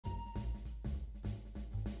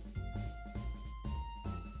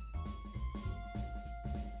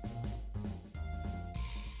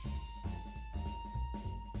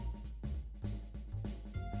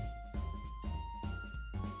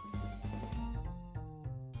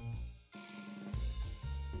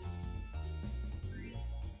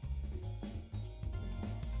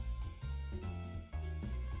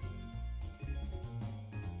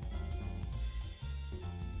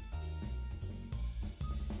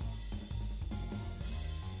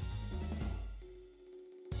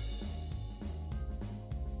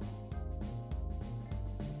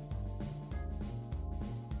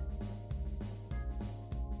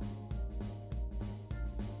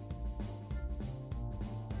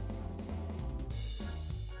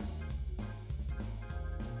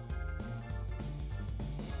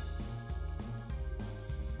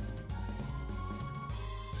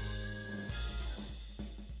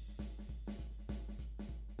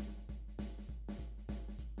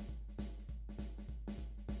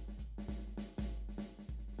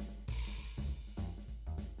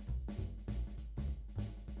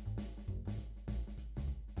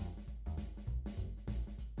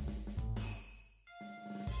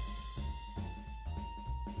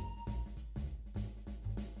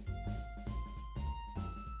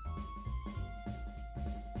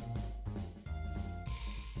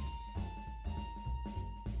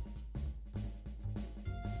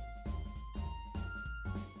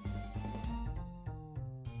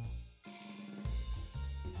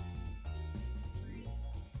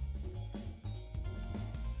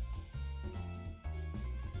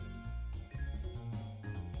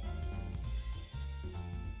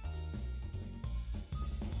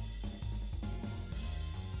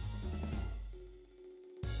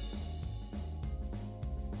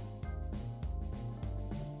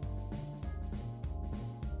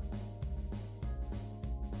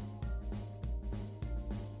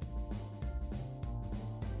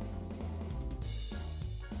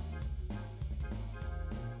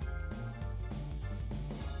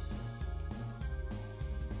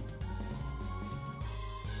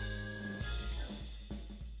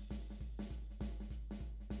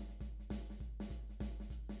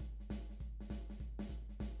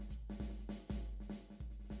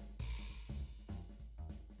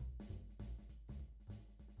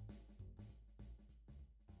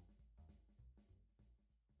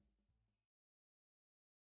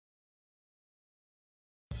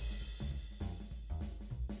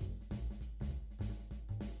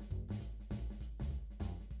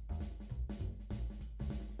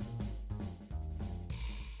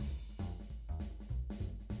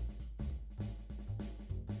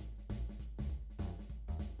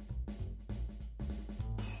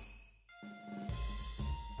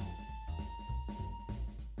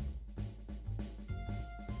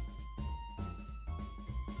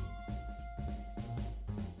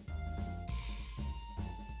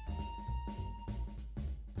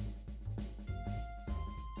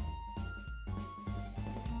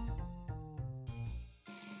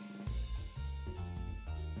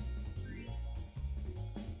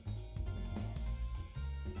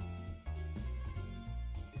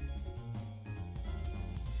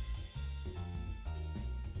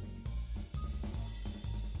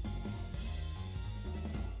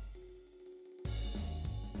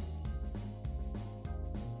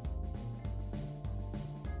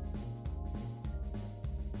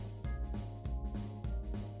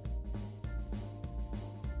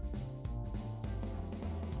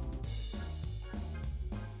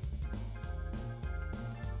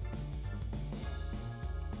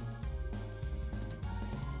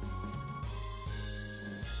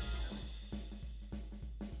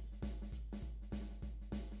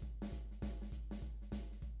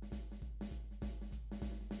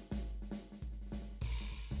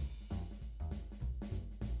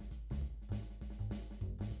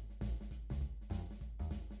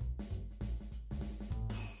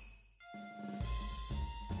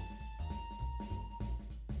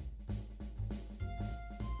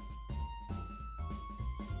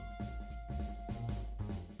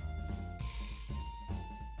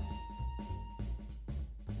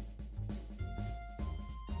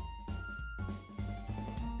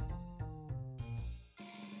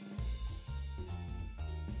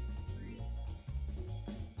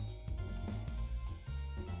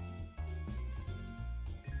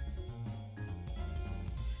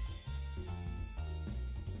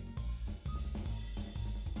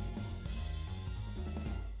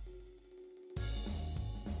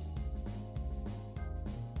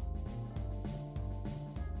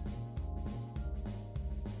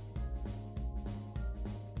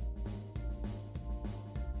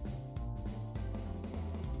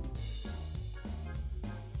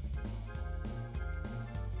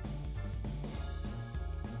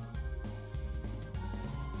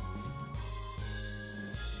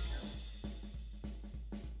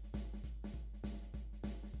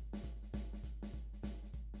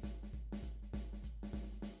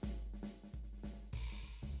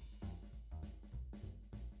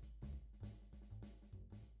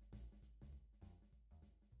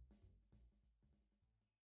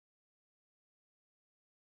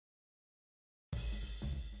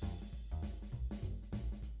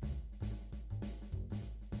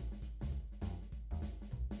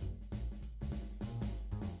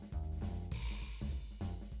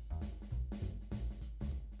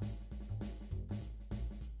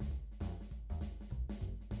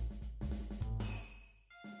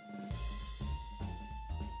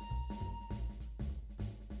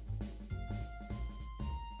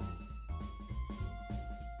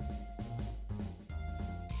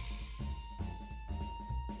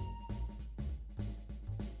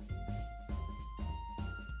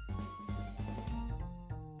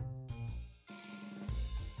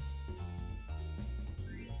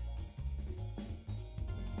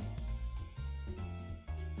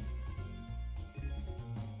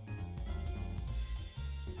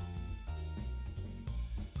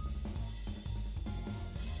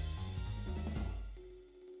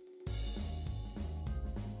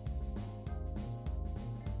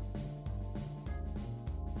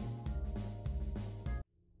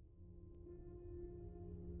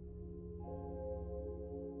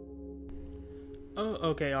Oh,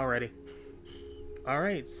 okay, already.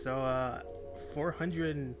 Alright, so,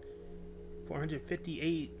 400,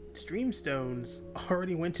 458 stream stones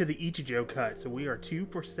already went to the Ichijo cut, so we are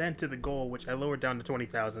 2% to the goal, which I lowered down to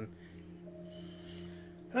 20,000.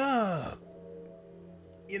 Ah,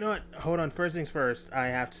 you know what? Hold on. First things first. I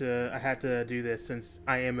have to do this since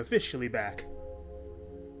I am officially back.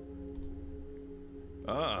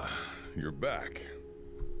 Ah, you're back.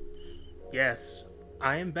 Yes,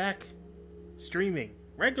 I am back streaming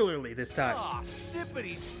regularly this time. Oh,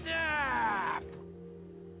 snippity snap!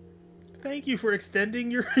 Thank you for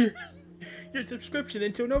extending your your subscription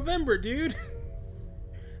until November, dude.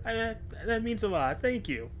 That means a lot. Thank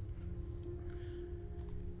you.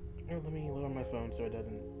 Oh, let me lower my phone so it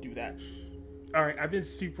doesn't do that. Alright, I've been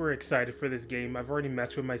super excited for this game. I've already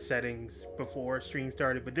messed with my settings before stream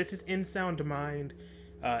started, but this is In Sound Mind.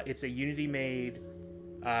 It's a Unity-made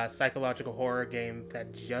psychological horror game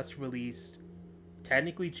that just released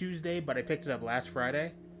technically Tuesday, but I picked it up last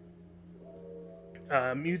Friday.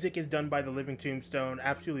 Music is done by The Living Tombstone.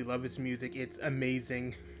 Absolutely love its music. It's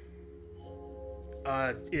amazing.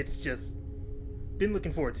 It's just been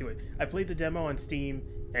looking forward to it. I played the demo on Steam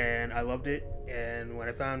and I loved it. And when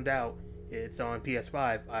I found out it's on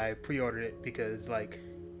PS5, I pre-ordered it because, like,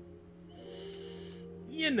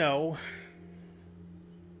 you know,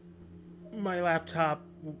 my laptop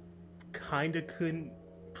kind of couldn't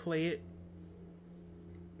play it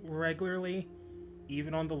regularly,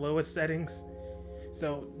 even on the lowest settings.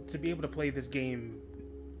 So to be able to play this game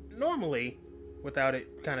normally without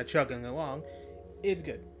it kind of chugging along, it's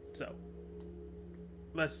good. So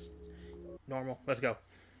let's go.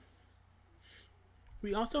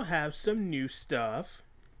 We also have some new stuff.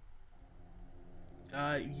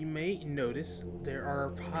 You may notice there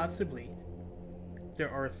are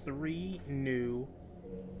 3 new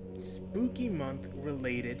spooky month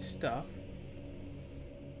related stuff.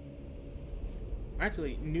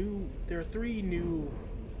 Actually, there are 3 new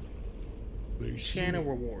channel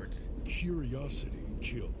rewards. Curiosity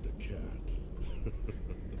killed the cat.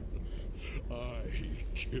 I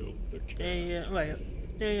killed the cat.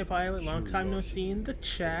 Hey, Pilot, long time no see in the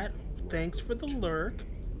chat. Thanks for the lurk.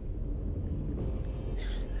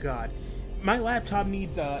 God, my laptop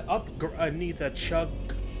needs a chug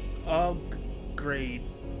upgrade,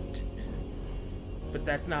 but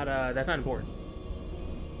that's not important.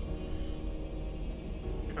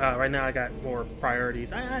 Right now I got more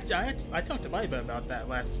priorities. I talked to Biba about that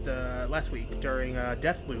last week during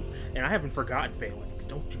Deathloop, and I haven't forgotten Phalanx.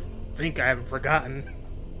 Don't you think I haven't forgotten?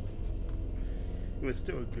 It was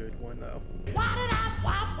still a good one though.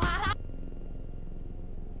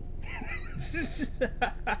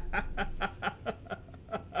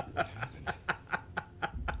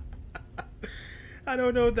 I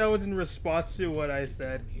don't know if that was in response to what I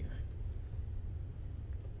said.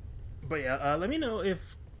 But yeah, let me know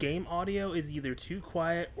if game audio is either too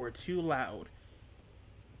quiet or too loud.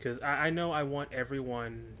 Because I know I want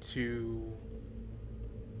everyone to,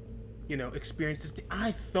 you know, experience this.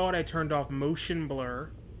 I thought I turned off motion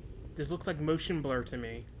blur. This looks like motion blur to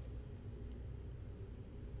me.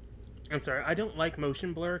 I'm sorry, I don't like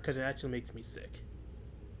motion blur because it actually makes me sick.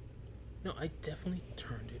 No, I definitely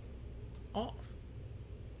turned it off.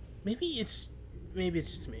 Maybe it's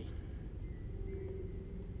just me.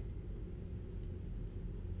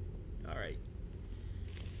 Alright.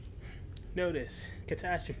 Notice,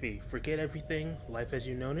 catastrophe. Forget everything. Life as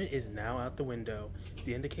you known it is now out the window.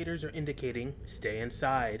 The indicators are indicating stay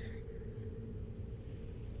inside.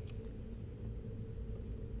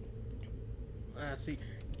 See,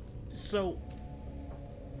 so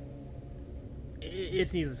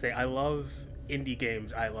it's needless to say, I love indie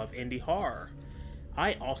games. I love indie horror.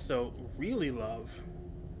 I also really love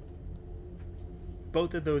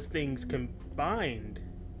both of those things combined.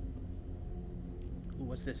 Ooh,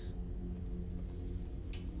 what's this?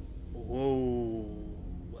 Whoa.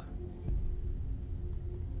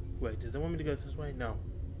 Wait, does it want me to go this way? No.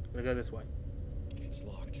 I'm gonna go this way. It's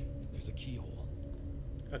locked. There's a keyhole.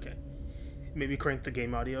 Okay. Maybe crank the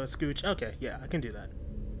game audio a scooch. Okay, yeah, I can do that.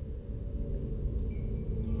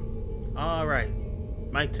 Alright.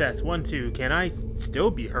 Mic test. 1, 2. Can I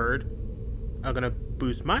still be heard? I'm gonna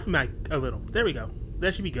boost my mic a little. There we go.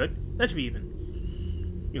 That should be good. That should be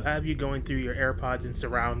even. You have you going through your AirPods and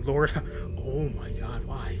surround. Lord. Oh my god,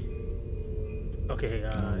 why? Okay,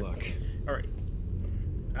 No luck. Alright.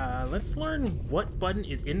 Let's learn what button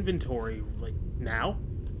is inventory, like, now?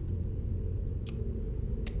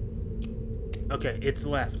 Okay, it's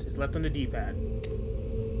left. It's left on the D-pad.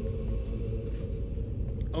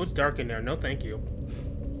 Oh, it's dark in there. No, thank you.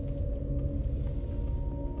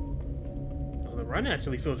 Oh, the run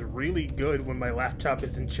actually feels really good when my laptop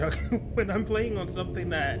isn't chugging, when I'm playing on something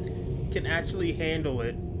that can actually handle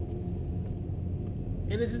it.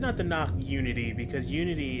 And this is not to knock Unity, because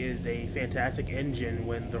Unity is a fantastic engine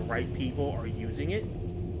when the right people are using it.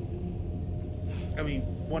 I mean,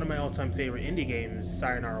 one of my all-time favorite indie games,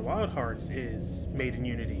 Sayonara Wild Hearts, is made in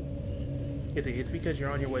Unity. It's because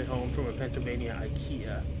you're on your way home from a Pennsylvania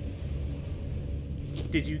IKEA.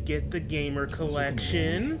 Did you get the Gamer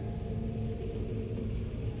Collection?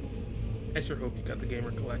 I sure hope you got the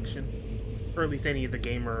Gamer Collection. Or at least any of the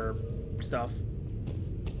gamer stuff.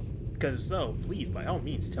 Because if so, please, by all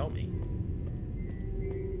means, tell me.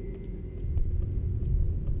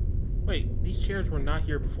 Wait, these chairs were not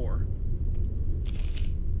here before.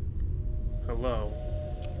 Hello.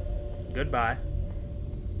 Goodbye.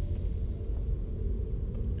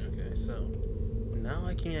 Okay, so now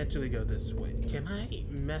I can actually go this way. Can I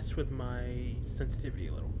mess with my sensitivity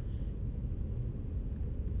a little?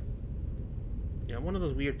 Yeah, I'm one of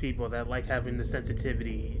those weird people that like having the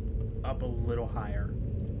sensitivity up a little higher.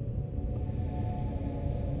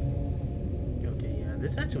 Okay, yeah,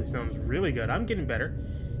 this actually sounds really good. I'm getting better.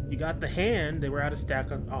 You got the hand. They were out of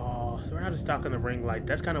stock on. Oh, they were out of stock on the ring light.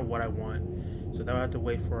 That's kind of what I want. So now I have to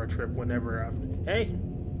wait for a trip whenever I'm. Hey.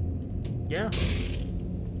 Yeah.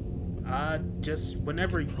 Just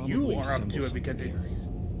whenever you are up to it, because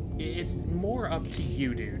it's more up to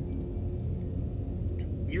you, dude.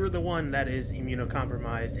 You're the one that is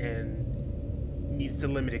immunocompromised and needs to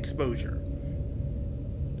limit exposure.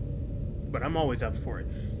 But I'm always up for it.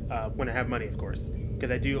 When I have money, of course.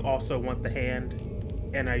 Because I do also want the hand,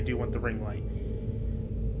 and I do want the ring light.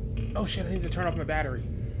 Oh shit, I need to turn off my battery.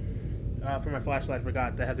 For my flashlight, I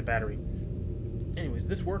forgot that has a battery. Anyways,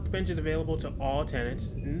 this workbench is available to all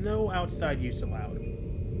tenants. No outside use allowed.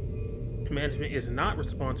 Management is not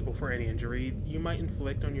responsible for any injury you might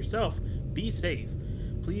inflict on yourself. Be safe.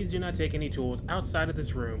 Please do not take any tools outside of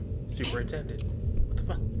this room. Superintendent. What the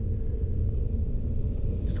fuck?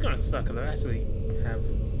 This is gonna suck because I actually have...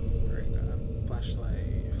 Alright, flashlight.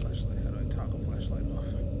 How do I toggle flashlight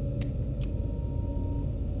off?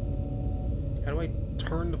 How do I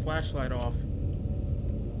turn the flashlight off?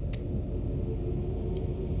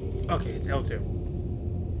 Okay, it's L2.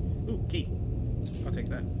 Ooh, key. I'll take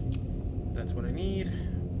that. That's what I need.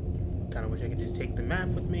 Kind of wish I could just take the map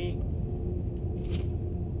with me.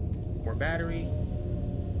 More battery.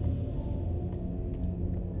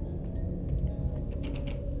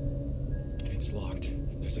 It's locked.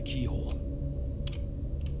 There's a keyhole.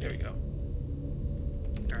 There we go.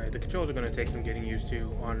 Alright, the controls are going to take some getting used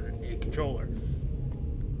to on a controller.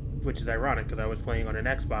 Which is ironic, because I was playing on an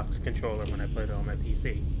Xbox controller when I played it on my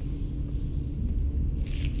PC.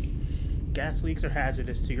 Gas leaks are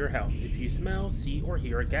hazardous to your health. If you smell, see, or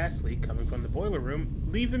hear a gas leak coming from the boiler room,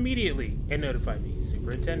 leave immediately and notify me,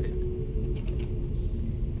 Superintendent.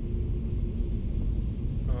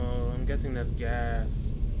 Oh, I'm guessing that's gas.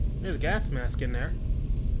 There's a gas mask in there.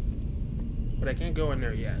 But I can't go in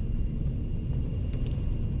there yet.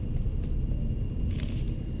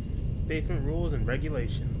 Basement rules and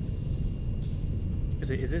regulations. Is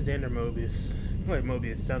this Xander Mobius? Wait,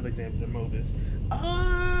 Mobius. Sounds like Xander Mobius.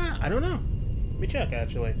 I don't know. Let me check,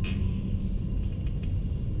 actually.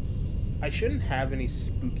 I shouldn't have any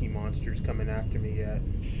spooky monsters coming after me yet.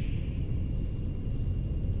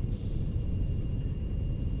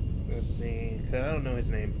 Let's see. Because I don't know his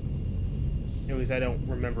name. At least I don't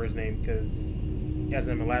remember his name, because he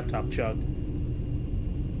hasn't my laptop chugged.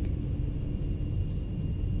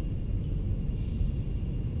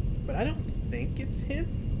 But I don't think it's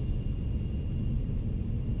him.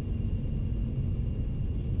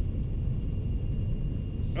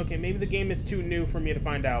 Okay, maybe the game is too new for me to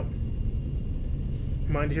find out.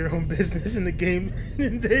 Mind your own business in the game,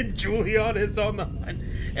 and then Juliana is on the line.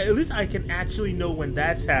 At least I can actually know when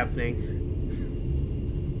that's happening.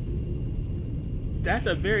 That's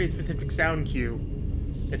a very specific sound cue.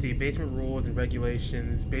 Let's see, basement rules and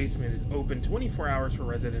regulations. Basement is open 24 hours for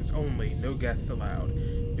residents only. No guests allowed.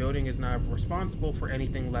 Building is not responsible for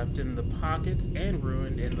anything left in the pockets and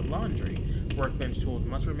ruined in the laundry. Workbench tools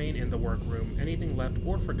must remain in the workroom. Anything left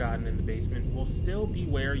or forgotten in the basement will still be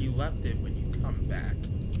where you left it when you come back.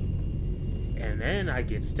 And then I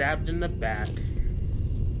get stabbed in the back.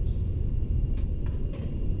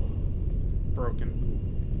 Broken.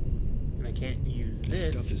 And I can't use this.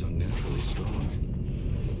 This stuff is unnaturally strong.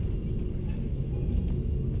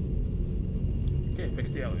 Okay,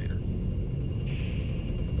 fix the elevator.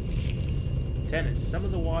 Tenants, some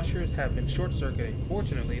of the washers have been short-circuiting.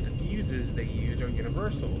 Fortunately, the fuses they use are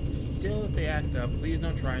universal. Still, if they act up, please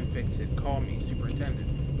don't try and fix it. Call me,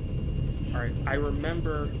 Superintendent. Alright, I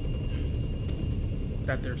remember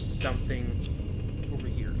that there's something over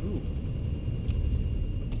here. Ooh.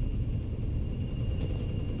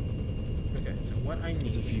 Okay, so what I need...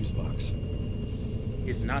 It's a fuse box.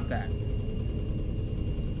 ...is not that.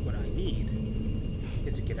 What I need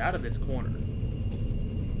is to get out of this corner.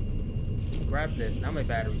 Grab this. Now my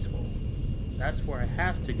battery's full. That's where I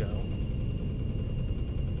have to go.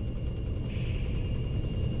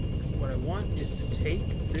 What I want is to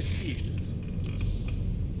take this fuse.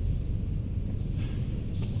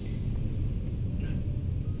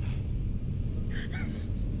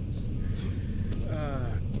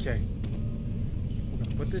 Okay. We're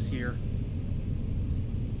gonna put this here.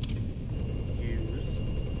 Use.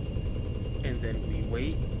 And then we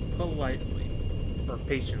wait politely. Or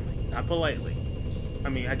patiently. Not politely. I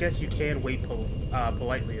mean, I guess you can wait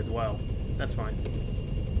politely as well. That's fine.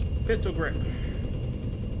 Pistol grip.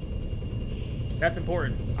 That's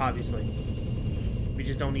important, obviously. We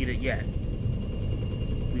just don't need it yet.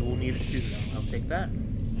 We will need it soon, though. I'll take that.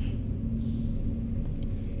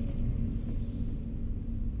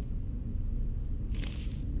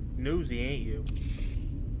 Nosy, ain't you?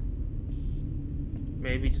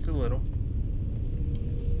 Maybe just a little.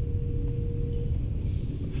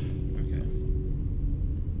 Okay.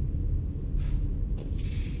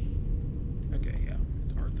 Okay, yeah.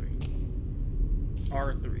 It's R3.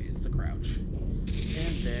 R3 is the crouch.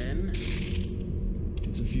 And then...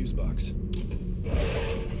 It's a fuse box.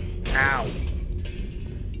 Ow!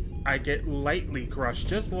 I get lightly crushed,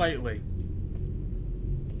 just lightly.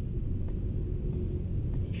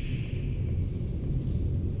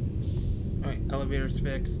 Alright, elevator's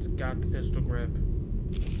fixed. Got the pistol grip.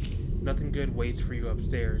 Nothing good waits for you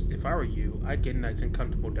upstairs. If I were you, I'd get nice and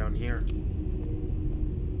comfortable down here.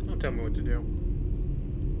 Don't tell me what to do.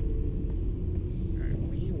 Alright,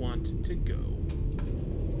 we want to go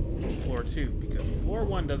floor 2, because floor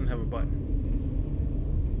 1 doesn't have a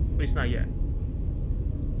button. At least not yet.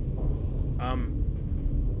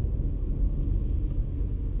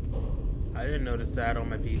 I didn't notice that on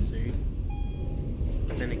my PC.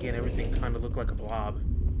 But then again, everything kind of looked like a blob.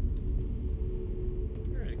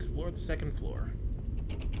 Alright, explore the second floor.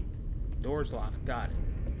 Door's locked. Got it.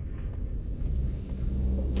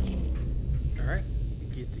 Alright.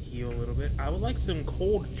 Get to heal a little bit. I would like some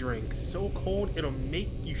cold drinks. So cold, it'll make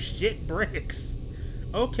you shit bricks.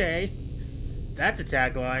 Okay. That's a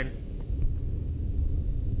tagline.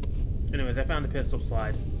 Anyways, I found the pistol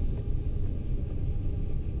slide.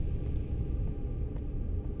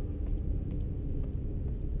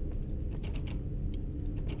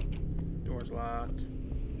 Door's locked.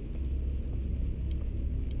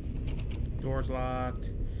 Door's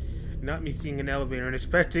locked. Not me seeing an elevator and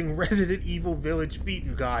expecting Resident Evil Village feet.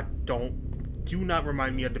 And God, do not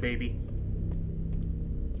remind me of the baby.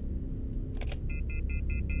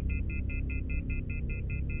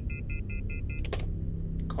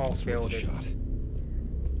 Call failed it.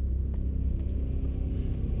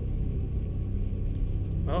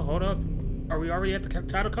 Oh, hold up. Are we already at the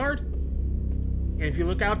title card? And if you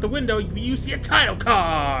look out the window, you see a title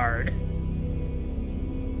card.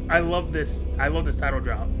 I love this. I love this title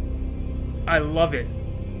drop. I love it.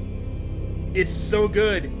 It's so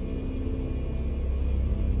good.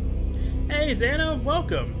 Hey, Xana,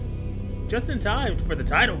 welcome. Just in time for the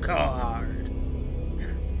title card.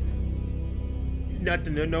 Not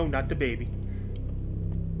the baby.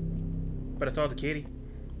 But I saw the kitty.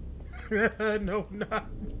 No, not.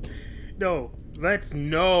 No, let's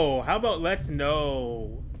know. How about let's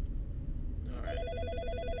know? Alright.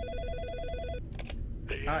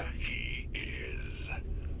 There he is.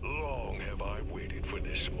 Long have I waited for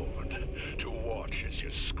this moment to watch as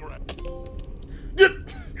you scrap.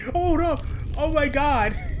 Hold up! Oh my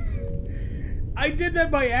God! I did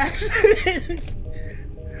that by accident.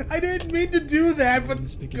 I didn't mean to do that, but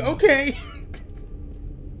okay.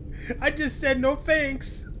 I just said no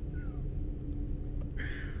thanks.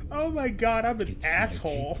 Oh my God, I'm an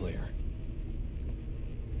asshole.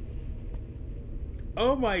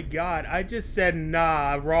 Oh my God, I just said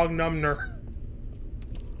nah, wrong number.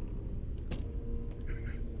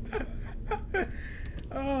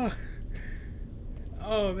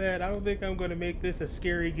 Oh man, I don't think I'm gonna make this a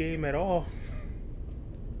scary game at all.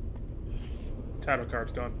 Title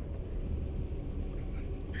card's gone.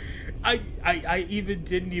 I even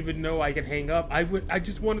didn't even know I could hang up. I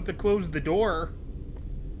just wanted to close the door.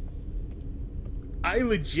 I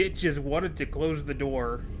legit just wanted to close the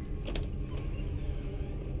door.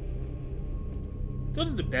 Those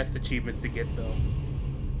are the best achievements to get, though.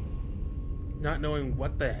 Not knowing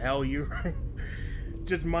what the hell you're...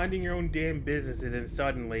 just minding your own damn business, and then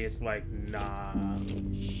suddenly it's like, nah.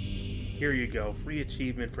 Here you go. Free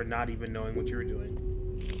achievement for not even knowing what you were doing.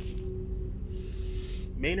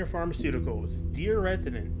 Manor Pharmaceuticals. Dear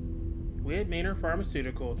resident, we at Manor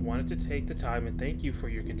Pharmaceuticals wanted to take the time and thank you for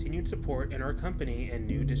your continued support in our company and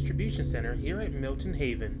new distribution center here at Milton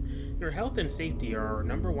Haven. Your health and safety are our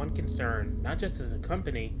 #1 concern, not just as a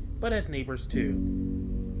company, but as neighbors too.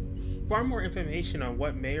 For more information on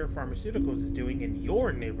what Mayor Pharmaceuticals is doing in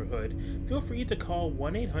your neighborhood, feel free to call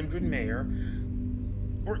 1-800-MAYOR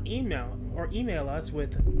or email us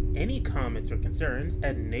with any comments or concerns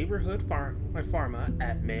at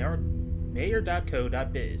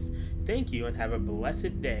neighborhoodpharma@mayor.co.biz. Thank you and have a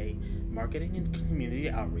blessed day. Marketing and Community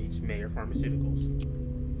Outreach, Mayor Pharmaceuticals.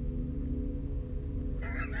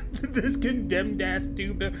 This condemned ass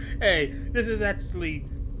dude. Hey, this is actually.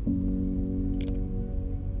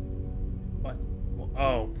 What?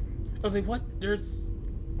 Oh, I was like, what? There's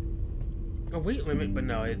a weight limit, but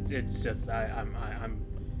no, it's just I'm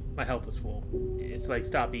my health is full. It's like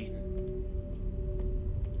stop eating.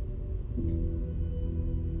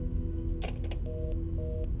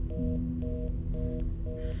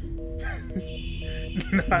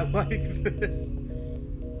 I like this.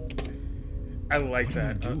 I like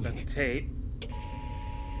that. That's tape.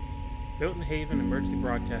 Milton Haven Emergency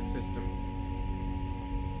Broadcast System.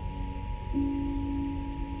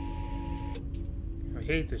 I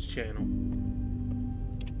hate this channel.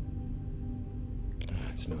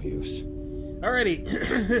 It's no use. Alrighty.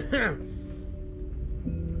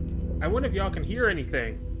 I wonder if y'all can hear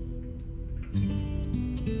anything.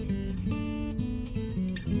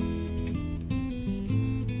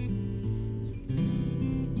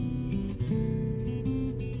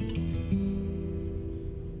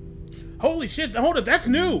 Holy shit, hold up, that's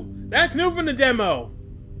new! That's new from the demo!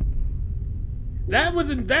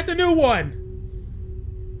 That's a new one!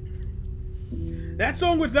 That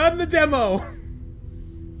song was not in the demo!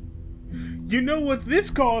 You know what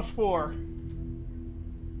this calls for?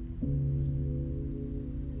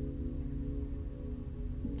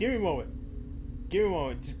 Give me a moment. Give me a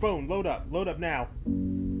moment. Just phone, load up. Load up now.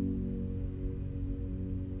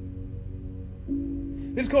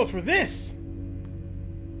 This calls for this!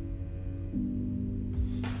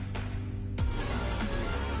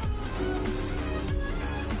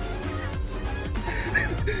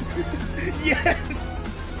 Yes!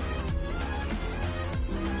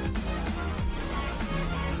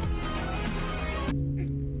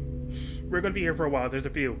 We're gonna be here for a while. There's a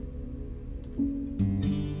few.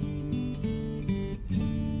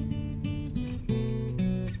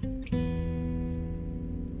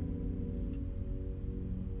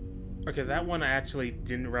 Okay, that one I actually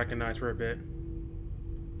didn't recognize for a bit.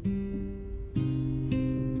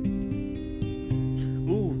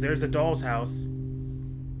 Ooh, there's a doll's house.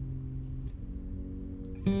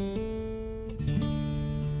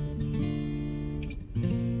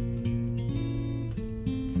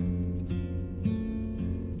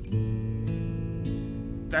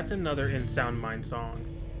 That's another In Sound Mind song.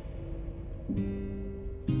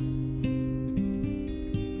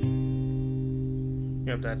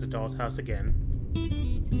 Yep, that's a doll's house again.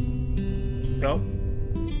 Nope.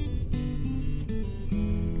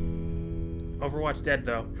 Overwatch dead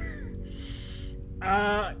though.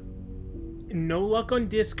 No luck on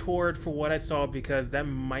Discord for what I saw because that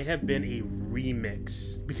might have been a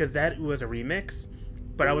remix. Because that was a remix,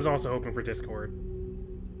 but I was also hoping for Discord.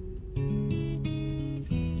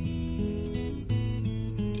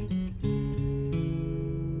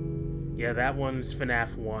 Yeah, that one's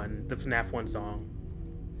FNAF 1, the FNAF 1 song.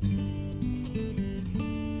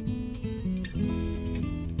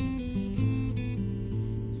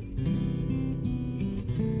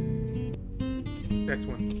 Next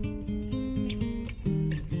one.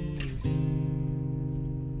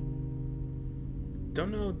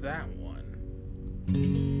 Don't know that one.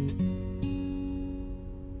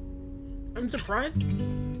 I'm surprised.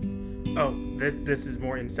 Oh, this is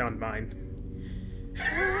more In Sound Mind.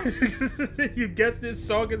 You guess this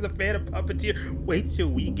song is a fan of Puppeteer? Wait till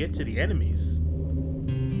we get to the enemies.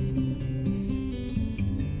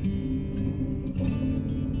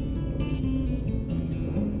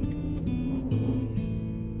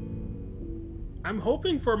 I'm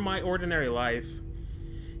hoping for My Ordinary Life.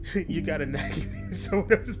 You got a nagging so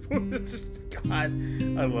God, I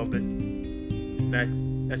loved it.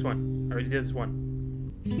 Next one. I already did this one.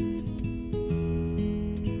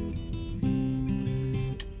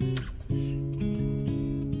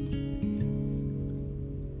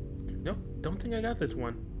 Nope, don't think I got this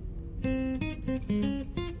one.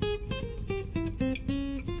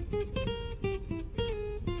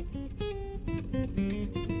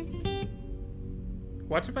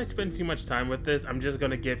 Watch if I spend too much time with this, I'm just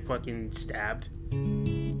gonna get fucking stabbed.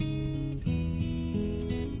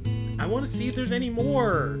 I want to see if there's any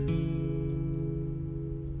more.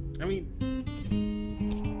 I mean,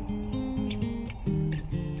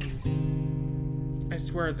 I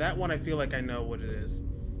swear that one I feel like I know what it is.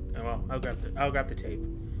 Oh well, I'll grab the tape.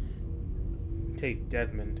 Tape,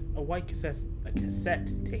 Desmond. A white cassette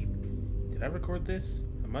tape. Did I record this?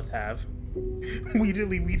 I must have.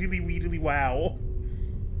 Weedily, wow.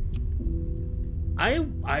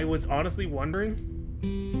 I was honestly wondering,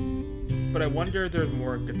 but I wonder if there's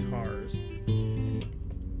more guitars.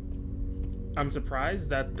 I'm surprised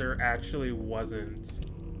that there actually wasn't,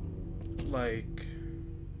 like,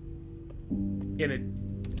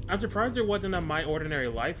 I'm surprised there wasn't a My Ordinary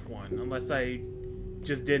Life one, unless I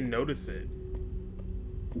just didn't notice it.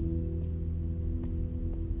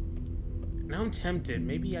 Now I'm tempted.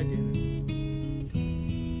 Maybe I didn't.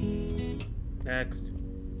 Next.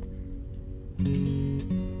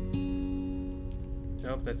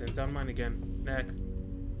 Nope, that's Inside Mine again. Next.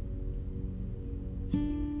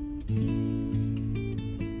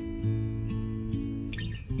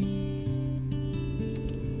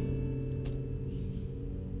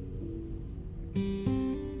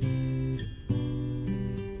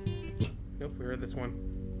 Nope, we heard this one.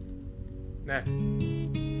 Next.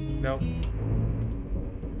 Nope.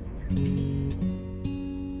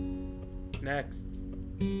 Next.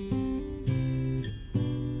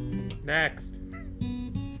 Next.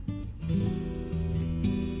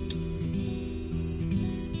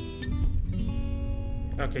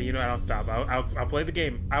 Okay, you know what? I'll stop. I'll play the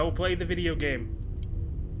game. I will play the video game.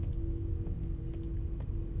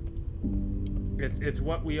 It's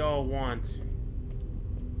what we all want.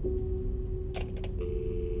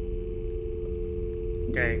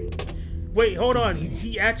 Okay. Wait, hold on.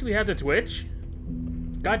 He actually has a Twitch?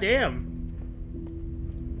 Goddamn.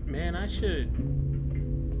 Man, I should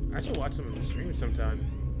watch some of the streams sometime.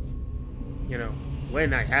 You know,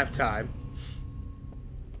 when I have time.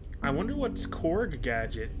 I wonder what's Korg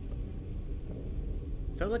Gadget.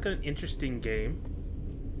 Sounds like an interesting game.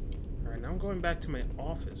 Alright, now I'm going back to my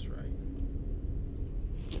office, right?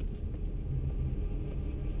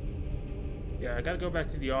 Yeah, I gotta go back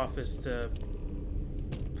to the office to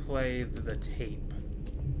play the tape.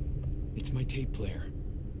 It's my tape player.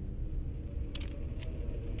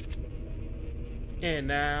 And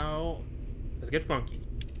now, let's get funky.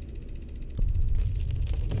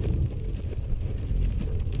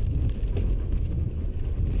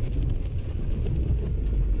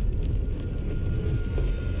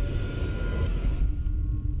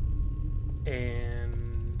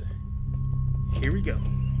 And here we go.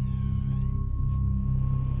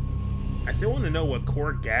 I still want to know what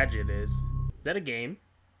Korg Gadget is. Is that a game?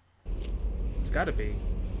 It's gotta be.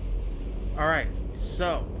 Alright,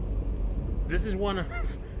 so this is one of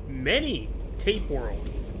many tape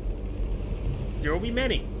worlds. There will be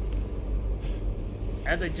many.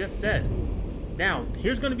 As I just said. Now,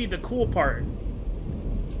 here's gonna be the cool part.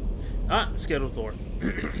 Skittles lore.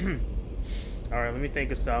 Alright, let me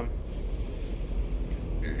think of some.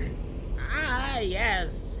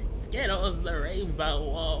 Yes. Skittles the Rainbow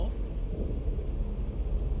Wolf.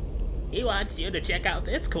 He wants you to check out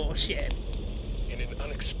this cool shit. In an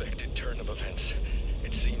unexpected turn of events,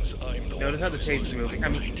 it seems I'm the Notice how the tape's moving. I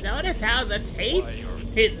mean, notice how the tape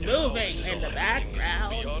is moving in the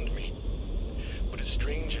background. Beyond me. But as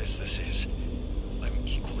strange as this is, I'm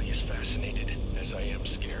equally as fascinated as I am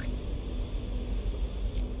scared.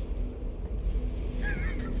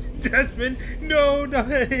 Desmond, no,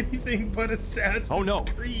 not anything but Assassin's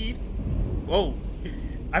Creed. Whoa,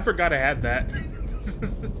 I forgot I had that.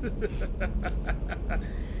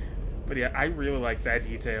 But yeah, I really like that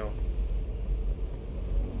detail.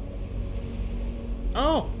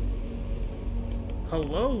 Oh!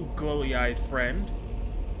 Hello, glowy-eyed friend.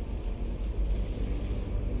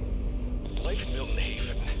 Life in Milton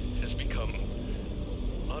Haven has become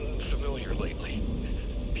unfamiliar lately.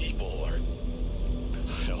 People are...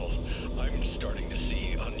 Hell, I'm starting to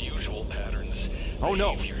see unusual patterns.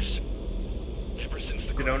 Behaviors. Ever since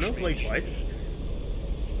the Did Ono play twice?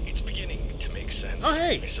 It's beginning to make sense. Oh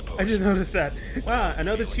hey! I just noticed that. Wow,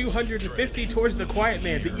 another 250 towards the Quiet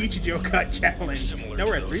Man, the Ichijo Cut challenge. Now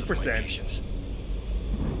we're at 3%.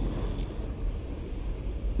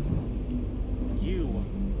 You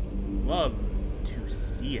love to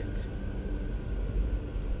see it.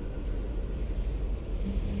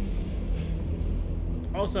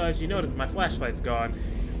 Also, as you notice, my flashlight's gone.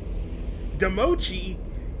 Damochi?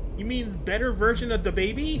 You mean the better version of the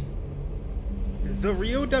baby? The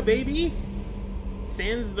real da baby?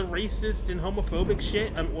 Sans the racist and homophobic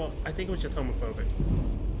shit? Well, I think it was just homophobic.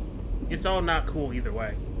 It's all not cool either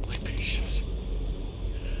way. My patience.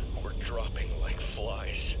 We're dropping like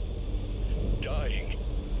flies. dying.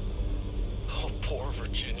 Oh, poor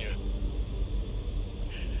Virginia.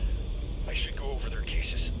 I should go over their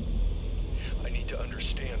cases. I need to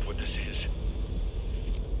understand what this is.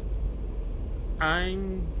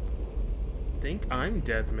 think I'm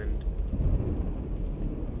Desmond.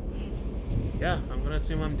 Yeah, I'm gonna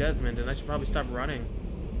assume I'm Desmond, and I should probably stop running.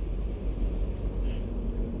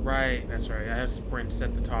 Right, that's right. I have sprint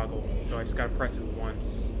set to toggle, so I just gotta press it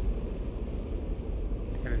once.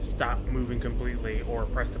 And then stop moving completely, or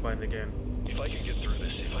press the button again. If I can get through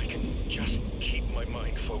this, if I can just keep my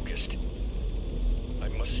mind focused, I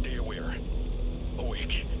must stay aware.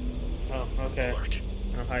 Awake. Oh, okay. Alert.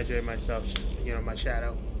 I'll hydrate myself, you know, my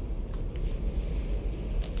shadow.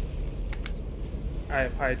 I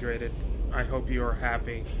have hydrated. I hope you are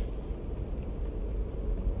happy.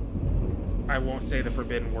 I won't say the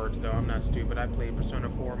forbidden words, though. I'm not stupid. I played Persona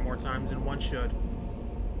 4 more times than one should.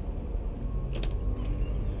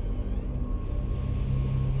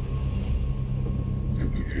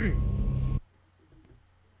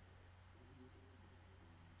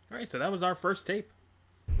 Alright, so that was our first tape.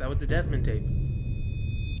 That was the Desmond tape.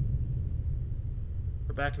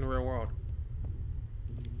 We're back in the real world.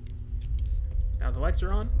 Now the lights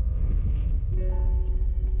are on.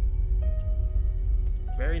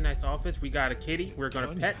 Very nice office. We got a kitty. We're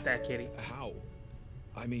gonna pet that kitty. How?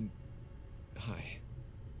 I mean, hi.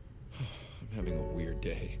 I'm having a weird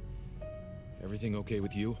day. Everything okay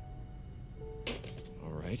with you?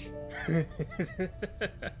 All right.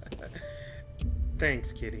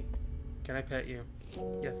 Thanks, kitty. Can I pet you?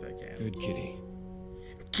 Yes, I can. Good kitty.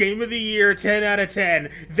 Game of the year, 10 out of 10.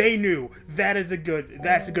 They knew. That's a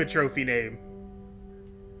good trophy name.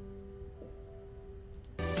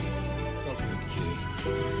 Oh, good kitty.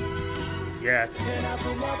 Yes. I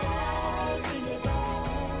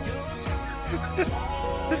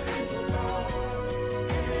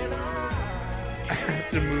have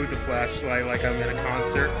to move the flashlight like I'm in a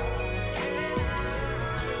concert.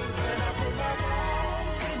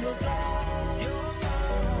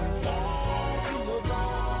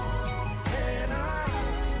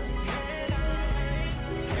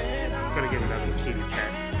 I'm gonna get another kitty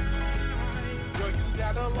cat.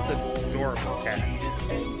 It's an adorable cat.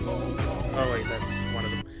 Oh wait, that's one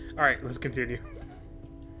of them. Alright, let's continue.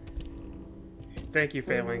 Thank you,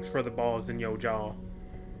 Phalanx, for the balls in your jaw.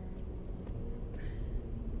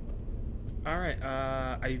 Alright,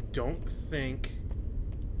 I don't think...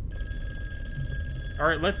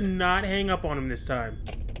 Alright, let's not hang up on him this time.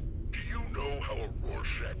 Do you know how a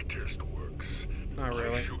Rorschach test works? Not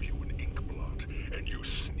really. I show you an ink blot, and you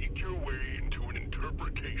sneak your way into an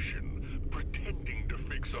interpretation, pretending to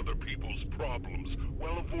fix other people's problems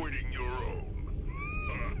while avoiding your own.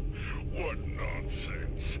 What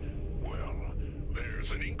nonsense. Well,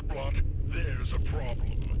 there's an ink blot, there's a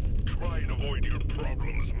problem. Try and avoid your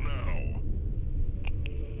problems now.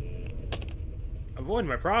 Avoid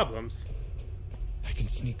my problems? I can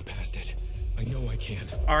sneak past it. I know I can.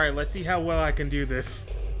 Alright, let's see how well I can do this.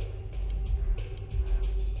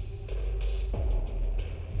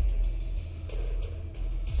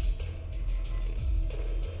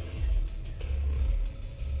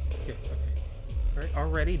 Okay. Alright,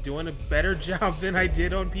 already doing a better job than I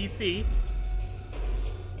did on PC.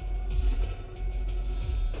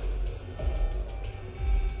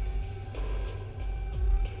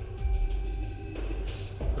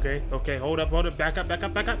 Okay, hold up, back up.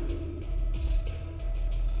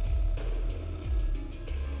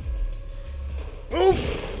 Move!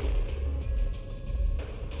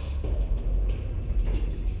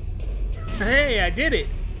 Hey, I did it!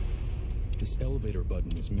 This elevator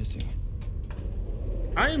button is missing.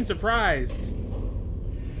 I am surprised.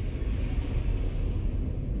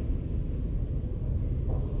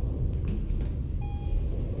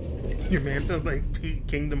 Your man sounds like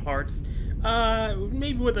Kingdom Hearts.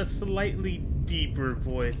 Maybe with a slightly deeper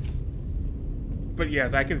voice. But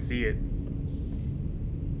yes, I can see it.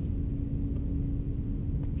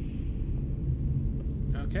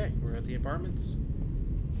 Okay, we're at the apartments.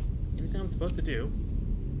 Anything I'm supposed to do?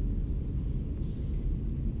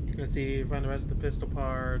 Let's see, find the rest of the pistol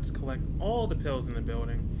parts, collect all the pills in the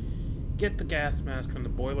building, get the gas mask from the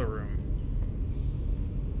boiler room.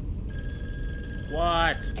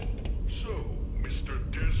 What? So, Mr.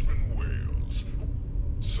 Desmond Wales.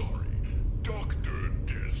 Sorry, Dr.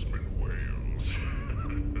 Desmond Wales.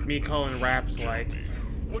 Me calling raps like.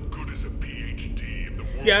 What good is a PhD if the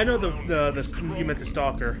world Yeah, I know around you meant the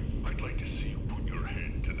stalker. I'd like to see you put your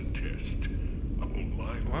head to the test. I won't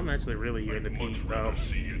lie. Well, I'm actually really here to I'd Pete, much though. rather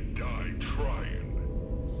see you die trying.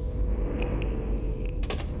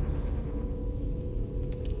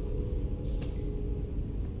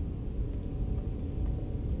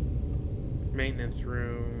 Maintenance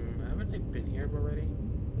room. Haven't I been here already?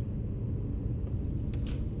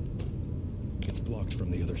 It's blocked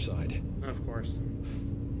from the other side. Of course.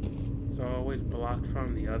 It's always blocked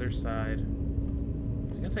from the other side.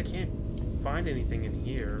 I guess I can't find anything in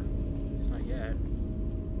here. It's not yet.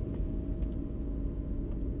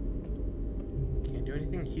 Can't do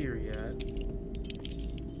anything here yet.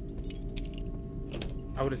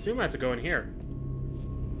 I would assume I have to go in here.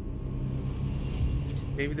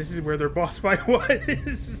 Maybe this is where their boss fight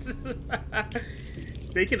was.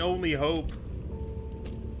 They can only hope.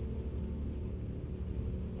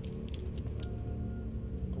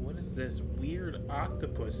 What is this weird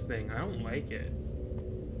octopus thing? I don't like it.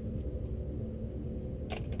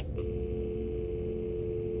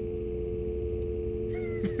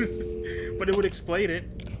 But it would explain it.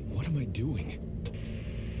 What am I doing?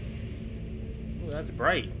 Oh, that's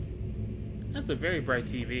bright. That's a very bright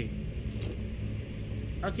TV.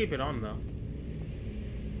 I'll keep it on, though.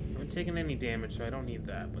 I haven't taken any damage, so I don't need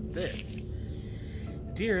that. But this.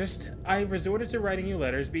 Dearest, I've resorted to writing you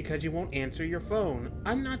letters because you won't answer your phone.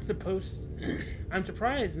 I'm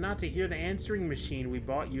surprised not to hear the answering machine we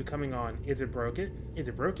bought you coming on. Is it broken? Is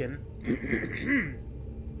it broken?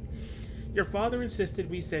 Your father insisted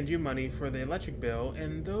we send you money for the electric bill,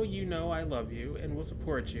 and though you know I love you and will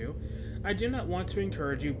support you, I do not want to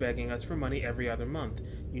encourage you begging us for money every other month.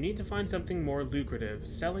 You need to find something more lucrative.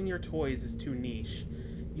 Selling your toys is too niche.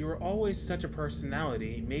 You are always such a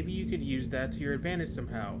personality. Maybe you could use that to your advantage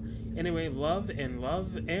somehow. Anyway, love and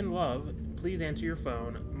love and love. Please answer your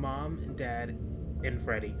phone. Mom, Dad, and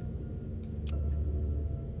Freddy.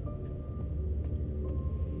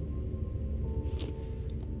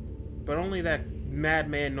 But only that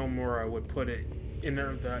Madman Nomura would put it in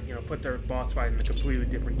their, put their boss fight in a completely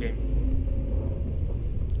different game.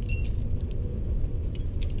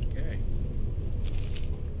 Okay.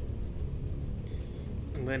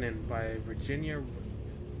 Linen by Virginia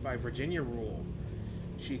Rule.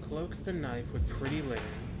 She cloaks the knife with pretty linen.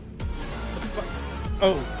 What the fuck?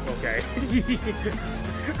 Oh, okay.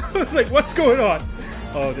 I was like, what's going on?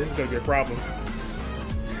 Oh, this is gonna be a problem.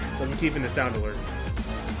 So I'm keeping the sound alerts.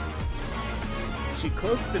 She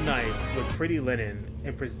cloaks the knife with pretty linen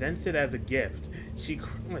and presents it as a gift. She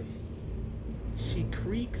creaks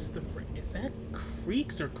the... Is that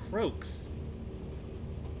creaks or croaks?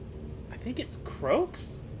 I think it's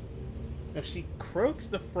croaks? No, she croaks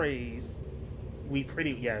the phrase, we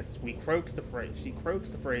pretty... Yes, we croaks the phrase. She croaks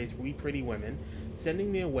the phrase, we pretty women,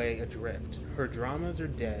 sending me away adrift. Her dramas are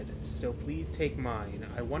dead, so please take mine.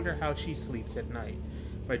 I wonder how she sleeps at night.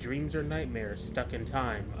 My dreams are nightmares stuck in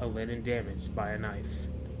time, a linen damaged by a knife.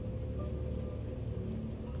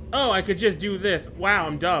 Oh, I could just do this. Wow,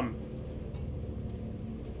 I'm dumb.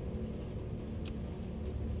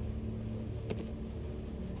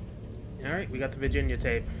 Alright, we got the Virginia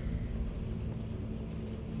tape.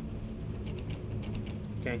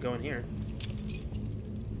 Can't go in here.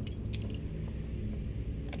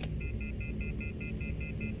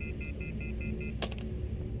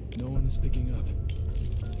 No one is picking up.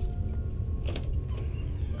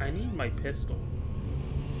 I need my pistol.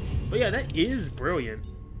 But yeah, that is brilliant.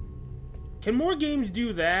 Can more games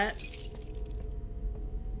do that?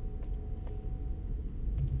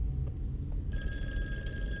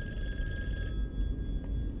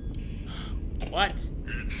 What?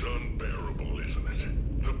 It's unbearable, isn't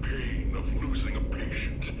it? The pain of losing a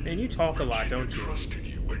patient. And you talk a lot, don't you? She trusted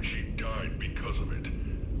you when she died because of it.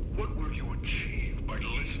 What will you achieve by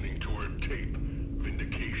listening to her tape?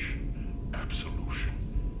 Vindication, absolution,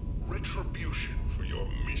 retribution for your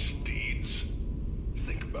misdeeds.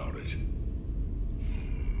 Think about it.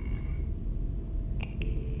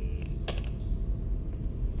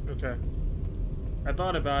 Okay. I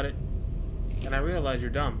thought about it, and I realized you're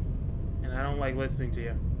dumb. And I don't like listening to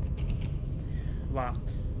you.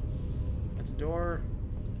 Locked. That's a door.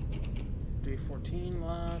 314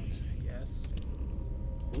 locked. Yes.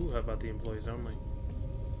 Ooh, how about the employees only?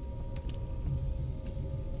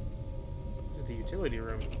 This is the utility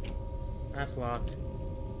room. That's locked.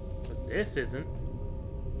 But this isn't.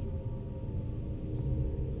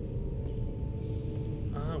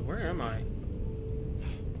 Where am I?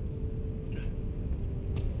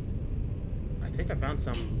 I think I found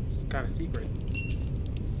some kind of secret.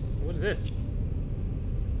 What is this?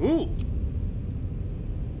 Ooh!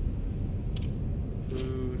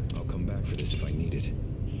 Food. I'll come back for this if I need it.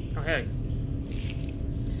 Oh, hey.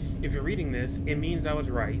 If you're reading this, it means I was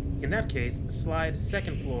right. In that case, slide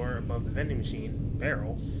second floor above the vending machine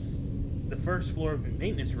barrel. The first floor of the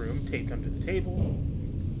maintenance room taped under the table.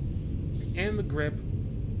 And the grip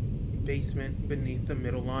basement beneath the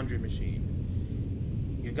middle laundry machine.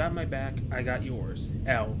 You got my back, I got yours.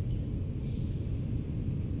 L.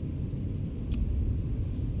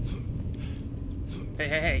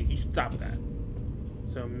 Hey, you stop that.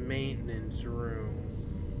 So, maintenance room.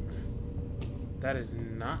 That is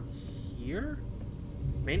not here?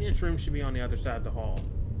 Maintenance room should be on the other side of the hall.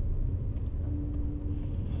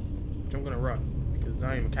 Which I'm gonna run, because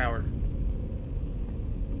I am a coward.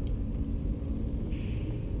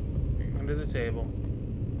 Under the table.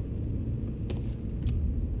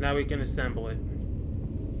 Now we can assemble it.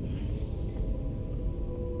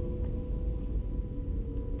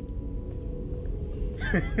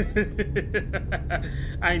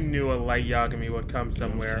 I knew a light Yagami would come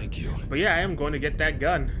somewhere. Thank you. But yeah, I am going to get that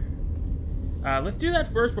gun. Let's do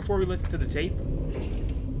that first before we listen to the tape.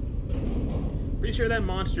 Pretty sure that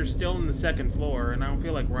monster's still on the second floor, and I don't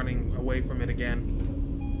feel like running away from it again.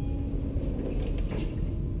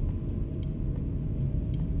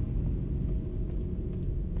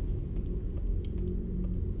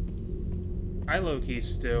 I low-key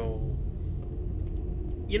still...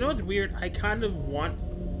 You know what's weird? I kind of want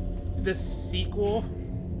the sequel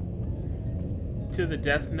to the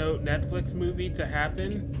Death Note Netflix movie to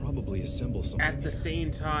happen. Probably assemble something. At the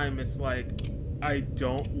same time, it's like, I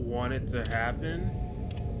don't want it to happen.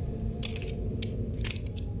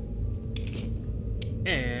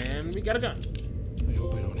 And we got a gun. I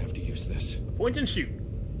hope I don't have to use this. Point and shoot.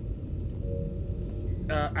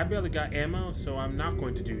 I barely got ammo, so I'm not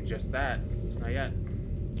going to do just that. It's not yet.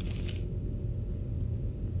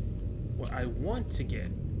 What I want to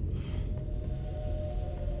get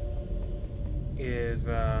is,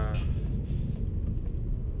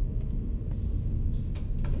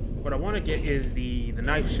 what I want to get is the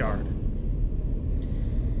knife shard.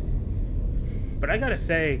 But I gotta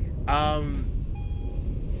say,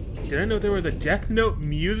 did I know there was a Death Note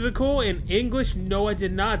musical in English? No, I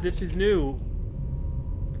did not. This is new.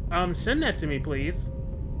 Send that to me, please.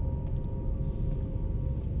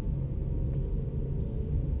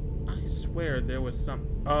 I swear there was some...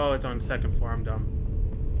 Oh, it's on the second floor. I'm dumb.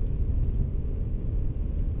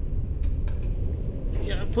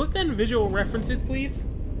 Yeah, put that in visual references, please.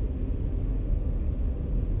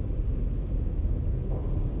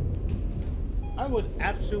 I would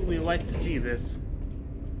absolutely like to see this.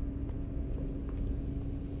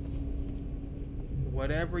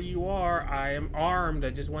 Whatever you are, I am armed. I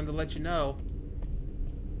just wanted to let you know.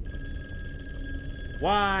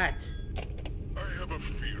 What? I have a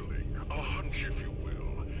feeling, a hunch if you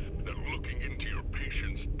will, that looking into your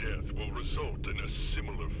patient's death will result in a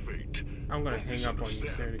similar fate. I'm gonna Don't hang up on you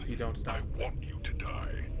misunderstand soon if you don't stop. I want you to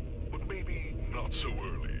die, but maybe not so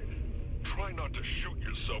early. Try not to shoot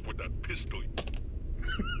yourself with that pistol.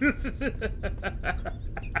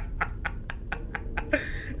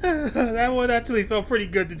 That one actually felt pretty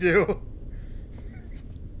good to do.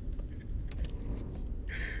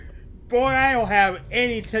 Boy, I don't have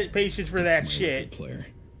any patience for that shit. Player.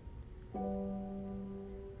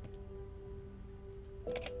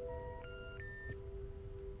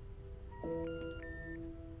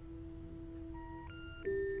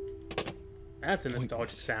 That's a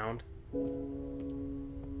nostalgic sound.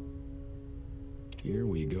 Here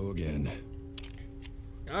we go again.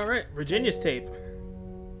 Alright, Virginia's tape.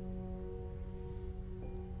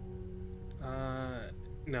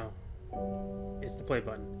 No. It's the play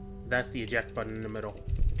button. That's the eject button in the middle.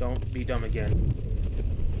 Don't be dumb again.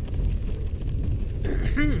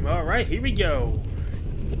 Alright, here we go.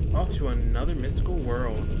 Off to another mystical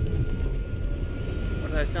world. Why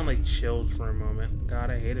did I sound like Chills for a moment? God,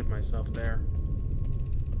 I hated myself there.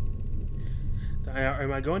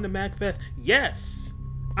 Am I going to MacFest? Yes!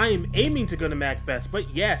 I am aiming to go to MacFest, but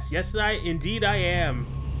yes, indeed I am.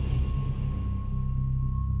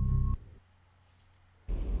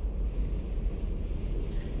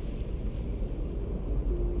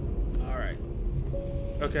 Alright.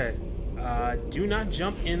 Okay. Do not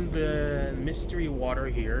jump in the mystery water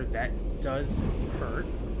here. That does hurt.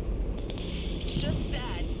 It's just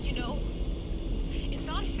sad, you know? It's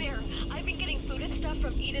not fair. I've been getting food and stuff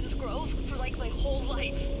from Eden's Grove for like my whole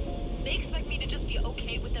life. They expect me to just be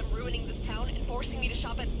okay with them ruining this town and forcing me to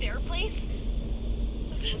shop at their place?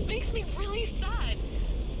 This makes me really sad.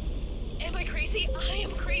 Am I crazy? I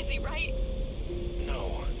am crazy, right?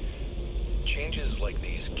 No. Changes like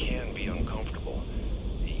these can be uncomfortable.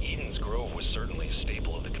 Eden's Grove was certainly a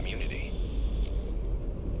staple of the community.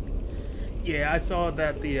 Yeah, I saw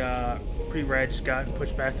that the pre-reg got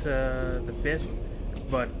pushed back to the 5th,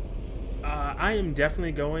 but I am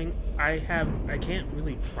definitely going. I can't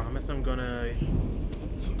really promise I'm gonna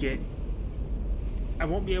get... I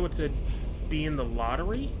won't be able to be in the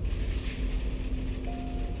lottery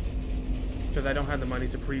Because I don't have the money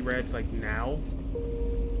to pre-reg, like, now.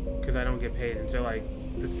 Because I don't get paid until, like,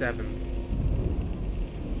 the 7th.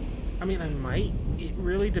 I mean, I might. It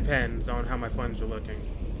really depends on how my funds are looking.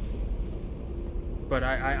 But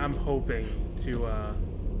I'm hoping to,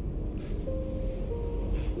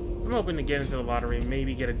 I'm hoping to get into the lottery and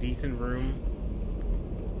maybe get a decent room.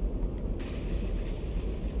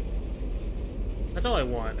 That's all I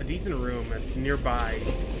want. A decent room nearby.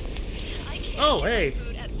 I can't Oh, get hey.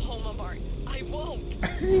 food at Homa Mart. I won't. I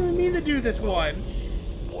didn't even mean to do this one.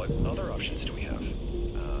 What other options do we have?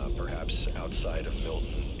 Perhaps outside of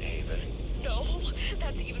Milton Haven? No,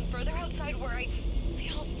 that's even further outside where I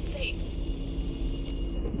feel safe.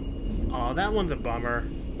 Aw, that one's a bummer.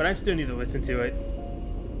 But I still need to listen to it.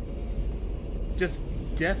 Just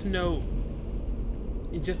Death Note.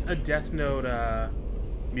 Just a Death Note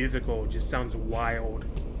musical just sounds wild.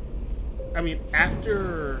 I mean,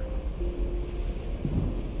 after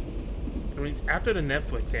the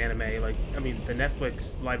Netflix anime, like, I mean, the Netflix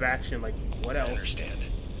live action, like, what else? I understand.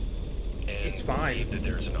 And It's fine. believe that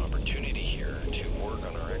there's an opportunity here to work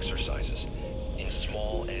on our exercises in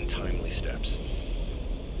small and timely steps.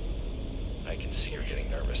 I can see you're getting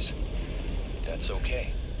nervous. That's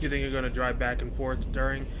okay. You think you're gonna drive back and forth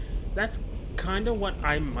during? That's kind of what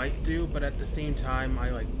I might do, but at the same time,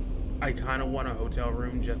 I kind of want a hotel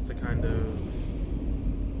room just to kind of,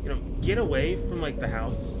 you know, get away from, like, the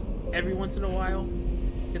house every once in a while.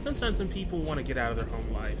 Because sometimes some people want to get out of their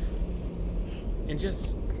home life and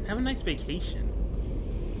just have a nice vacation.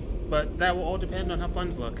 But that will all depend on how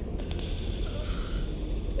funds look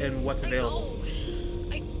and what's available.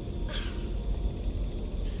 I know.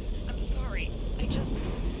 I'm sorry.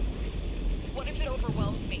 What if it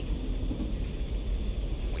overwhelms me?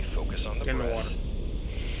 We focus on the Get in the breath. water.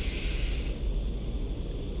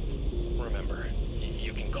 Remember,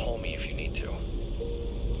 you can call me if you need to.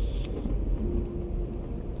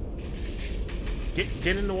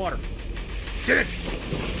 Get in the water. Get it!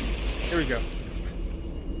 Here we go.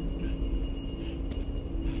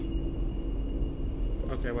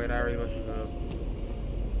 Okay, wait, I already listened to those.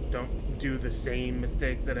 Don't do the same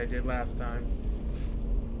mistake that I did last time.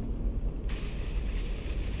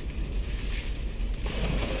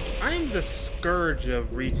 I am the scourge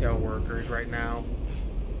of retail workers right now.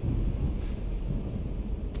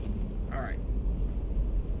 Alright.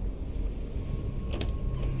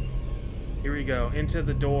 Here we go, into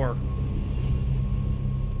the door.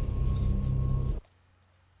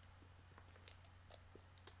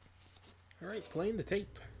 Alright, playing the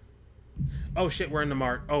tape. Oh shit, we're in the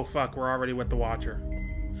mart. Oh fuck, we're already with the Watcher.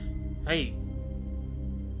 Hey.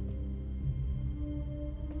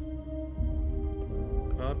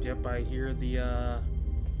 Oh, yep, I hear the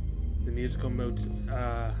musical motifs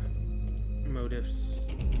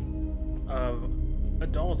of a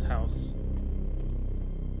doll's house.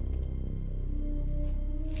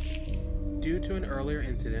 Due to an earlier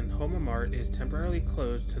incident, Homa Mart is temporarily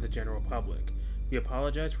closed to the general public. We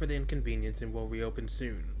apologize for the inconvenience and will reopen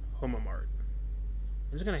soon. Homa Mart.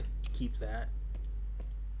 I'm just gonna keep that.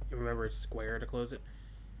 And remember, it's square to close it.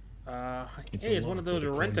 Hey, it's one of those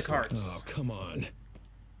rent-a-carts. Oh, come on.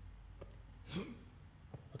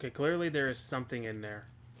 Okay, clearly there is something in there.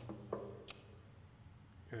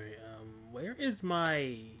 Alright, where is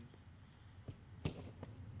my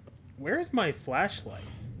flashlight?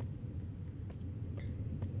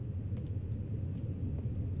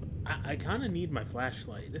 I kind of need my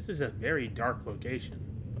flashlight. This is a very dark location.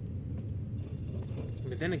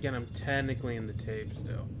 But then again, I'm technically in the tape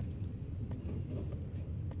still.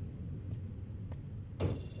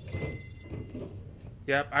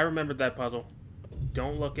 Yep, I remembered that puzzle.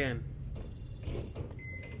 Don't look in.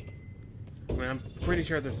 I mean, I'm pretty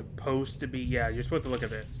sure they're supposed to be... Yeah, you're supposed to look at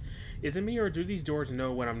this. Is it me, or do these doors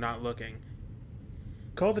know when I'm not looking?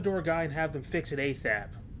 Call the door guy and have them fix it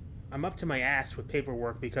ASAP. I'm up to my ass with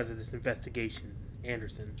paperwork because of this investigation.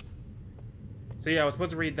 Anderson. So yeah, I was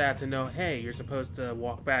supposed to read that to know, hey, you're supposed to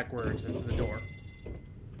walk backwards into the door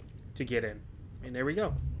to get in. And there we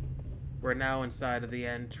go. We're now inside of the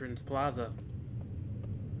entrance plaza.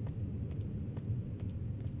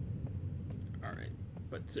 Alright,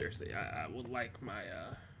 but seriously, I would like my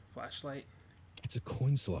flashlight. It's a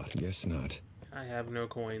coin slot. Guess not. I have no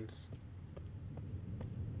coins.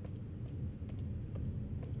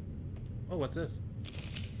 Oh, what's this?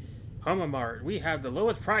 Homa Mart. We have the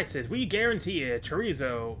lowest prices. We guarantee it.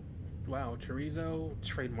 Chorizo. Wow, chorizo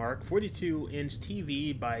trademark. 42-inch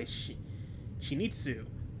TV by Shinitsu.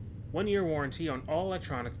 1-year warranty on all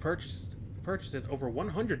electronics purchases over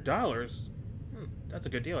 $100. That's a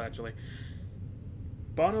good deal, actually.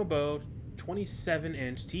 Bonobo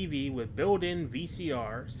 27-inch TV with built-in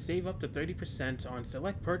VCR. Save up to 30% on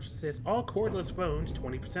select purchases. All cordless phones,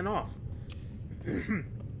 20% off.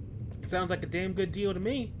 Sounds like a damn good deal to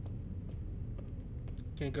me.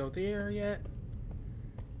 Can't go there yet.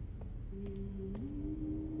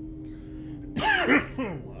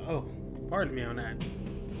 Oh, pardon me on that.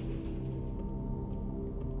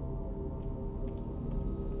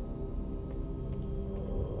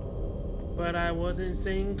 But I wasn't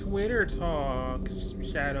saying Twitter talks,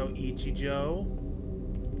 Shadow Ichijo.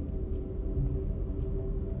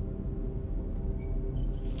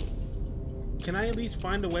 Can I at least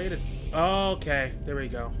find a way to... Oh, okay, there we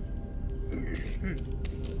go.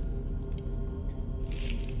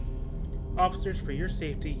 Officers, for your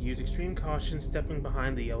safety, use extreme caution stepping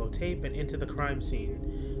behind the yellow tape and into the crime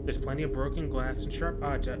scene. There's plenty of broken glass and sharp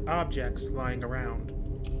objects lying around.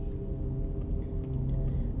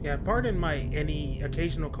 Yeah, pardon my any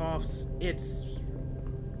occasional coughs. Its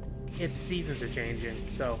seasons are changing,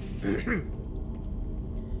 so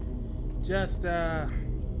just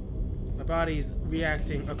my body's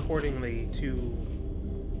reacting accordingly to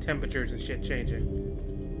temperatures and shit changing.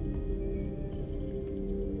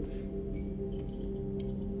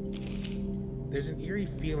 There's an eerie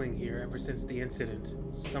feeling here ever since the incident.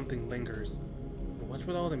 Something lingers. And what's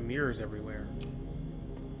with all the mirrors everywhere?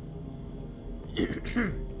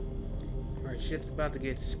 Alright, shit's about to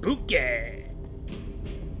get spooky!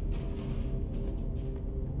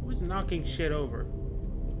 Who's knocking shit over?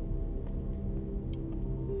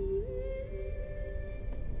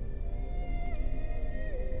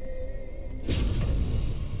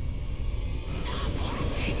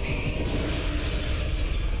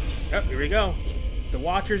 Oh, here we go. The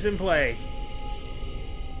Watcher's in play.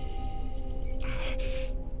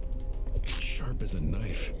 Sharp as a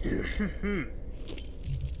knife.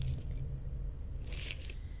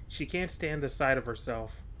 She can't stand the sight of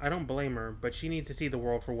herself. I don't blame her, but she needs to see the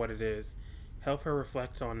world for what it is. Help her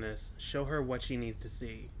reflect on this. Show her what she needs to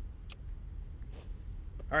see.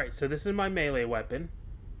 Alright, so this is my melee weapon.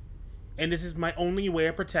 And this is my only way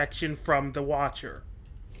of protection from the Watcher.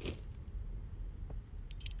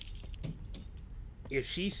 If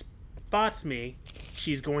she spots me,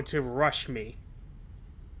 she's going to rush me.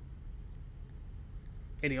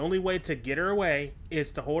 And the only way to get her away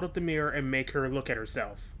is to hold up the mirror and make her look at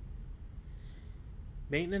herself.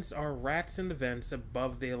 Maintenance are rats in the vents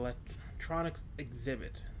above the electronics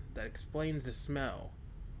exhibit. That explains the smell.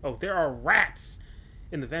 Oh, there are rats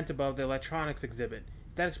in the vent above the electronics exhibit.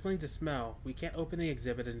 That explains the smell. We can't open the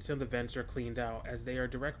exhibit until the vents are cleaned out, as they are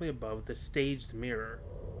directly above the staged mirror.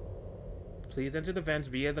 Please enter the vents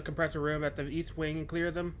via the compressor room at the east wing and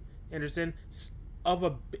clear them. Anderson of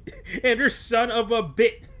a Anderson of a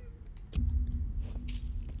bit.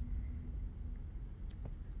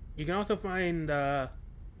 You can also find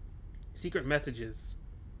secret messages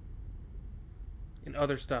and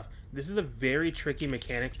other stuff. This is a very tricky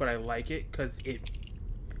mechanic, but I like it because it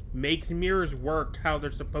makes mirrors work how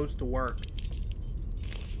they're supposed to work.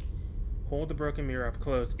 Hold the broken mirror up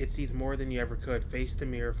close. It sees more than you ever could. Face the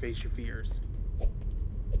mirror, face your fears.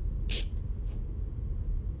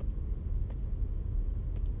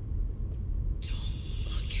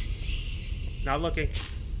 Not looking.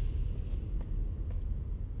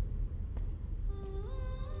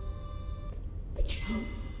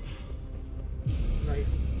 Right.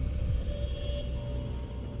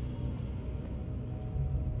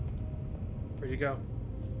 Where'd you go?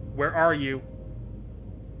 Where are you?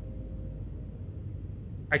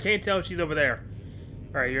 I can't tell if she's over there.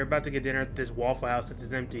 Alright, you're about to get dinner at this Waffle House that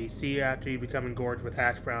is empty. See you after you become engorged with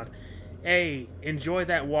hash browns. Hey, enjoy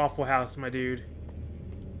that Waffle House, my dude.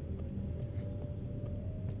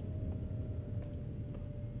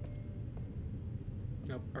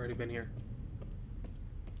 Nope, already been here.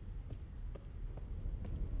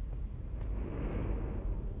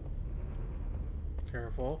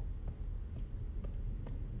 Careful.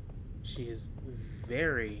 She is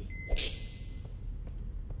very...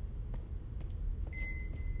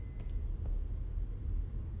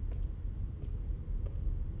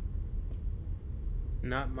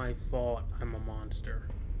 Not my fault, I'm a monster.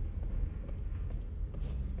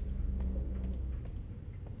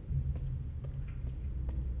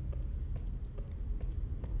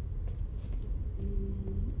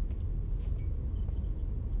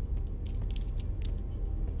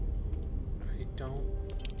 I don't...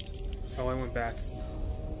 Oh, I went back.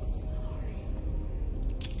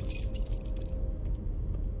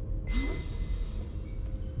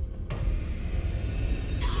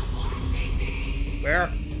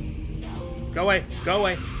 Where? Go away. Go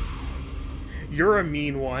away. You're a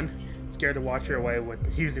mean one. scared to watch her away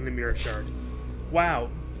with using the mirror shard.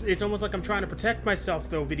 Wow. It's almost like I'm trying to protect myself,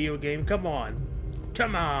 though, video game. Come on.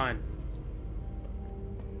 Come on.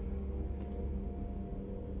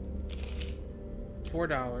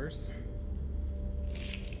 $4.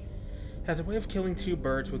 Has a way of killing 2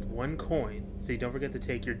 birds with 1 coin. See, don't forget to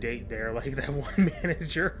take your date there, like that one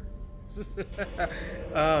manager.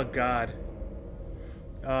 Oh, God.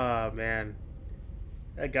 Oh, man.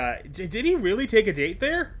 That guy... Did he really take a date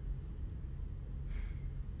there?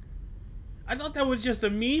 I thought that was just a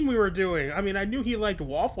meme we were doing. I mean, I knew he liked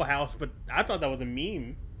Waffle House, but I thought that was a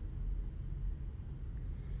meme.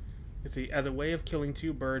 Let's see. As a way of killing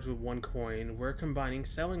 2 birds with 1 coin, we're combining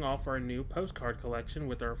selling off our new postcard collection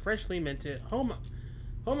with our freshly minted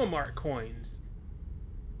Homomart coins.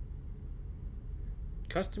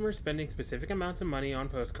 Customers spending specific amounts of money on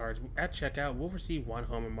postcards at checkout will receive 1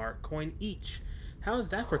 Homomart coin each. How is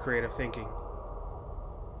that for creative thinking?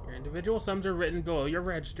 Your individual sums are written below your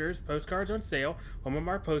registers. Postcards on sale.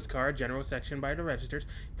 Homomart postcard, general section by the registers.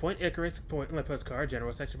 Point Icarus postcard,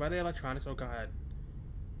 general section by the electronics. Oh, God.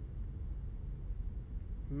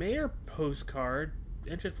 Mayor postcard,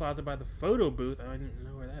 entrance plaza by the photo booth. I don't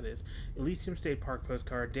know where that is. Elysium State Park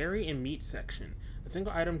postcard, dairy and meat section. A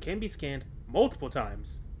single item can be scanned multiple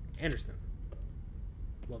times. Anderson.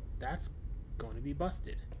 Well, that's going to be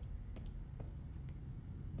busted.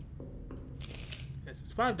 This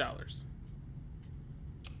is $5.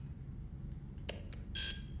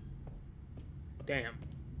 Damn.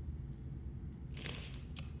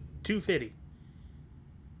 $2.50.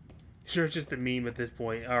 Sure, it's just a meme at this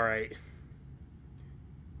point. Alright.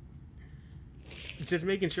 Just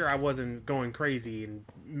making sure I wasn't going crazy and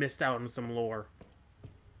missed out on some lore.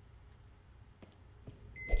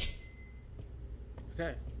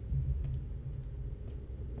 Okay.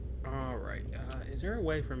 Alright. Is there a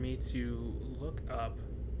way for me to look up?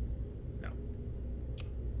 No.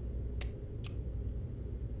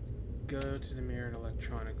 Go to the mirror and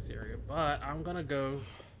electronics area. But I'm gonna go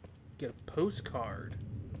get a postcard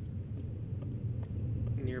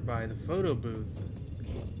nearby the photo booth.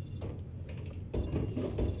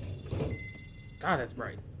 God, that's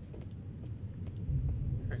bright.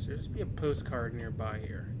 Alright, so there'll just be a postcard nearby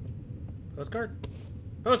here. Postcard?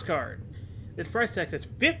 Postcard! This price tag says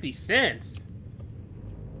 50 cents!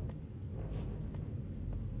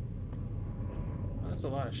 Well, that's a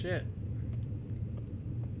lot of shit.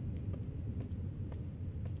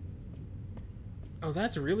 Oh,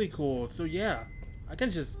 that's really cool. So yeah, I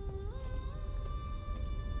can just...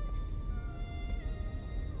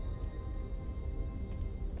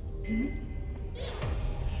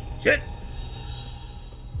 Shit!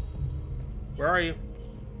 Where are you?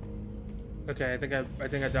 Okay, I think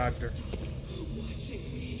I dodged her.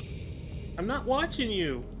 I'm not watching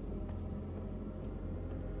you.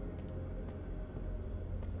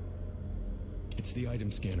 It's the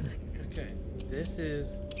item scanner. Okay, this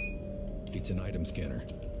is... It's an item scanner.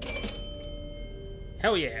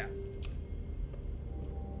 Hell yeah.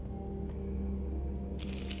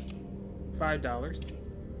 $5.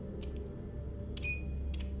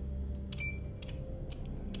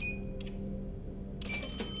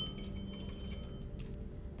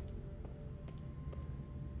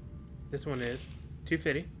 This one is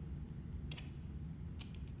 $2.50.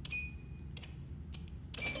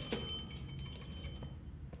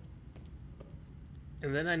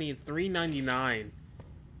 And then I need $3.99.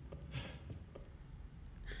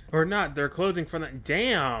 Or not, they're closing for that.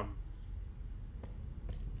 Damn.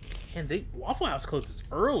 And Waffle House closes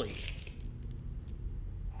early.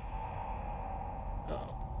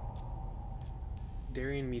 Oh.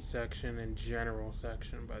 Dairy and meat section and general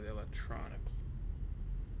section by the electronics.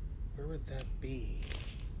 Where would that be?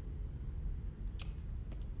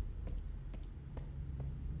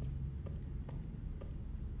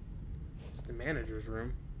 It's the manager's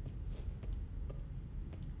room.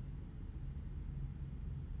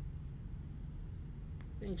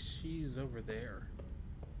 I think she's over there.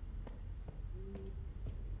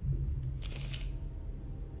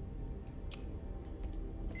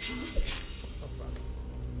 Oh, fuck.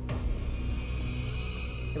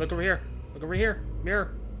 Hey, look over here. Look over here.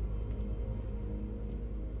 Mirror.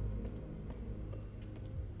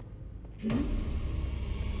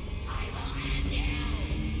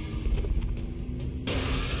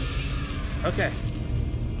 Okay.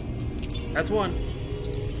 That's one.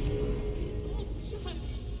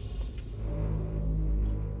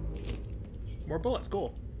 More bullets,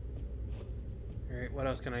 cool. Alright, what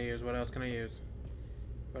else can I use? What else can I use?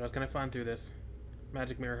 What else can I find through this?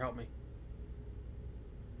 Magic mirror, help me.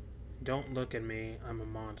 Don't look at me, I'm a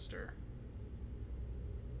monster.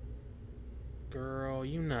 Girl,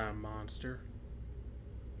 you not a monster.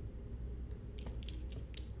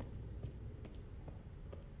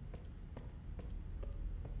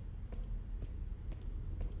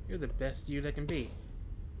 You're the best you that can be.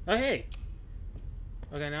 Oh, hey!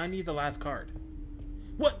 Okay, now I need the last card.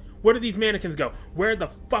 What? Where do these mannequins go? Where the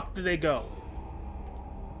fuck do they go?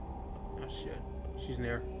 Oh, shit. She's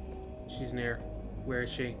near. She's near. Where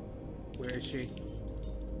is she? Where is she?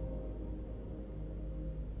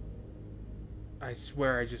 I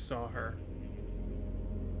swear I just saw her.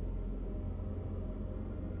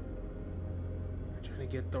 I'm trying to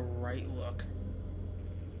get the right look.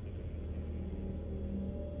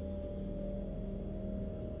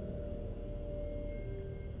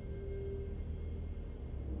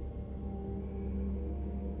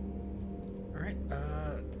 Alright,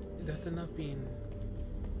 that's enough being...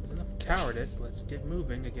 That's enough cowardice. Let's get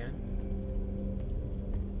moving again.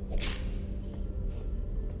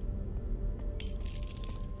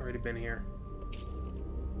 Already been here.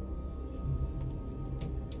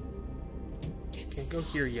 Can't go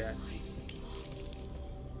here yet.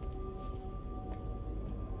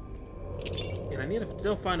 And I need to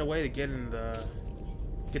still find a way to get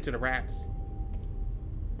to the rats.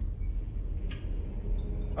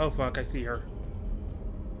 Oh fuck, I see her.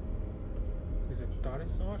 Is it thought I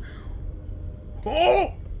saw her?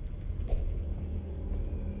 Oh!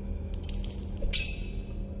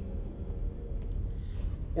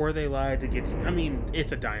 Or they lied to get you. I mean,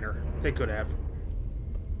 it's a diner. They could have.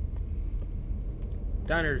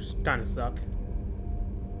 Diners kind of suck.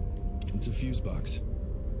 It's a fuse box.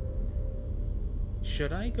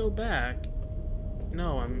 Should I go back?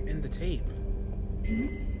 No, I'm in the tape.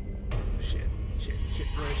 Shit. Shit.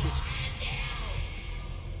 Where is she?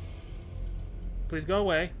 Please go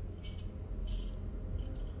away.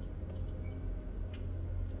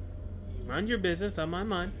 You mind your business. I'm on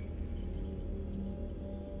mine.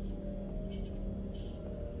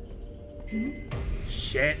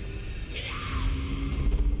 Shit.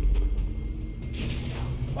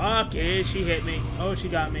 Fuck it, she hit me. Oh, she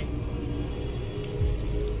got me.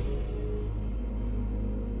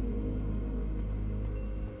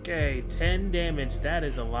 Okay, 10 damage. That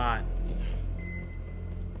is a lot.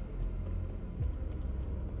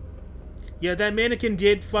 Yeah, that mannequin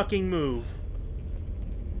did fucking move.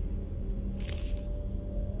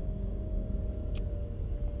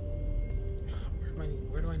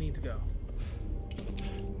 Where do I need to go?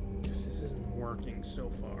 This isn't working so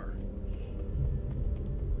far.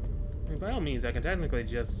 I mean, by all means, I can technically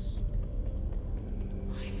just...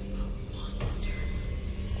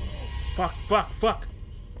 Oh, fuck!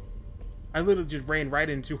 I literally just ran right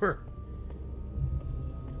into her.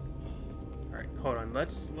 Alright, hold on.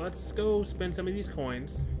 Let's go spend some of these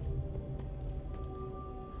coins.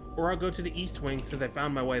 Or I'll go to the east wing since I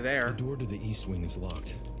found my way there. The door to the east wing is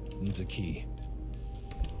locked. Needs a key.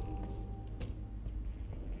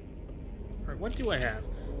 Alright, what do I have?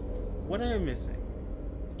 What am I missing?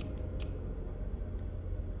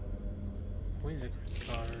 Point Icarus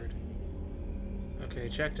card. Okay,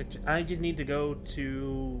 check. I just need to go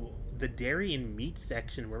to the dairy and meat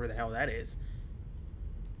section, wherever the hell that is.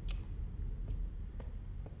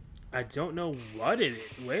 I don't know what it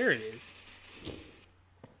is, where it is.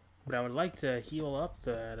 But I would like to heal up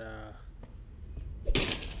that,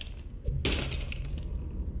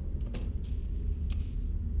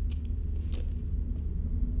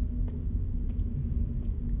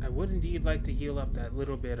 I would indeed like to heal up that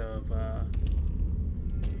little bit of,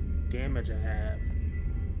 damage I have.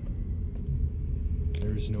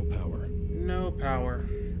 There is no power. No power.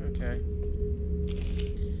 Okay.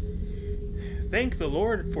 Thank the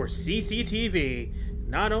Lord for CCTV.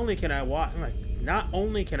 Not only can I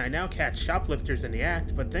now catch shoplifters in the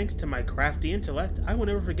act, but thanks to my crafty intellect, I will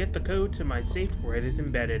never forget the code to my safe where it is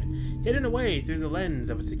embedded, hidden away through the lens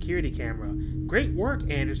of a security camera. Great work,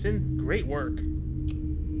 Anderson. Great work.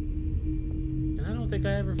 And I don't think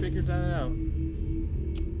I ever figured that out.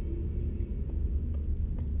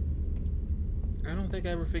 I don't think I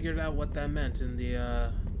ever figured out what that meant in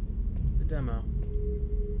the demo.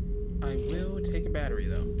 I will take a battery,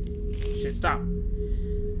 though. Shit, stop.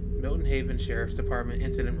 Milton Haven Sheriff's Department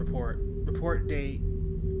Incident Report. Report date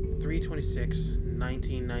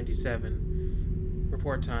 3/26/1997.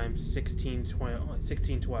 Report time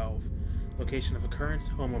 1612. Location of occurrence,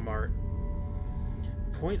 Homo Mart.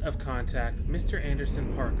 Point of contact, Mr.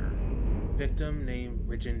 Anderson Parker. Victim name,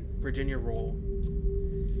 Virginia Roll.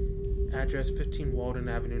 Address 15 Walden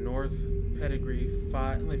Avenue North. Pedigree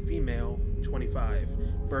female, 25.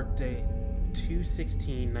 Birthday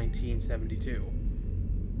 2/16/1972.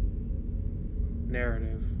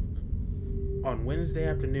 Narrative. On Wednesday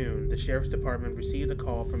afternoon, the sheriff's department received a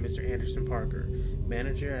call from Mr. Anderson Parker,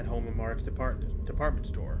 manager at Home and Mark's department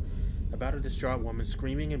store, about a distraught woman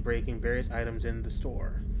screaming and breaking various items in the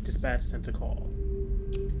store. Dispatch sent a call.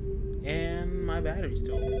 And my battery's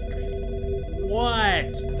still draining.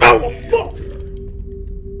 What? Oh, fuck!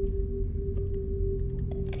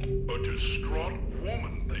 A distraught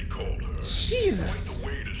woman, they called her. Jesus! Quite the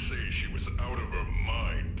way to say she was out of her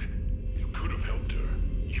mind. You could have helped her.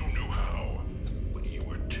 You knew how. But you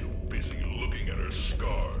were too busy looking at her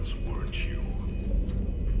scars, weren't you?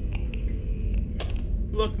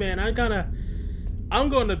 Look, man, I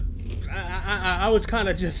was kind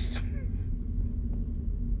of just...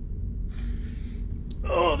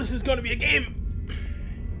 Oh, this is gonna be a game.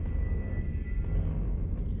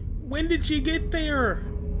 When did she get there?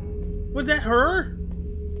 Was that her?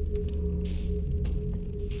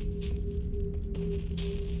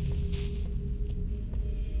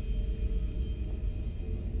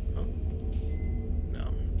 Oh.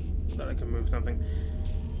 No. Thought I could move something.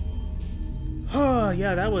 Oh,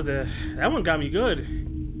 yeah, that one got me good.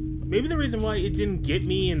 Maybe the reason why it didn't get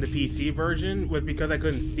me in the PC version was because I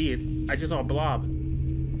couldn't see it. I just saw a blob.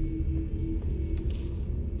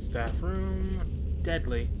 Staff room.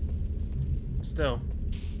 Deadly. Still.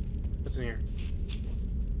 What's in here?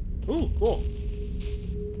 Ooh, cool.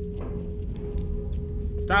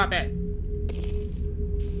 Stop it.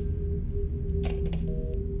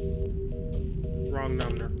 Wrong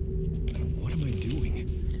number. What am I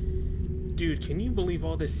doing? Dude, can you believe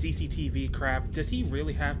all this CCTV crap? Does he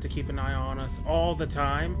really have to keep an eye on us all the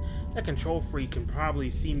time? That control freak can probably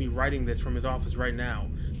see me writing this from his office right now.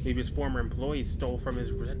 Maybe his former employees stole from his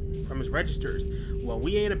registers. Well,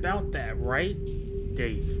 we ain't about that, right,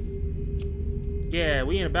 Dave? Yeah,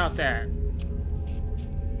 we ain't about that.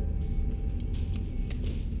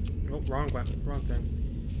 Oh, wrong thing.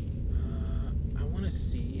 I want to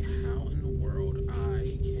see how in the world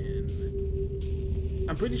I can...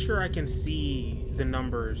 I'm pretty sure I can see the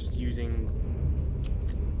numbers using...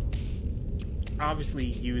 Obviously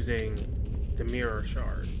using the mirror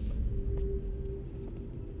shard.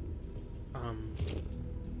 Are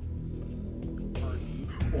you...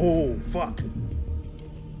 Oh, fuck.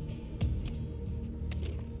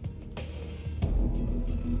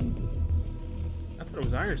 I thought it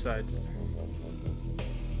was iron sights.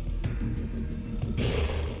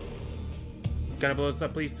 Gonna blow this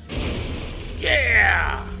up, please.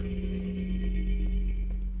 Yeah!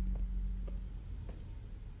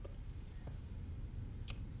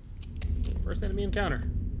 First enemy encounter.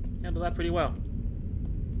 Handled that pretty well.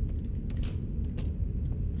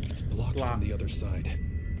 It's blocked from the other side.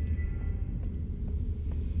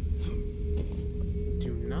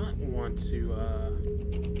 Do not want to,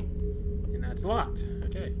 and that's locked.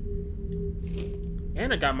 Okay.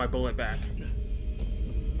 And I got my bullet back.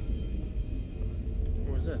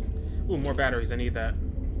 What was this? Ooh, more batteries. I need that.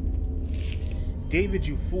 David,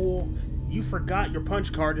 you fool. You forgot your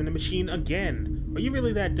punch card in the machine again. Are you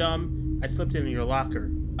really that dumb? I slipped it in your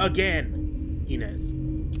locker. Again. Inez.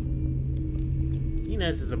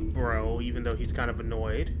 Inez is a bro, even though he's kind of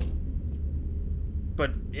annoyed.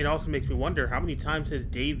 But it also makes me wonder, how many times has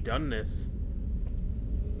Dave done this?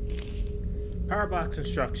 Power box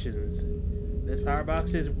instructions. This power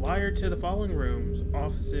box is wired to the following rooms: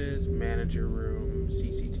 offices, manager room,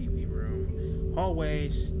 CCTV room, hallway,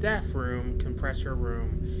 staff room, compressor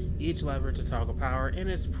room, each lever to toggle power in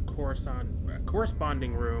its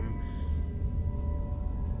corresponding room.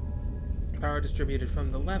 Power distributed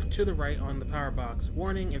from the left to the right on the power box.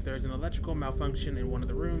 Warning, if there is an electrical malfunction in one of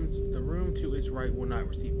the rooms, the room to its right will not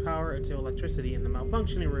receive power until electricity in the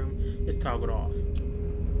malfunctioning room is toggled off.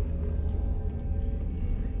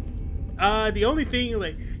 The only thing,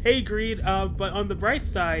 like, hey, Greed, but on the bright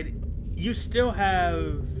side, you still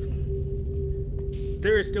have...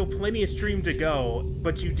 There is still plenty of stream to go,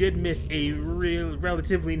 but you did miss a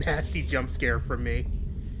relatively nasty jump scare from me.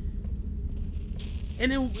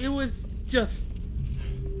 And it was just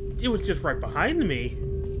right behind me.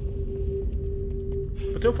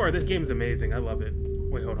 But so far, this game is amazing. I love it.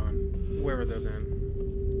 Wait, hold on. Where were those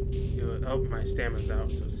in? Oh, my stamina's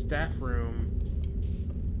out. So staff room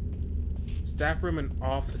and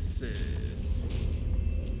offices.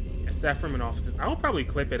 Yeah, staff room and offices. I'll probably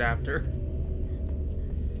clip it after.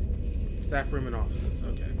 Staff room and offices.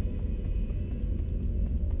 Okay.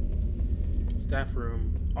 Staff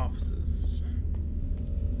room, offices.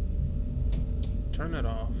 Turn that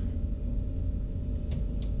off.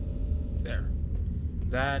 There.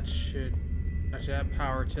 That should have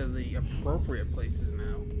power to the appropriate places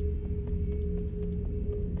now.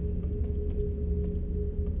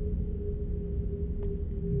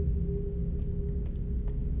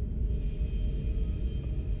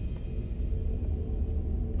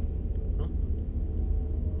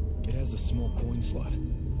 has a small coin slot.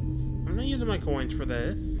 I'm not using my coins for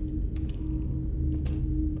this.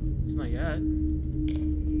 It's not yet.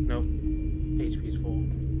 Nope. HP's full.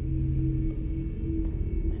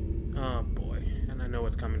 Oh boy. And I know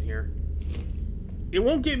what's coming here. It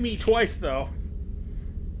won't get me twice though.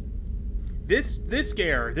 This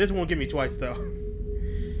won't get me twice though.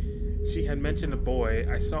 She had mentioned a boy.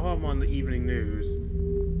 I saw him on the evening news.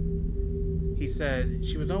 He said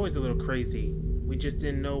she was always a little crazy. We just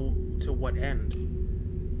didn't know to what end.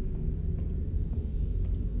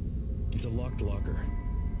 It's a locked locker.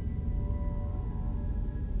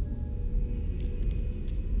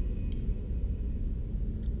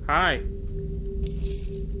 Hi.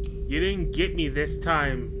 You didn't get me this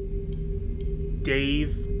time,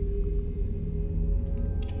 Dave.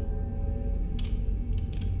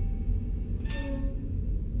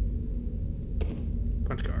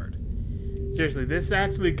 Punch card. Seriously, this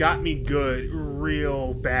actually got me good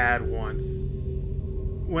real bad once.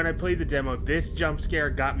 When I played the demo, this jump scare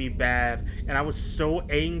got me bad, and I was so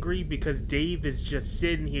angry because Dave is just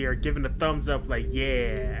sitting here giving a thumbs up like,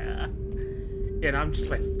 yeah. And I'm just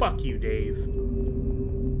like, fuck you, Dave.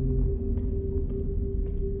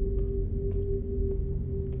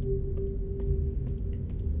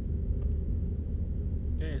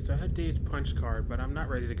 Yeah, so I have Dave's punch card, but I'm not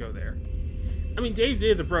ready to go there. I mean, Dave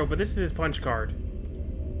is a bro, but this is his punch card.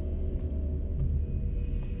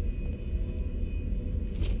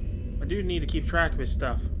 I do need to keep track of his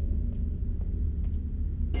stuff.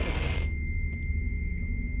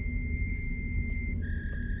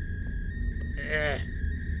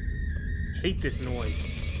 Hate this noise.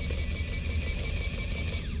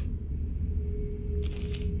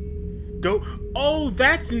 Go. Oh,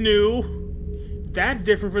 that's new. That's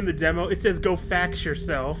different from the demo. It says go fax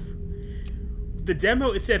yourself. The demo,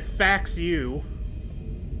 it said fax you.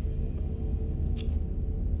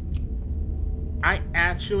 I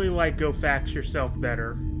actually like go fax yourself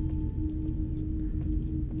better.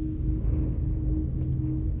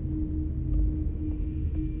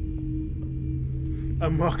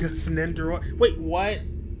 Among Us Nendoroid. Wait, what?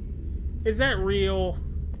 Is that real?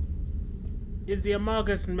 Is the Among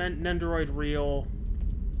Us Nendoroid real?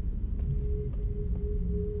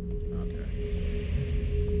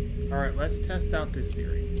 Okay. Alright, let's test out this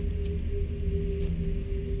theory.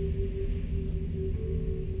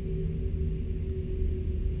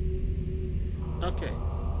 Okay.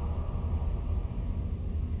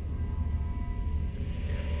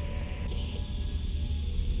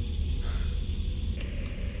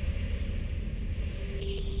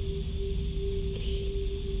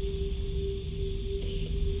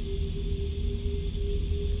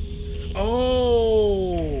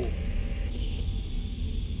 Oh!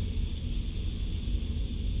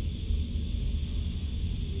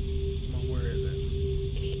 Come on, where is it?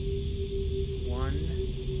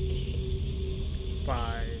 1,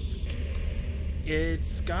 5.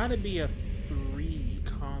 It's gotta be a 3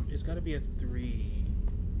 it's gotta be a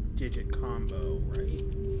 3-digit combo, right?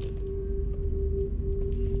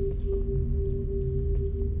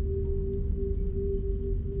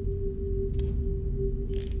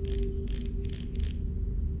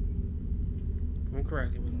 I'm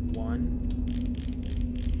correct. It was 1.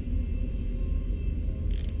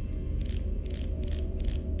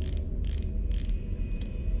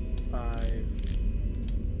 5,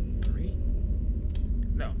 3.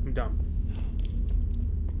 No, I'm dumb.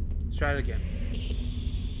 Let's try it again.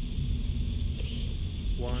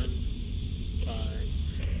 1,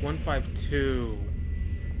 5, 1, 5, 2.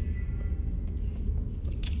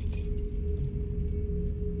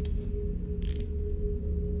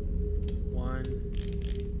 1,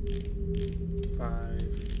 5,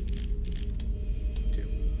 2.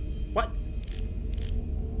 What?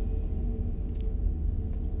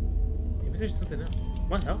 Maybe there's something else.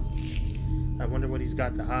 What the hell? I wonder what he's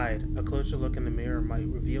got to hide. A closer look in the mirror might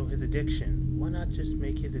reveal his addiction. Why not just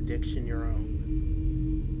make his addiction your own?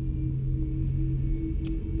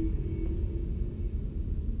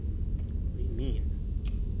 What do you mean?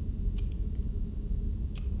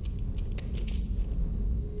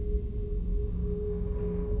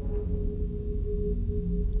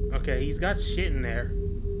 Okay, he's got shit in there.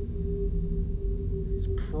 It's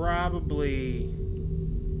probably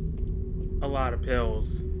a lot of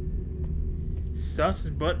pills. Sus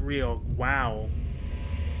but real. Wow.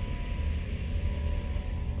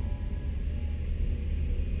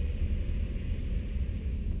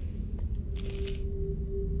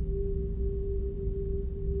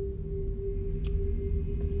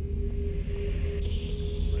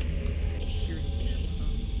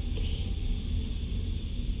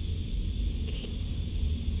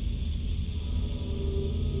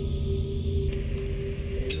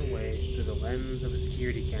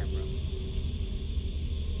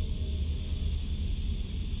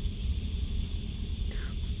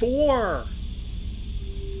 4.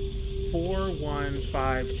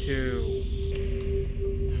 4152.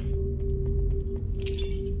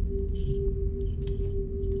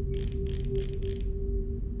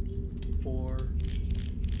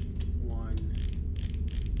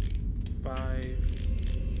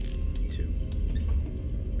 4152.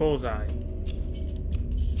 Bullseye.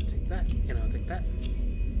 Take that, and I'll take that,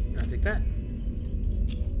 and I'll take that,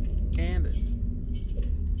 and this.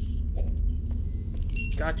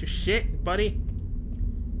 Got your shit, buddy.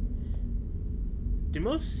 Do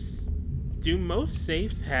most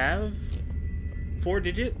safes have 4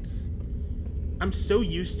 digits? I'm so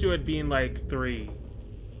used to it being like 3.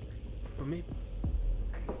 But maybe.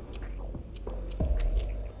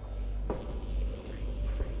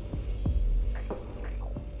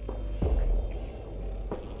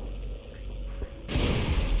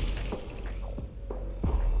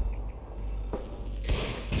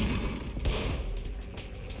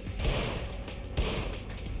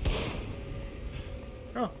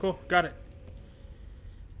 Oh, cool. Got it.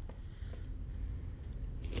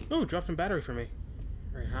 Oh, drop some battery for me.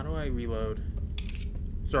 Alright, how do I reload?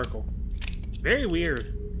 Circle. Very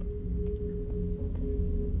weird.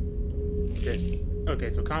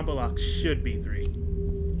 Okay, so combo lock should be 3.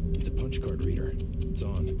 It's a punch card reader. It's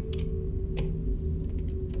on.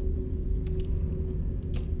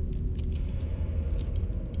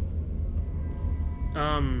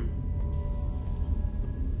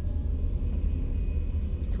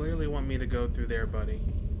 Clearly want me to go through there, buddy.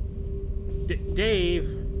 Dave,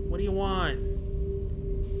 what do you want?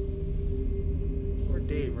 Or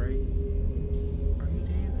Dave, right? Are you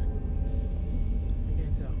Dave? I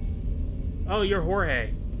can't tell. Oh, you're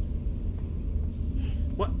Jorge.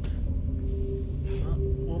 What?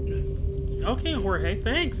 Well, okay, Jorge.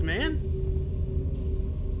 Thanks, man.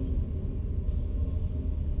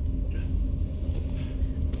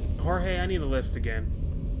 Jorge, I need a lift again.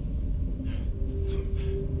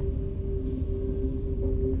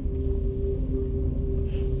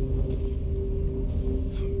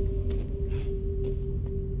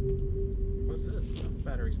 What's this? Oh,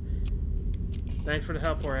 batteries. Thanks for the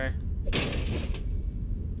help, Jorge.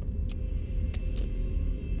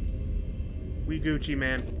 We Gucci,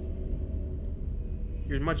 man.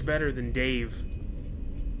 You're much better than Dave.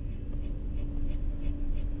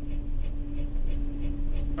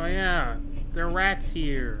 Oh yeah, there are rats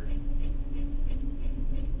here.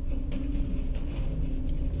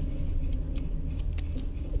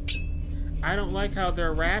 I don't like how there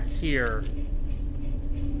are rats here.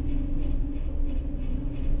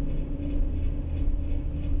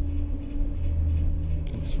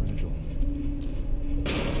 Looks fragile.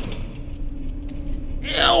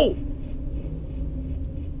 Ew!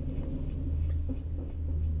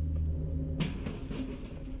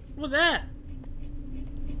 What was that?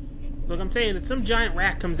 Look, I'm saying that some giant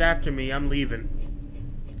rat comes after me, I'm leaving.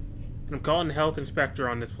 And I'm calling the health inspector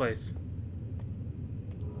on this place.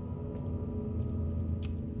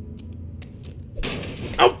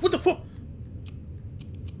 Oh, what the fuck?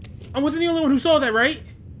 I wasn't the only one who saw that, right?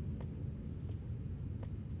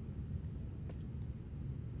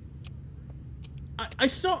 I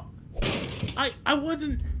saw... I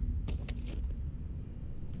wasn't...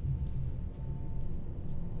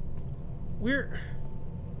 We're...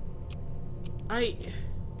 I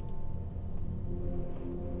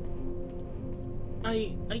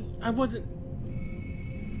wasn't...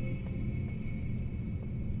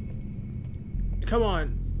 Come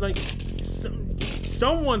on, like,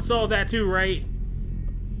 someone saw that too, right?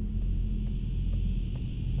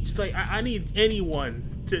 Just like, I need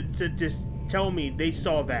anyone to just tell me they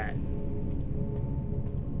saw that.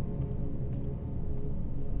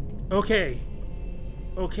 Okay.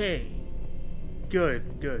 Okay. Good.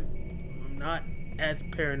 I'm not as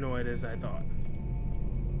paranoid as I thought.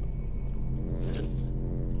 What's this?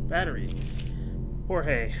 Batteries.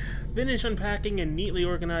 Jorge, finish unpacking and neatly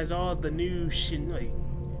organize all the new Shinichi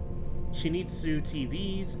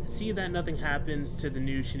TVs. See that nothing happens to the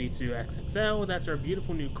new Shinichi XXL. That's our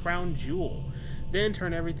beautiful new crown jewel. Then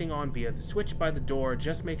turn everything on via the switch by the door.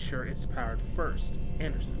 Just make sure it's powered first.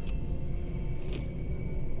 Anderson.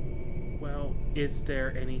 Well, is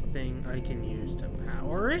there anything I can use to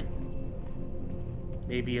power it?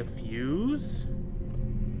 Maybe a fuse?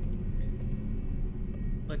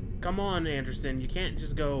 Like, come on, Anderson. You can't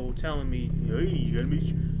just go telling me, hey, you gotta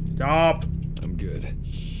be... Stop! I'm good.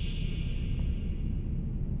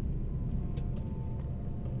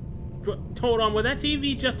 Hold on, was that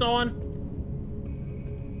TV just on?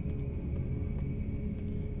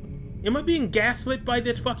 Am I being gaslit by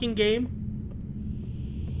this fucking game?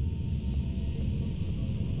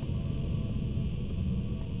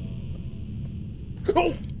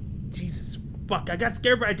 Oh! Jesus fuck, I got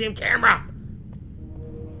scared by a damn camera!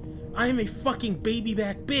 I am a fucking baby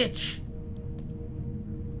back bitch!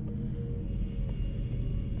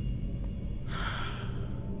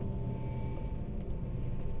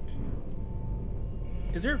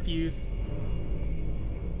 Is there a fuse?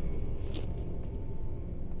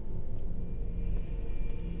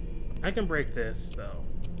 I can break this, though.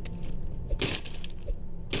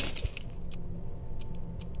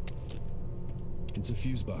 It's a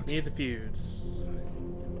fuse box. Needs a fuse.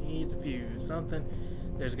 Needs a fuse. Something.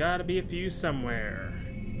 There's gotta be a fuse somewhere.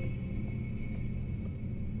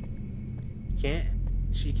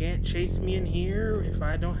 She can't chase me in here if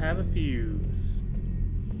I don't have a fuse.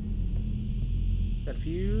 That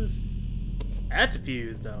fuse? That's a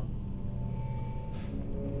fuse, though.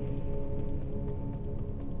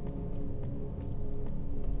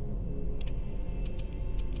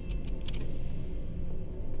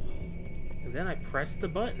 And then I press the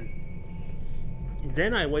button. And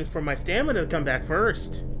then I wait for my stamina to come back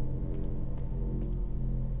first.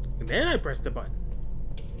 And then I press the button.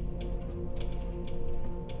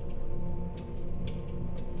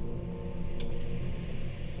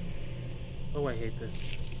 Oh, I hate this.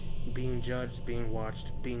 Being judged, being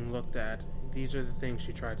watched, being looked at. These are the things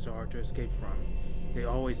she tried so hard to escape from. They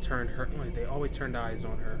always turned eyes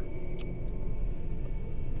on her.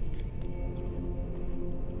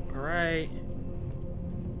 Alright.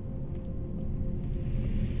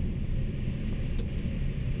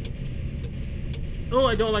 Oh,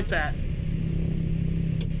 I don't like that.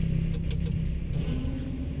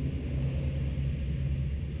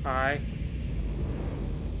 Hi.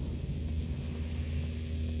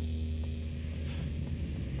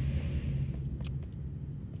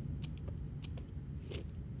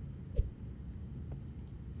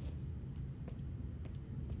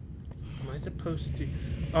 Am I supposed to...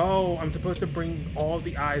 Oh, I'm supposed to bring all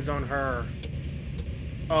the eyes on her.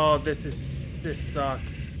 Oh, this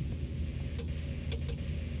sucks.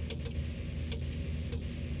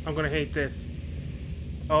 I'm gonna hate this.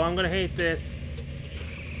 Oh, I'm gonna hate this.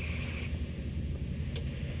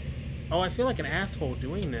 Oh, I feel like an asshole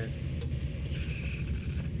doing this.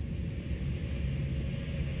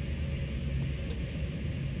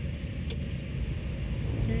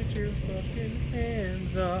 Get your fucking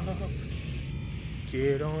hands up.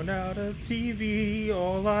 Get on out of TV.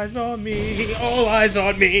 All eyes on me. All eyes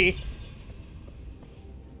on me.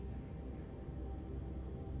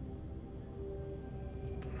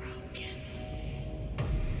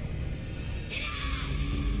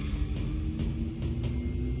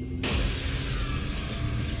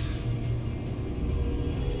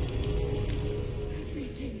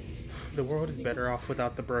 The world is better off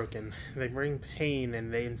without the broken. They bring pain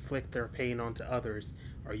and they inflict their pain onto others.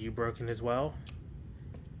 Are you broken as well?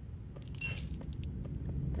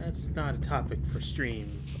 That's not a topic for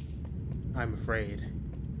stream, I'm afraid.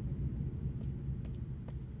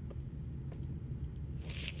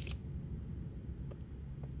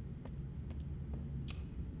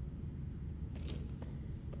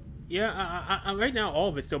 Yeah, right now all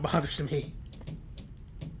of it still bothers me.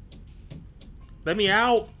 Let me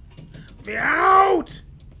out! Let me out!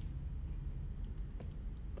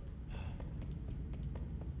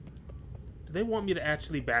 Do they want me to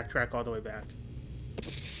actually backtrack all the way back?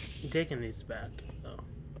 I'm taking these back. Oh.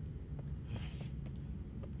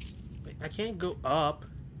 Wait, I can't go up.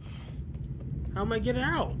 How am I getting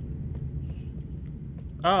out?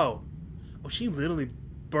 Oh. Oh, she literally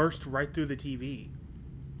burst right through the TV.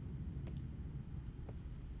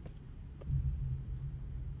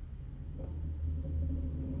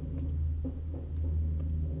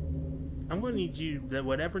 I'm gonna need you, that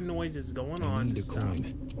whatever noise is going on, to stop.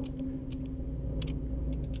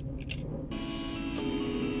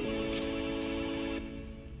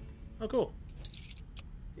 Oh, cool.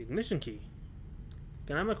 Ignition key.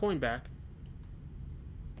 Can I have my coin back?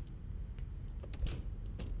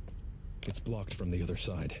 It's blocked from the other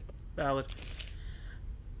side. Valid.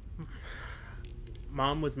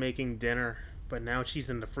 Mom was making dinner, but now she's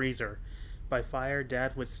in the freezer. By fire,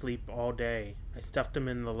 Dad would sleep all day. I stuffed him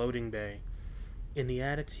in the loading bay. In the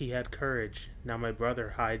attic, he had courage. Now my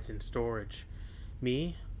brother hides in storage.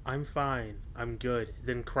 Me? I'm fine. I'm good.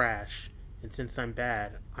 Then crash. And since I'm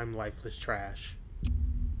bad, I'm lifeless trash.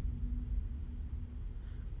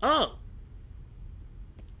 Oh!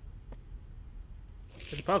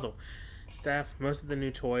 It's a puzzle. Staff, most of the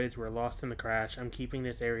new toys were lost in the crash. I'm keeping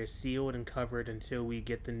this area sealed and covered until we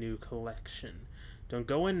get the new collection. Don't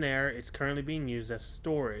go in there. It's currently being used as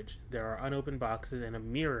storage. There are unopened boxes and a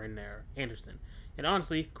mirror in there. Anderson. And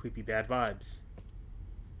honestly, creepy bad vibes.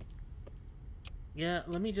 Yeah,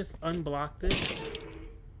 let me just unblock this.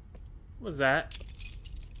 What was that?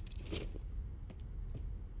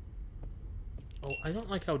 Oh, I don't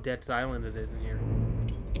like how dead silent it is in here.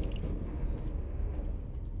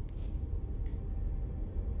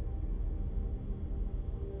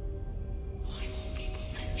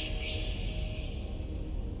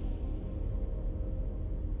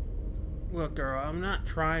 Look, girl, I'm not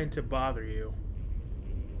trying to bother you.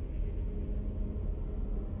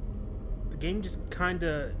 The game just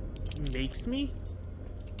kinda makes me.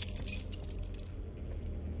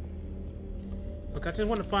 Look, I just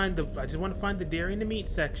want to find the dairy and the meat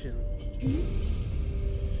section.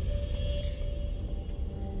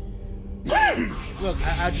 Look,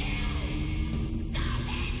 I just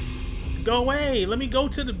go away. Let me go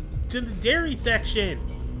to the dairy section.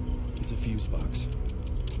 It's a fuse box.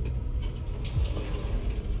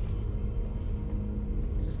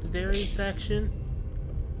 Is this the dairy section?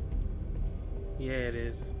 Yeah, it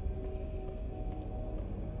is.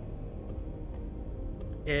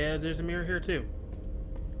 Yeah, there's a mirror here too.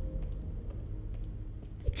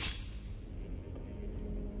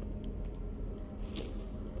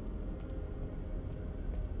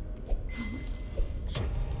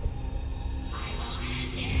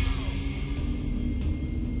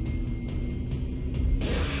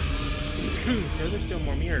 So there's still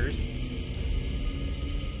more mirrors.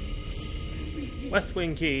 West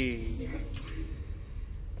Wing key.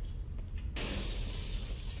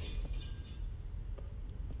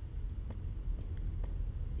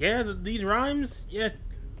 Yeah, these rhymes. Yeah,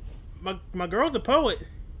 my girl's a poet.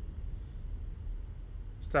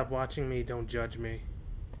 Stop watching me. Don't judge me.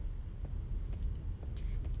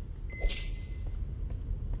 All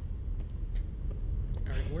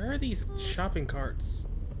right, where are these shopping carts?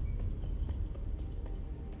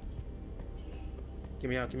 Get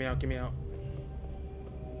me out, get me out, get me out.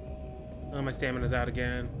 Oh, my stamina's out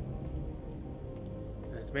again.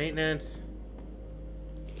 That's maintenance.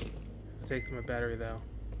 I'll take my battery though.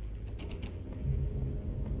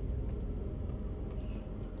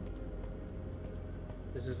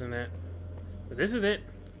 This isn't it. But this is it.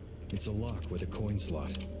 It's a lock with a coin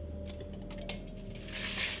slot.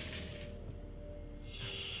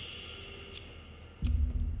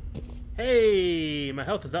 Hey, my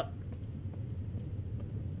health is up.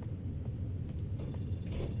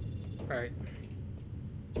 Alright.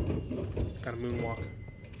 Gotta moonwalk.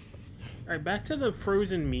 Alright, back to the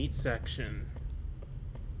frozen meat section.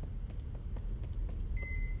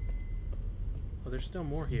 Oh, there's still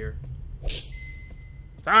more here.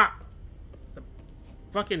 Stop! Stop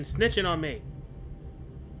fucking snitching on me.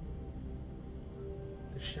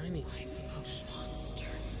 The shiny.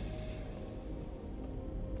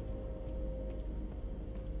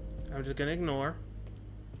 I'm just gonna ignore.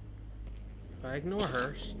 If I ignore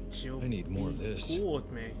her, she'll I need more of be this. cool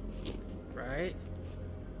with me, right?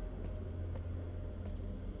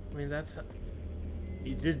 I mean, that's how...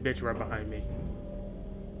 This bitch right behind me.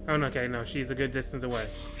 Oh, no, okay, no, she's a good distance away.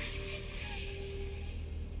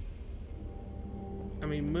 I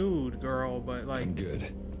mean, mood, girl, but like... I'm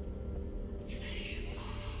good.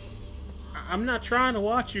 I'm not trying to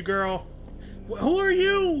watch you, girl. Who are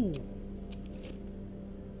you?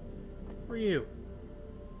 Who are you?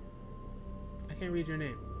 I can't read your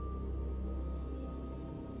name.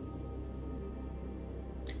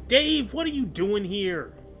 Dave, what are you doing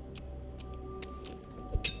here?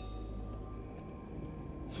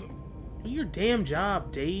 Do your damn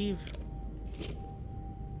job, Dave.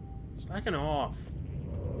 Slacking off.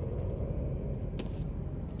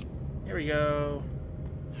 There we go.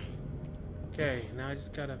 Okay, now I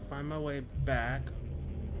just gotta find my way back.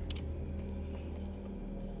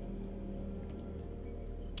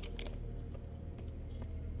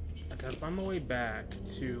 I gotta find my way back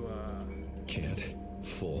to, Can't.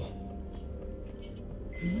 Full.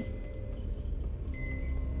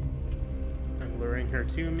 I'm luring her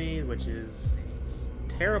to me, which is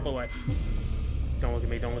terrible at... Don't look at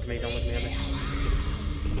me, don't look at me, don't look at me.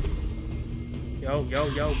 Yo, yo,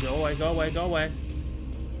 yo, go away, go away, go away.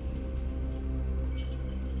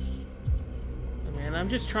 Man, I'm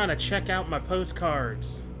just trying to check out my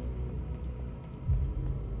postcards.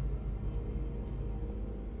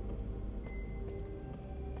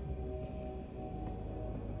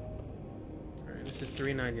 Alright, this is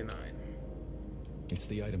 $3.99. It's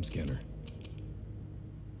the item scanner.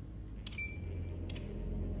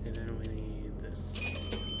 And then we need this.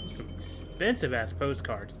 Some expensive ass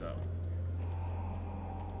postcards, though.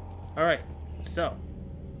 Alright, so.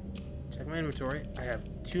 Check my inventory. I have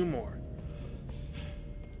 2 more.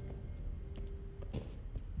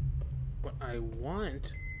 What I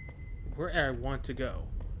want. Where I want to go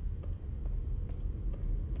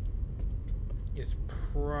is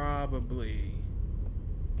probably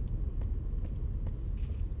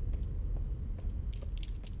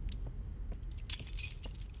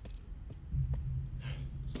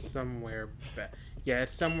somewhere back. Yeah,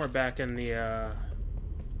 it's somewhere back in the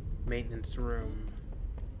maintenance room.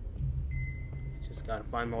 Just gotta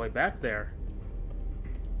find my way back there.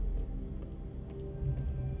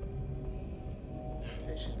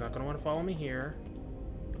 Okay, she's not gonna want to follow me here.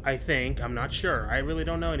 I think. I'm not sure. I really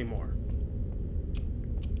don't know anymore.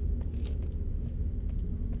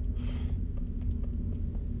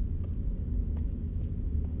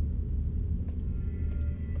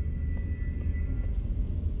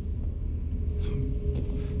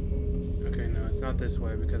 Okay, no, it's not this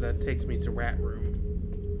way because that takes me to Rat Room.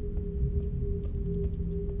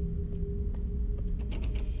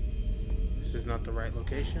 This is not the right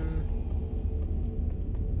location.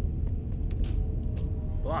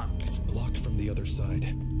 Blocked. It's blocked from the other side.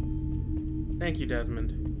 Thank you,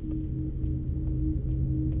 Desmond.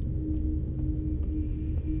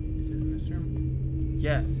 Is it in this room?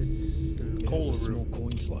 Yes, it's in the It coal has a room. small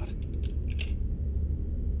coin slot.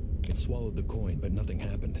 It swallowed the coin, but nothing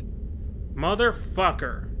happened.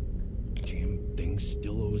 Motherfucker. Damn thing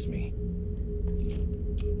still owes me.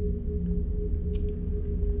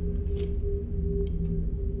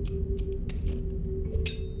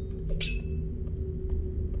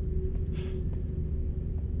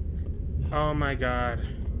 Oh my god.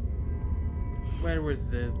 Where was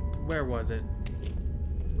it?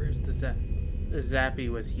 Where's the zap? The zappy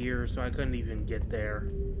was here, so I couldn't even get there.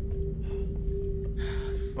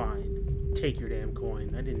 Fine. Take your damn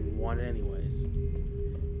coin. I didn't want it anyways.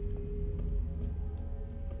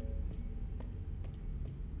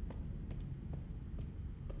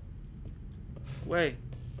 Wait.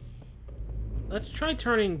 Let's try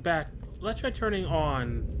turning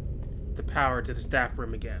on the power to the staff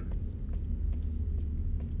room again.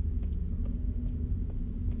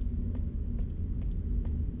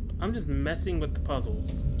 I'm just messing with the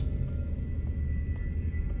puzzles.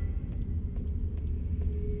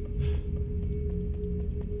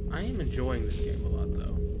 I am enjoying this game a lot,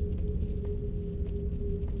 though.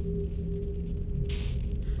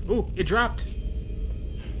 Ooh, it dropped!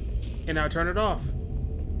 And now I turn it off.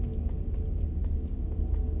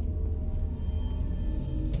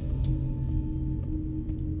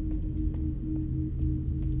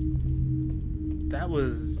 That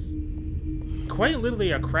was quite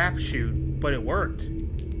literally a crapshoot, but it worked.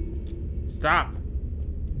 Stop.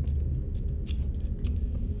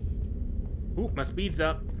 Ooh, my speed's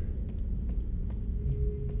up.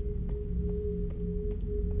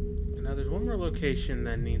 And now there's one more location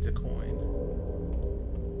that needs a coin.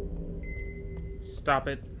 Stop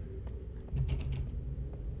it.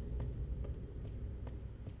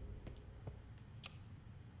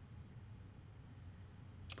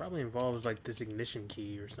 Probably involves like this ignition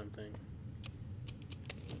key or something.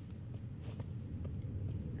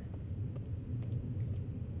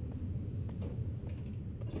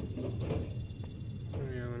 Oh,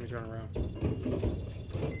 yeah, let me turn around.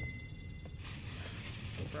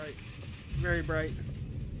 Bright. Very bright.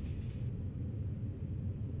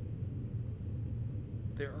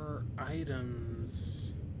 There are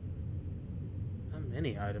items. Not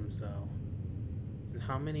many items, though. And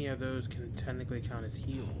how many of those can technically count as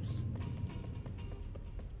heals?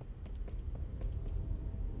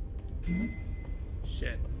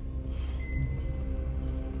 Shit.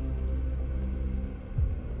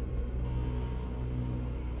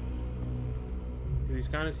 Do these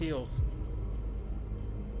count as heals?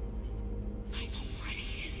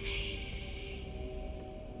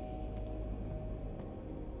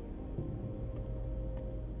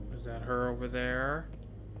 Is that her over there?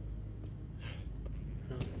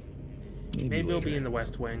 Maybe it'll be in the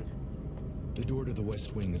West Wing. The door to the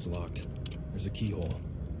West Wing is locked. There's a keyhole.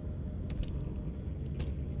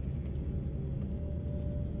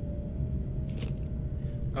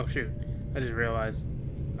 Oh shoot, I just realized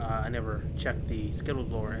I never checked the Skittles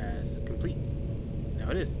lore as complete. Now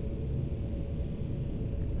it is.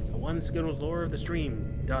 So one Skittles lore of the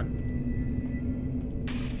stream done.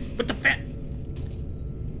 What the fat?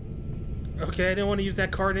 Okay, I didn't want to use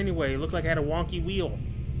that card anyway. It looked like it had a wonky wheel.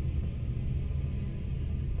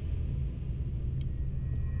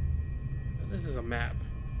 This is a map.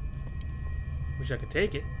 Wish I could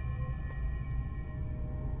take it.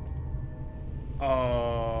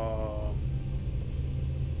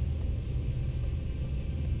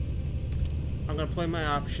 I'm gonna play my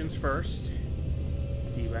options first.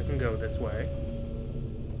 See if I can go this way.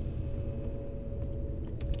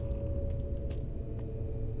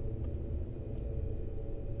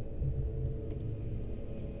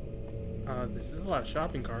 This is a lot of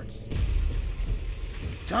shopping carts.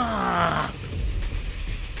 Stop!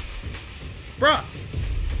 Bruh!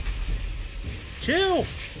 Chill!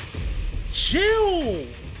 Chill!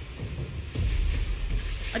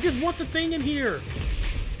 I just want the thing in here.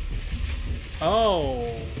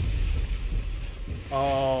 Oh.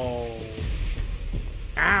 Oh.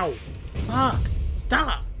 Ow. Fuck.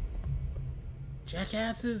 Stop.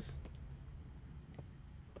 Jackasses.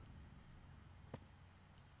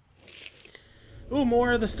 Ooh,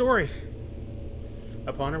 more of the story.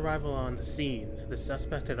 Upon arrival on the scene, the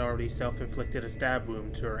suspect had already self-inflicted a stab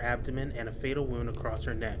wound to her abdomen and a fatal wound across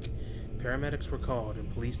her neck. Paramedics were called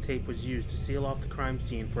and police tape was used to seal off the crime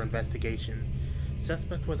scene for investigation.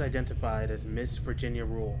 Suspect was identified as Miss Virginia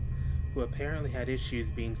Rule, who apparently had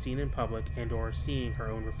issues being seen in public and or seeing her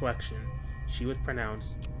own reflection. She was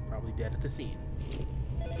pronounced probably dead at the scene.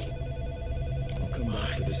 I'll come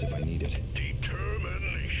back for this if I need it.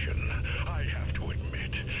 Determination. I have to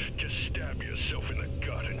admit, just stab yourself in the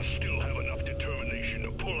gut and still have enough determination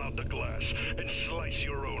to pull out the glass and slice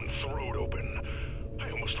your own throat open.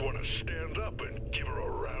 I almost want to stand up and give her a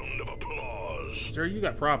round of applause. Sir, you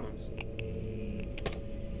got problems.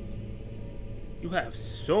 You have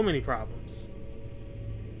so many problems.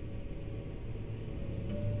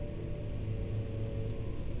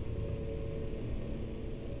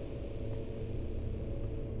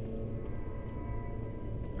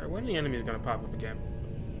 Alright, when the enemy is gonna pop up again?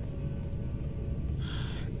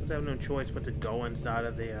 Because I have no choice but to go inside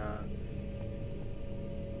of the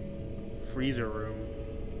freezer room.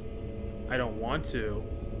 I don't want to.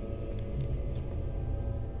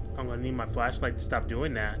 I'm gonna need my flashlight to stop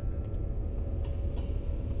doing that.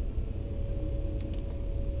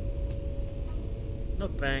 No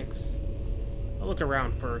thanks. I'll look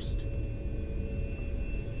around first.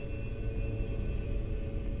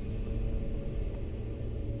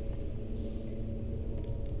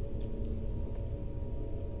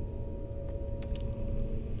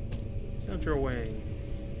 Central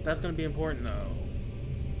wing. That's gonna be important though.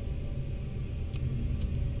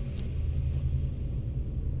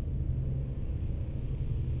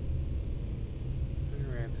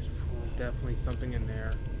 Alright, there's definitely something in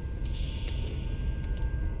there.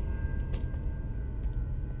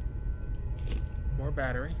 More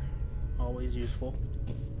battery, always useful.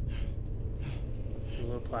 Do a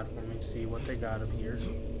little platforming, see what they got up here.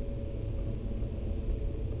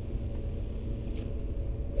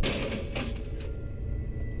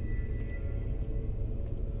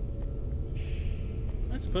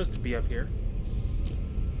 That's supposed to be up here.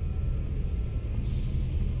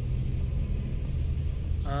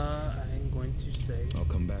 I'm going to say. I'll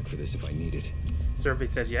come back for this if I need it. Survey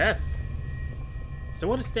says yes. So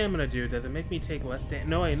what does stamina do? Does it make me take less stamina?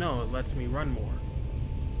 No, I know. It lets me run more.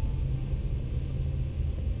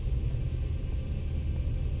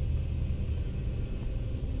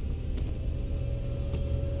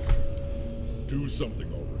 Do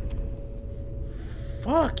something already.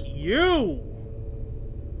 Fuck you!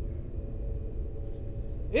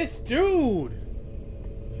 It's dude!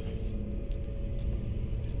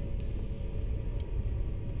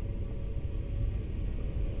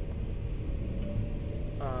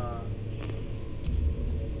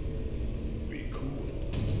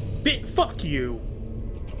 Fuck you!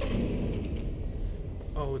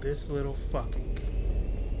 Oh, this little fucking...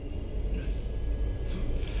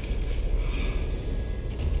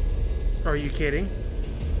 Are you kidding?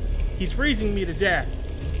 He's freezing me to death.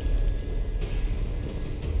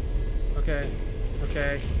 Okay,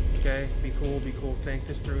 okay, okay. Be cool, be cool. Think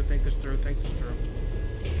this through, think this through, think this through.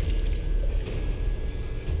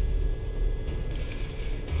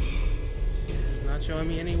 He's not showing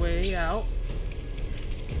me any way out.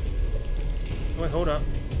 Wait, hold up.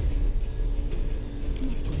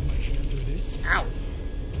 Putting my hand through this. Ow!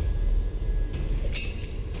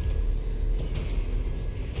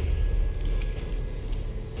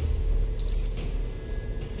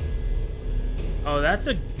 Oh, that's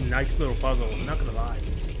a nice little puzzle, I'm not gonna lie.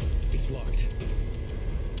 It's locked.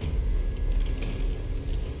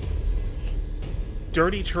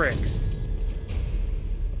 Dirty tricks.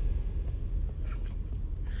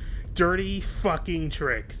 Dirty fucking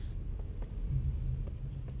tricks.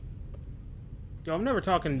 Yo, I'm never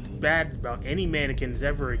talking bad about any mannequins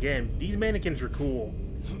ever again. These mannequins are cool.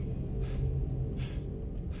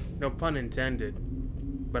 No pun intended.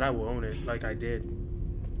 But I will own it like I did.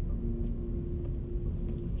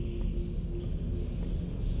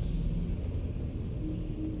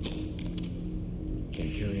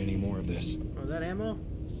 Can't carry any more of this. Oh, is that ammo?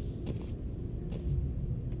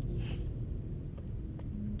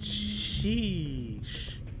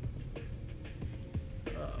 Sheesh.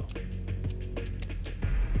 Uh-oh.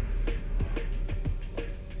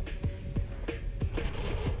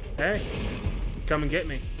 Hey, come and get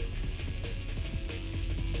me.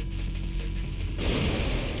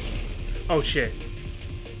 Oh shit.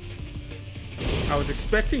 I was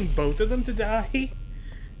expecting both of them to die,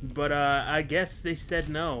 but I guess they said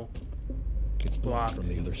no. It's blocked from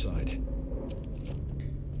the other side.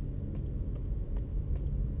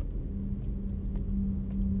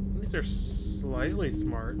 At least they're slightly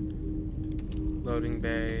smart. Loading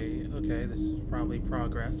bay. Okay, this is probably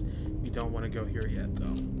progress. We don't want to go here yet,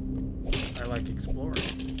 though. I like exploring.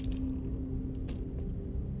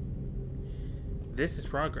 This is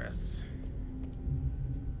progress.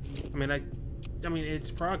 I mean, it's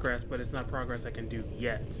progress, but it's not progress I can do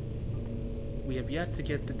yet. We have yet to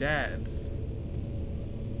get the dads.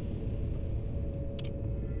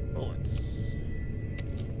 Bullets.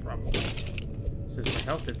 Probably. Since my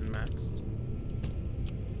health isn't maxed.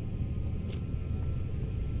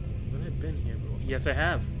 Have I been here before? Yes, I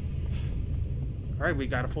have. Alright, we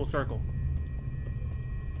got a full circle.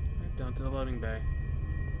 Right down to the loading bay.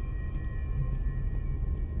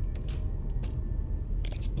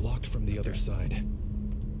 It's blocked from the other side.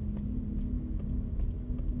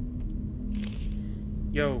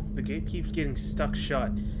 Yo, the gate keeps getting stuck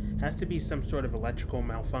shut. Has to be some sort of electrical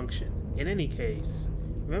malfunction. In any case,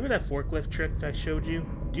 remember that forklift trick I showed you?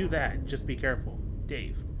 Do that. Just be careful.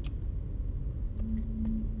 Dave.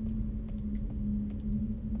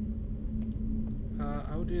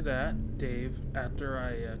 I will do that, Dave, after I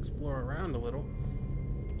explore around a little.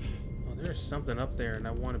 Oh, there's something up there, and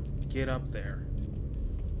I want to get up there.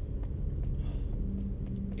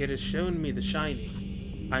 It has shown me the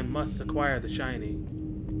shiny. I must acquire the shiny.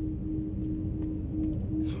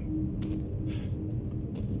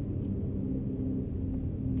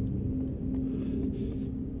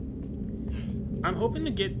 I'm hoping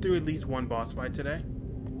to get through at least one boss fight today.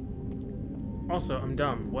 Also, I'm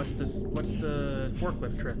dumb. What's the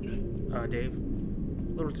forklift trick, Dave? A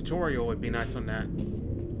little tutorial would be nice on that.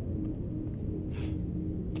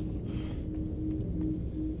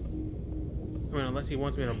 I mean, unless he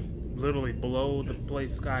wants me to literally blow the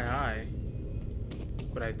place sky high.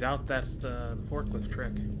 But I doubt that's the forklift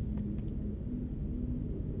trick.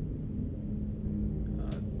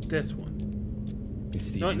 This one.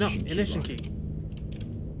 It's the No, ignition ignition key.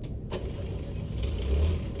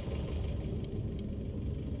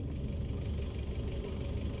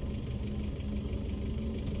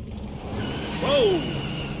 Whoa!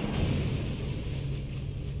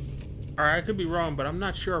 Alright, I could be wrong, but I'm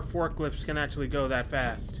not sure if forklifts can actually go that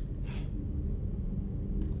fast.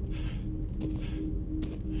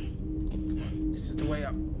 This is the way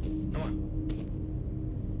up. Come on.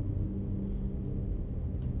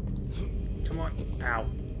 Come on. Ow.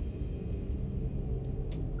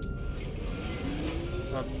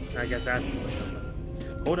 Well, I guess that's the way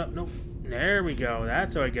up. Hold up, no. There we go.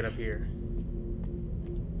 That's how I get up here.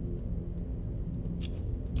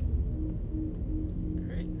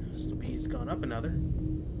 Gone up another.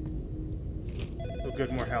 Oh,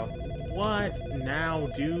 good, more health. What now,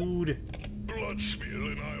 dude? Blood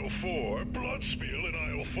spill in aisle 4. Blood spill in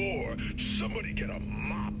aisle 4. Somebody get a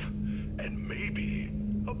mop. And maybe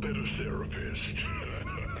a better therapist.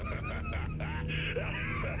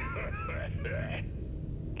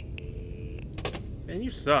 Man, you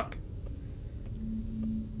suck.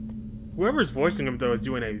 Whoever's voicing him, though, is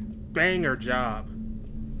doing a banger job.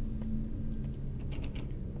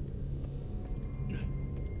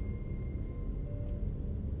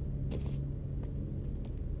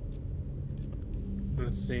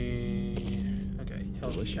 Let's see. Okay,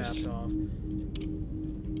 health tapped off.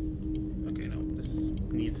 Okay, no, this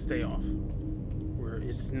needs to stay off.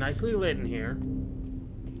 It's nicely lit in here.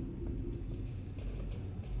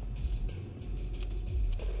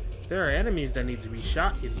 There are enemies that need to be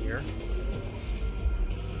shot in here.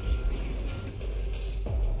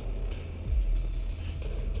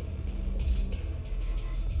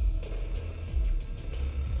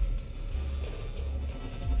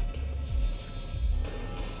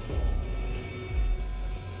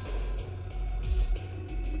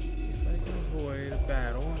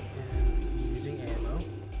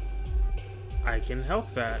 I can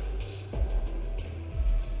help that.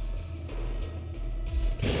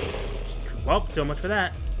 Well, so much for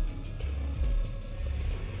that.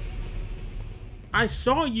 I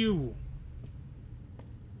saw you!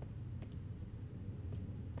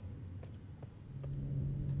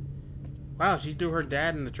 Wow, she threw her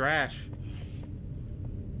dad in the trash.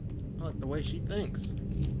 I like the way she thinks.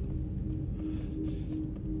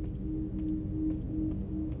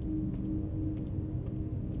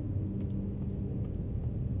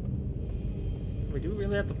 Do we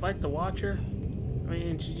really have to fight the Watcher?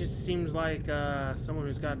 mean, she just seems like someone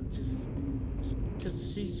who's got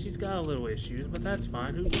she's got a little issues, but that's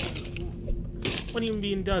fine. What human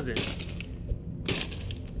being doesn't?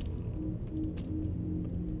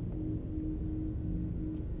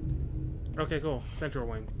 Okay, cool. Central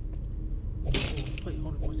wing. Wait,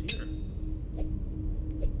 hold on. What's here?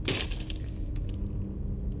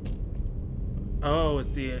 Oh,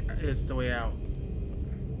 it's the way out.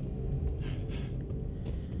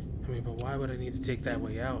 I mean, but why would I need to take that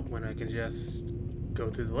way out when I can just go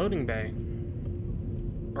through the loading bay?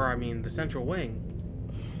 Or, I mean, the central wing.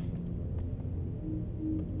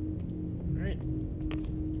 Right.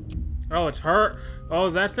 Oh, it's her. Oh,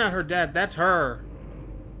 that's not her dad. That's her.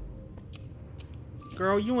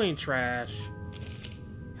 Girl, you ain't trash.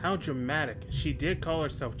 How dramatic. She did call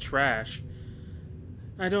herself trash.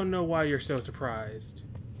 I don't know why you're so surprised.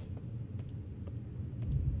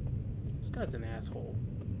 This guy's an asshole.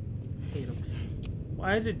 I hate him.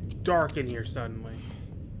 Why is it dark in here suddenly?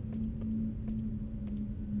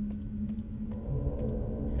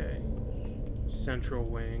 Okay. Central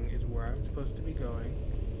wing is where I'm supposed to be going.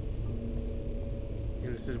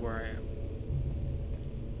 And this is where I am.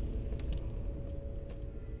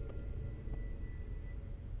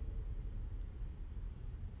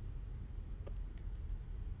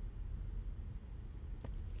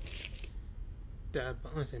 Dad,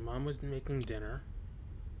 let's say Mom was making dinner.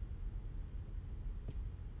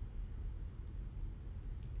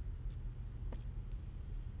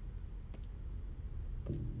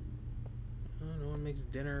 Oh, no one makes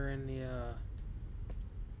dinner in the,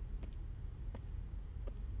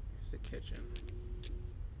 Here's the kitchen.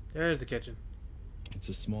 There's the kitchen. It's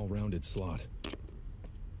a small rounded slot.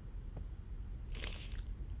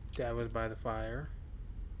 Dad was by the fire.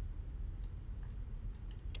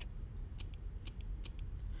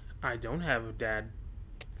 I don't have a dad.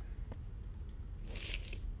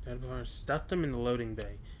 Dad stuck them in the loading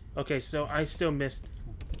bay. Okay, so I still missed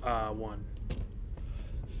one.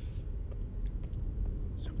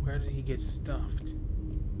 So where did he get stuffed?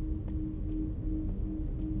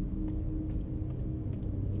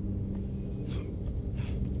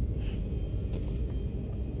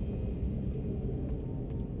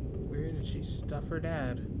 Where did she stuff her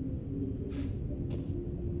dad?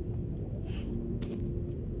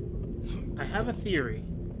 I have a theory.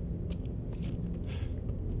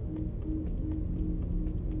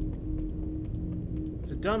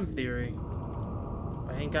 It's a dumb theory,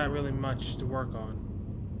 but I ain't got really much to work on.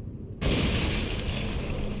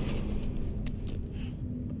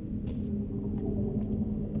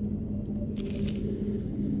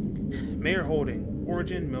 Mayor Holding.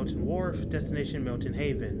 Origin, Milton Wharf. Destination, Milton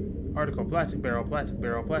Haven. Article, plastic barrel, plastic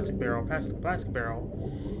barrel, plastic barrel, plastic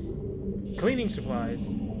barrel. Cleaning supplies.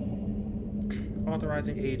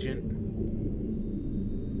 Authorizing agent.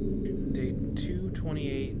 Date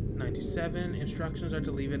 2/28/97. Instructions are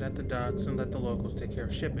to leave it at the docks and let the locals take care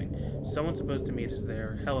of shipping. Someone's supposed to meet us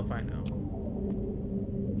there. Hell if I know.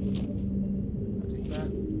 I'll take that. I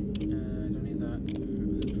don't need that.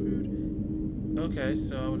 That's food. Okay,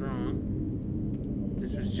 so I was wrong.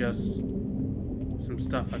 This was just some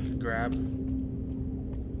stuff I could grab. I'm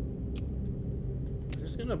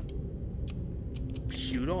just gonna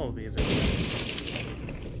shoot all of these.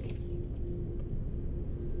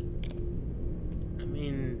 I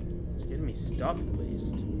mean, it's getting me stuff at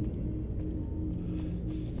least.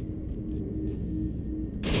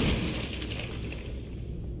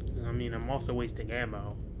 I mean, I'm also wasting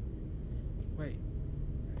ammo. Wait.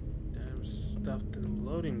 That was stuffed in the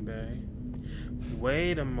loading bay.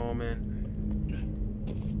 Wait a moment.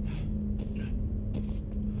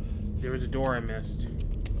 There was a door I missed.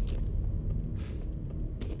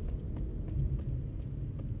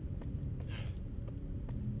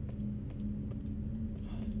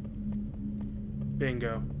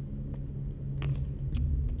 Bingo.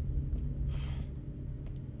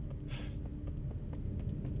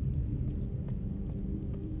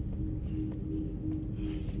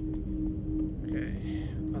 Okay,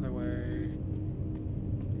 other way.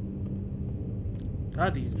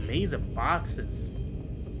 God, these maze of boxes.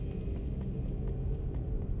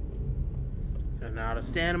 And out of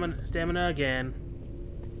stamina again.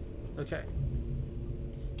 Okay.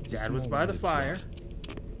 Dad was by the fire.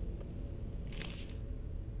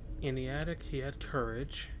 In the attic, he had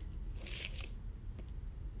courage.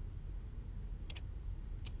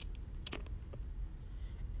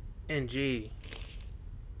 And G.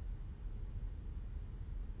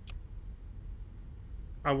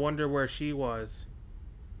 I wonder where she was.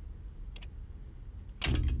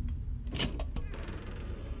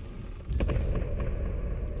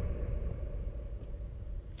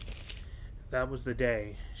 That was the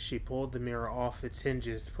day. She pulled the mirror off its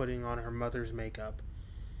hinges, putting on her mother's makeup.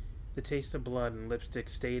 The taste of blood and lipstick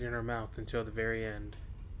stayed in her mouth until the very end.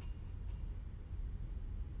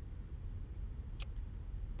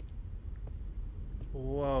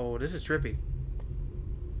 Whoa, this is trippy.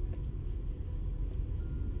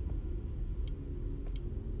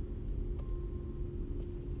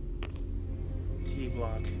 T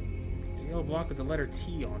block. The yellow block with the letter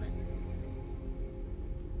T on it.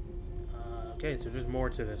 Okay, so there's more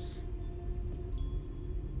to this.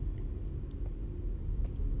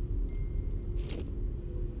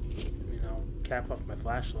 I'll cap off my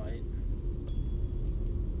flashlight.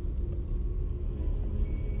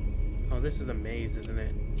 Oh, this is a maze, isn't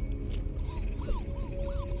it?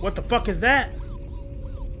 What the fuck is that?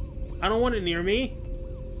 I don't want it near me.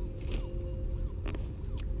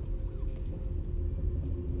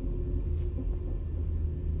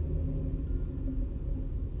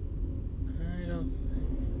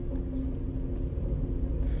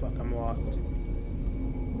 Fuck, I'm lost.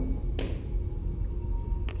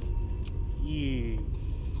 Yeah.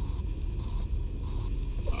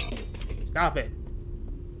 Stop it.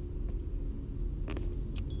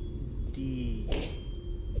 D.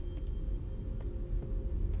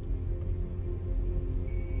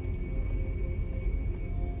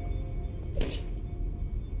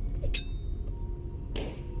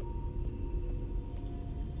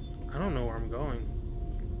 I don't know where I'm going.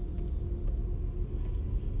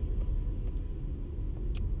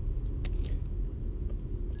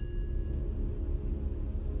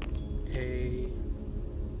 A.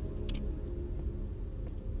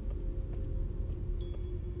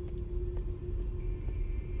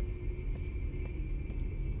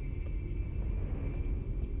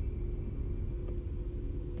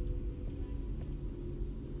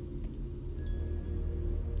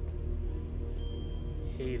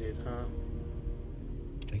 Hated, huh?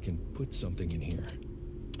 I can put something in here.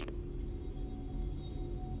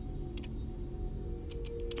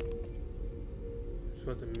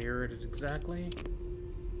 Supposed to mirror it exactly.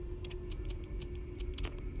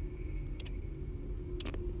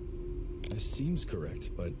 This seems correct,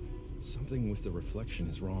 but something with the reflection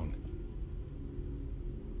is wrong.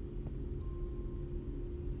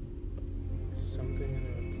 Something in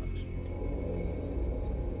the reflection.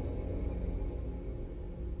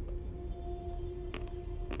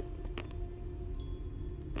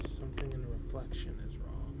 Something in the reflection is wrong.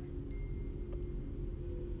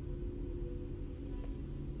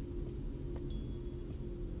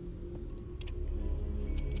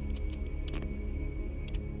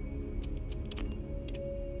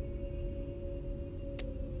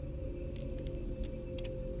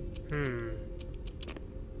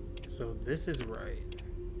 So this is right.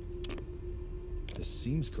 This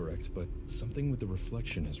seems correct, but something with the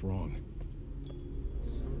reflection is wrong.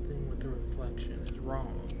 Something with the reflection is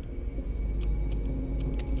wrong.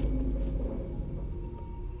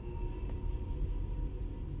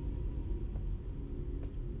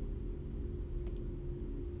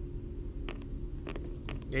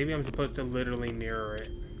 Maybe I'm supposed to literally mirror it.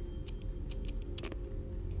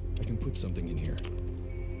 I can put something in here.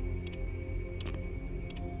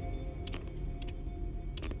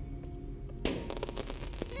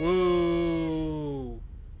 Woo!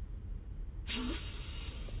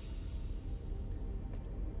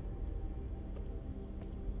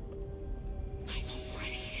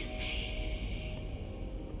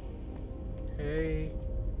 Hey.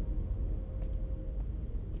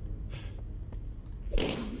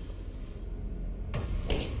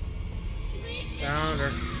 Found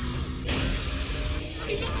her.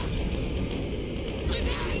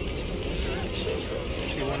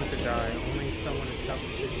 She wanted to die. Only someone as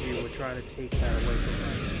selfish as you would try to take that away from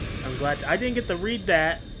her. I'm glad I didn't get to read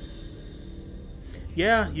that.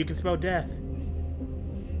 Yeah, you can spell death.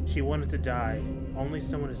 She wanted to die. Only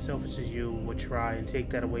someone as selfish as you would try and take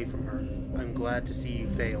that away from her. I'm glad to see you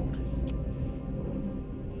failed.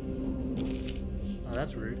 Oh,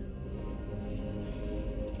 that's rude.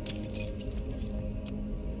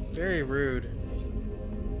 Very rude.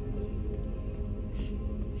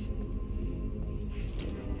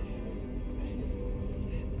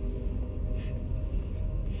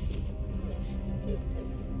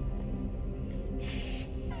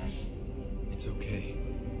 It's okay.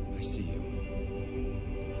 I see you.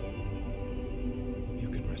 You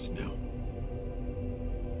can rest now.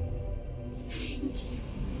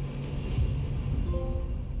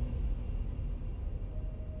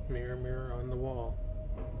 Mirror, mirror on the wall.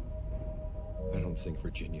 I don't think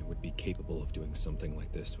Virginia would be capable of doing something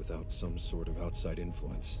like this without some sort of outside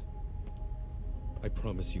influence. I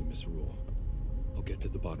promise you, Miss Rule, I'll get to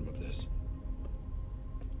the bottom of this.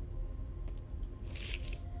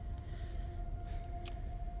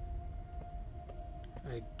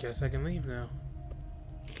 I guess I can leave now.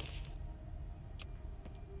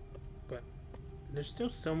 But there's still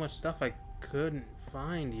so much stuff I couldn't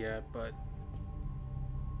find yet, but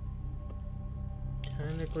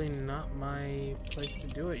technically not my place to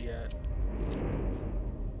do it yet.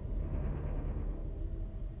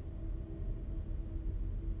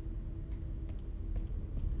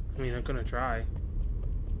 I mean, I'm gonna try.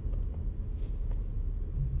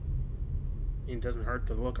 It doesn't hurt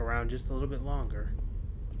to look around just a little bit longer.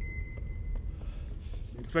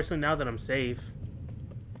 Especially now that I'm safe.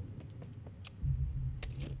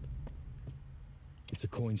 It's a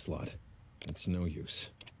coin slot. It's no use.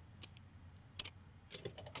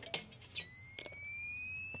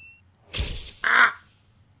 Ah!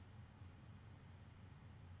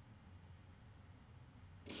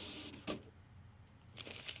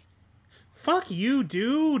 Fuck you,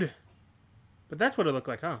 dude! But that's what it looked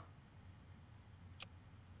like, huh?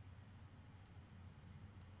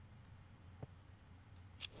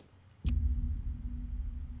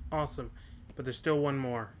 Awesome. But there's still one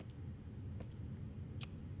more.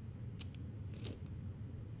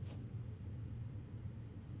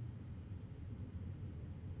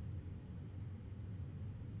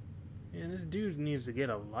 Man, this dude needs to get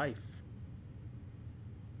a life.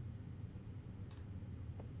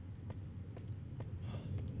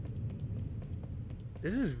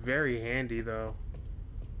 This is very handy, though.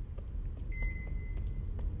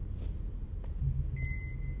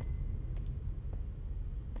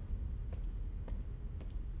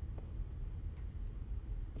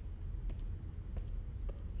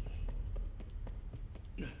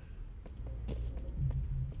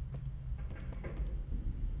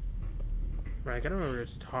 Right, I gotta remember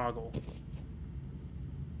it's toggle.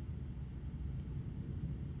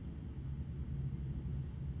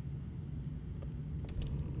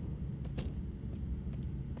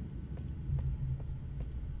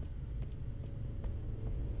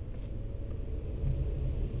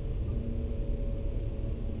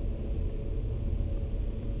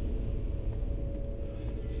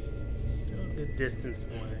 Still a good distance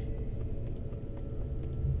away.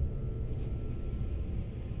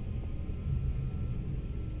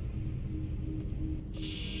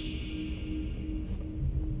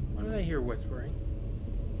 I hear whispering.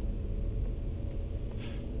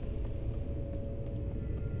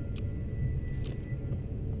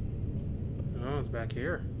 Oh, it's back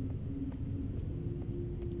here.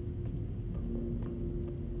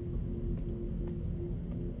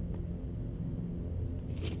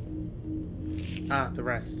 Ah, the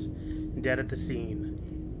rest. Dead at the scene.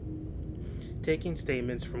 Taking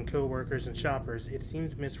statements from co-workers and shoppers, it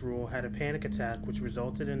seems Miss Rule had a panic attack which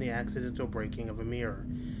resulted in the accidental breaking of a mirror.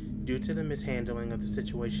 Due to the mishandling of the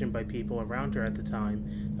situation by people around her at the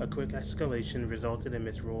time, a quick escalation resulted in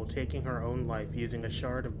Miss Rule taking her own life using a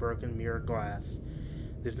shard of broken mirror glass.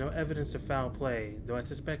 There's no evidence of foul play, though I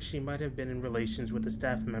suspect she might have been in relations with a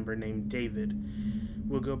staff member named David.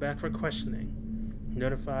 We'll go back for questioning.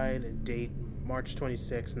 Notified date March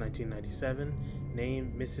 26, 1997.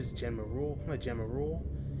 Name Mrs. Gemma Rule.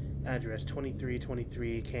 Address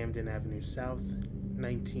 2323 Camden Avenue South.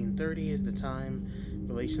 1930 is the time.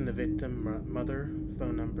 Relation to victim mother.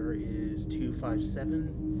 Phone number is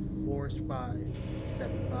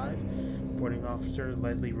 257-4575. Reporting officer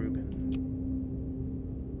Leslie Rubin.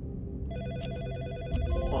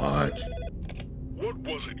 What? What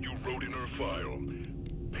was it you wrote in her file?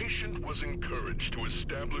 Patient was encouraged to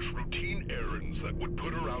establish routine errands that would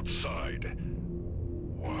put her outside.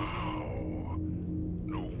 Wow.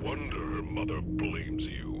 No wonder her mother blames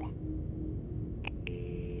you.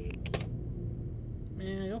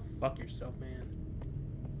 Man, go fuck yourself, man.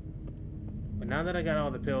 But now that I got all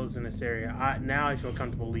the pills in this area, now I feel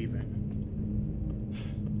comfortable leaving.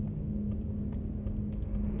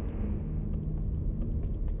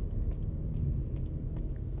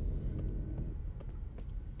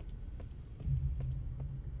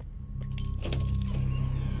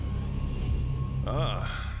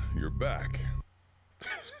 Ah, you're back.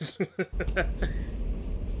 I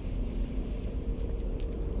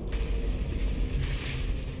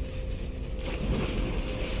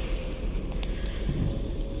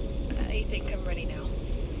think I'm ready now.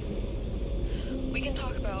 We can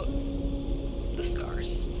talk about the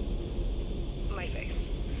scars. My face.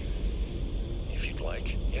 If you'd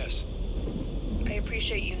like, yes. I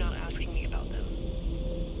appreciate you not asking me about them.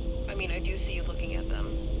 I mean, I do see you looking at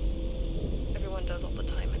them. Everyone does all the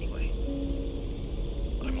time anyway.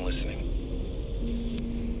 I'm listening.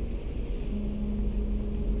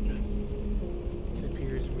 It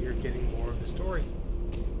appears we are getting more of the story.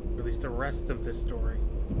 at least the rest of this story.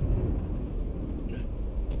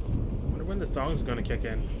 Wonder when the song's gonna kick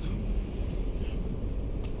in.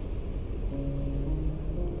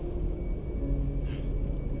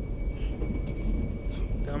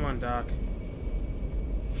 Come on, Doc.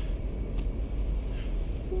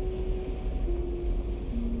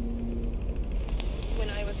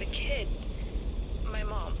 When I was a kid, my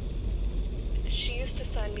mom, she used to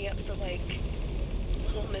sign me up for, like,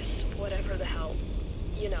 Little Miss whatever the hell,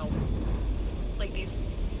 you know, like these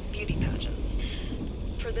beauty pageants.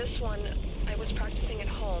 For this one, I was practicing at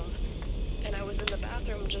home, and I was in the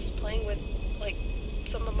bathroom just playing with, like,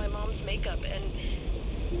 some of my mom's makeup, and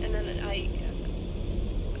then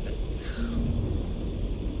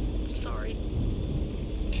Sorry.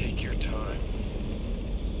 Take your time.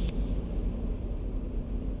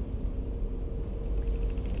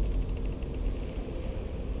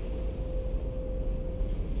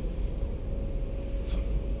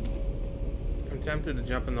 I'm tempted to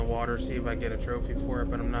jump in the water, see if I get a trophy for it,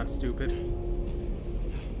 but I'm not stupid.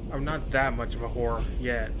 I'm not that much of a whore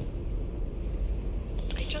yet.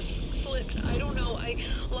 I just slipped. I don't know. I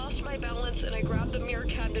lost my balance and I grabbed the mirror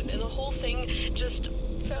cabinet and the whole thing just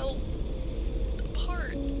fell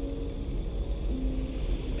apart.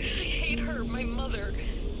 I hate her, my mother.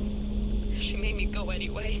 She made me go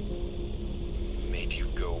anyway. Made you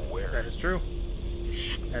go where? That is true.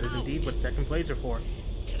 That is indeed what second plays are for.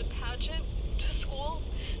 To the pageant, to school,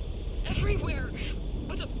 everywhere,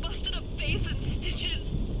 with a busted up face and stitches.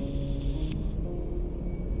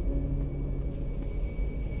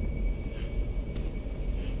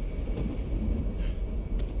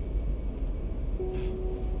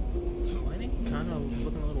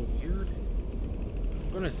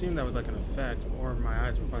 I'm gonna assume that was like an effect, or my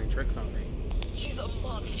eyes were playing tricks on me. She's a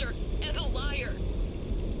monster and a liar.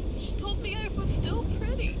 She told me I was still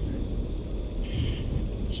pretty.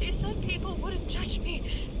 She said people wouldn't judge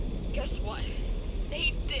me. Guess what?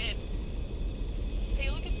 They did. They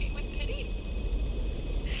look at me with pity.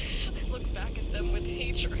 I look back at them with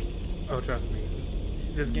hatred. Oh, trust me.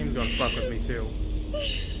 This game's gonna fuck with me too.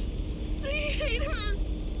 I hate her.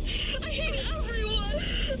 I hate everyone.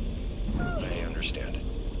 I understand.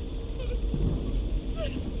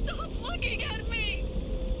 Stop looking at me!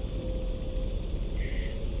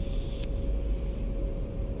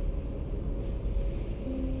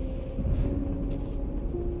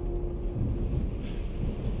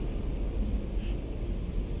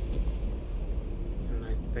 And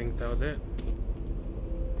I think that was it.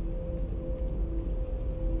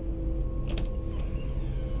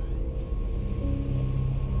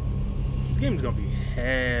 This game's gonna be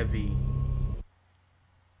heavy.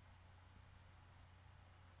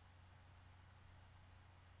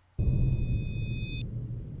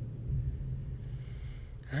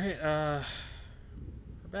 Alright,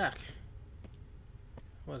 we're back.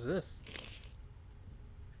 What's this?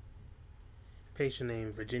 Patient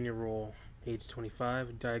name, Virginia Rule, age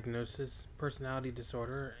 25, diagnosis, personality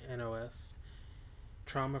disorder, NOS,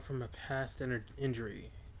 trauma from a past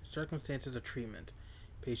injury, circumstances of treatment.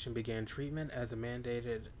 Patient began treatment as a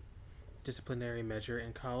mandated disciplinary measure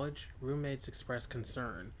in college. Roommates expressed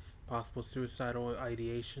concern, possible suicidal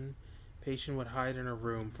ideation. Patient would hide in her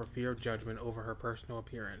room for fear of judgment over her personal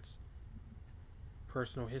appearance.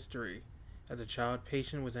 Personal history. As a child,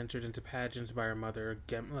 patient was entered into pageants by her mother,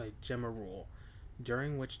 Gemma Rule,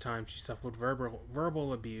 during which time she suffered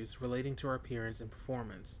verbal abuse relating to her appearance and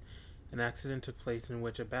performance. An accident took place in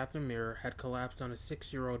which a bathroom mirror had collapsed on a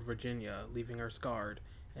 6-year-old Virginia, leaving her scarred,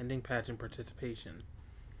 ending pageant participation.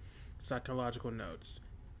 Psychological notes.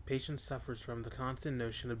 Patient suffers from the constant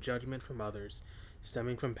notion of judgment from others,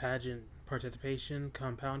 stemming from pageant participation,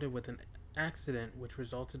 compounded with an accident which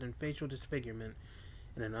resulted in facial disfigurement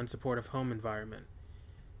in an unsupportive home environment.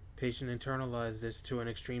 Patient internalized this to an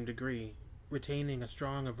extreme degree, retaining a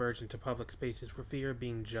strong aversion to public spaces for fear of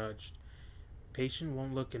being judged. Patient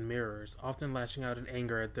won't look in mirrors, often lashing out in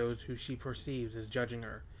anger at those who she perceives as judging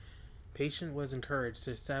her. Patient was encouraged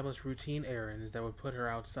to establish routine errands that would put her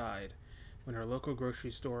outside. When her local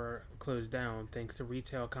grocery store closed down thanks to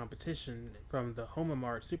retail competition from the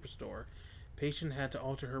Homamart superstore, Patient had to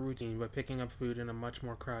alter her routine by picking up food in a much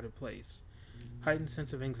more crowded place. Heightened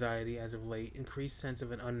sense of anxiety as of late, increased sense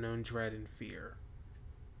of an unknown dread and fear.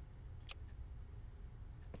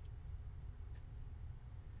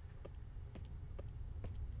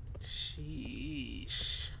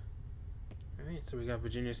 Sheesh. Alright, so we got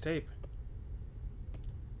Virginia's tape.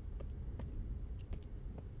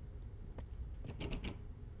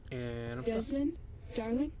 And I'm Desmond,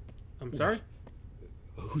 darling? I'm sorry?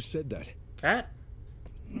 Who said that? Cat?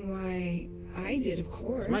 Why, I did, of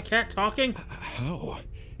course. Is my cat talking? How?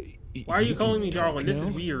 Why are you calling me can talk darling? This is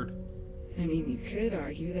now? weird. I mean, you could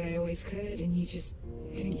argue that I always could, and you just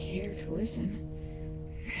didn't care to listen.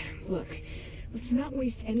 Look, let's not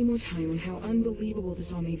waste any more time on how unbelievable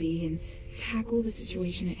this all may be and tackle the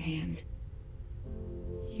situation at hand.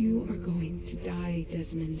 You are going to die,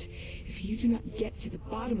 Desmond, if you do not get to the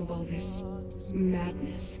bottom of all this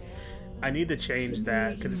madness. I need to change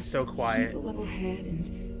that because it's so quiet. Keep a level head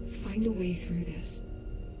and find a way through this.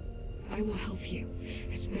 I will help you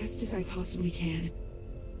as best as I possibly can.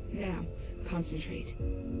 Now, concentrate. We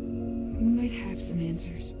might have some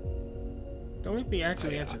answers. Don't make me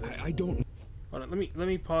actually answer this. I don't. Hold on, let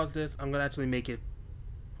me pause this. I'm gonna actually make it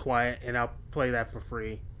quiet, and I'll play that for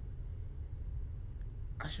free.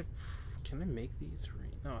 I should. Can I make these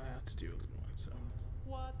free? No, I have to do it one. So.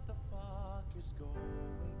 What the fuck is going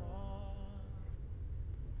on?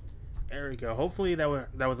 There we go. Hopefully that was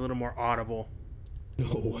a little more audible.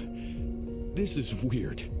 No. This is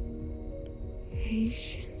weird.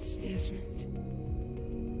 Patience, Desmond.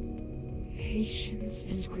 Patience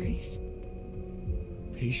and grace.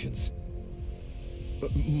 Patience.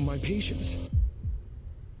 My patience.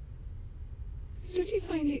 Don't you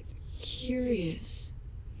find it curious?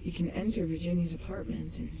 You can enter Virginia's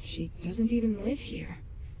apartment, and she doesn't even live here.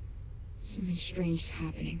 Something strange is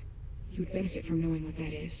happening. You would benefit from knowing what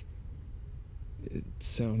that is. It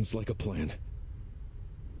sounds like a plan.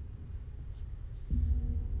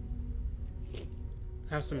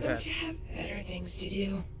 Have some Don't pets. you have better things to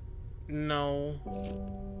do? No.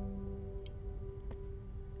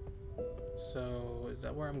 So, is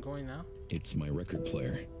that where I'm going now? It's my record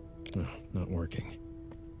player. Oh, not working.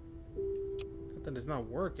 That is not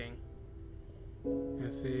working.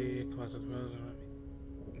 Let's see.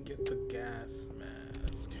 Get the gas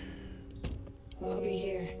mask. I'll be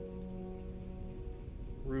here.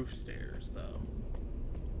 Roof stairs, though.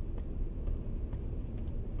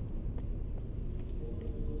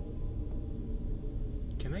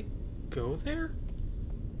 Can I go there?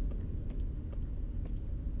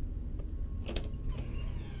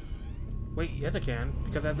 Wait, yes I can,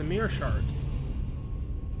 because I have the mirror shards.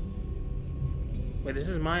 Wait, this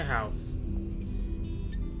is my house.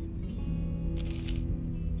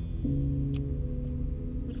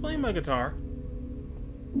 Who's playing my guitar?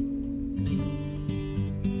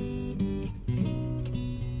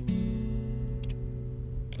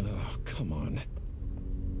 Oh, come on.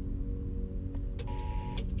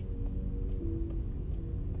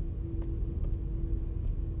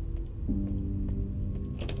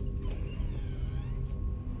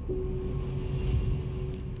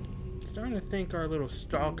 Starting to think our little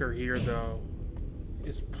stalker here, though,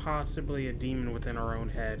 is possibly a demon within our own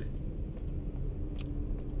head.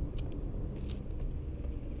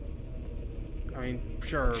 I mean,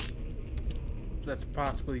 sure, that's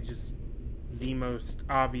possibly just the most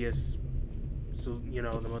obvious, so you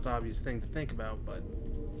know, the most obvious thing to think about, but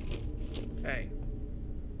hey.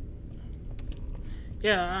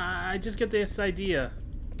 Yeah, I just get this idea.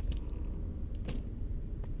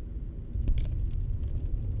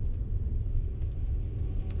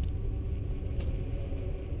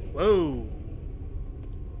 Whoa!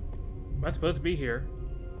 Am I supposed to be here?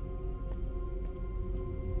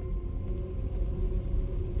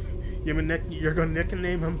 You're gonna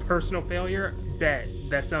nickname him Personal Failure? Bet.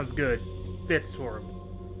 That sounds good. Fits for him.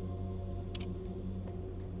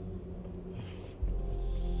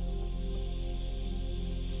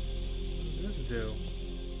 What does this do?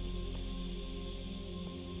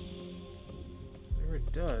 Whatever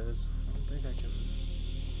it does, I don't think I can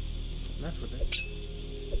mess with it.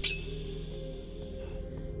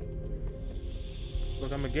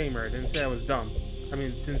 Look, I'm a gamer. I didn't say I was dumb. I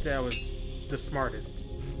mean, didn't say I was the smartest.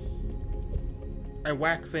 I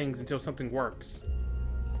whack things until something works.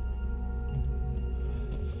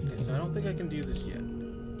 Okay, so I don't think I can do this yet.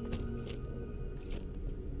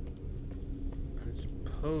 I'm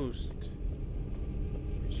supposed...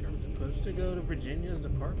 Pretty sure I'm supposed to go to Virginia's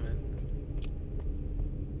apartment.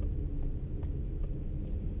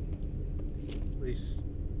 At least,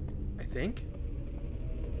 I think?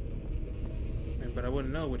 But I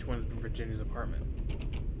wouldn't know which one's Virginia's apartment.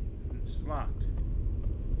 It's locked.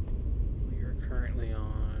 We are currently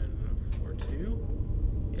on floor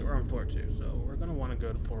 2? Yeah, we're on floor 2, so we're gonna want to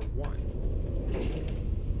go to floor 1.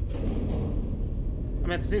 I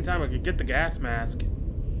mean, at the same time, I could get the gas mask. Wait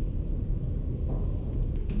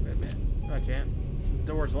a minute. No, I can't.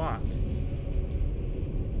 The door's locked.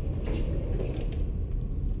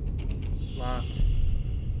 Locked.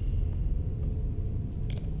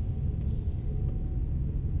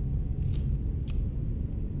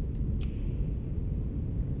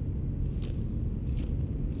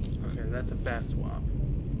 That's a fast swap.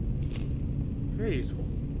 Very useful.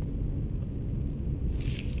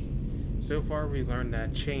 So far, we learned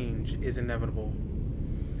that change is inevitable.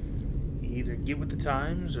 You either get with the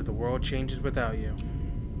times, or the world changes without you.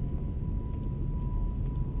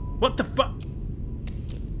 What the fuck?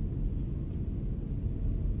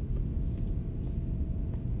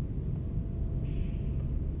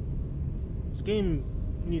 This game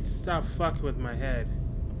needs to stop fucking with my head.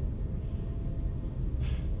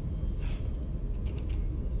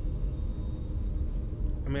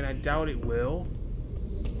 I mean, I doubt it will.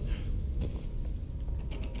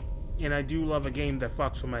 And I do love a game that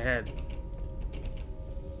fucks with my head.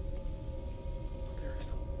 There is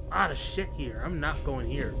a lot of shit here. I'm not going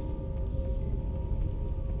here.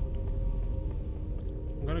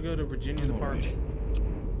 I'm gonna go to Virginia's apartment.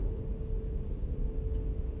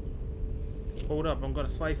 Hold up, I'm gonna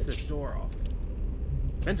slice this door off.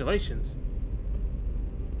 Ventilations.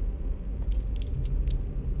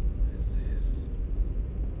 What is this?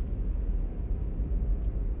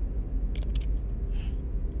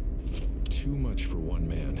 Too much for one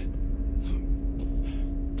man.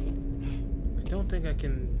 I don't think I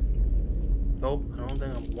can... Nope, I don't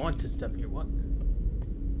think I want to step here. What?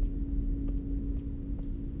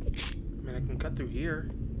 I mean, I can cut through here.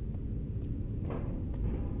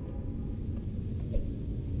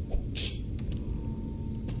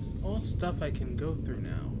 It's all stuff I can go through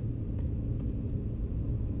now.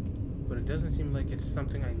 But it doesn't seem like it's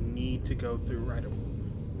something I need to go through right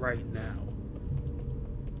now.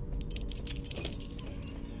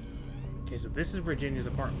 Okay, so this is Virginia's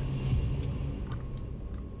apartment.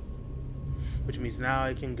 Which means now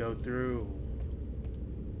I can go through.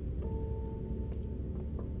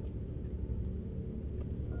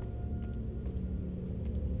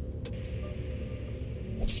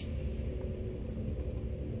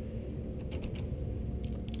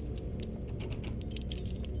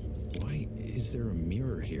 Why is there a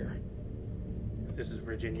mirror here? This is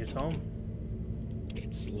Virginia's home.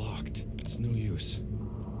 It's locked. It's no use.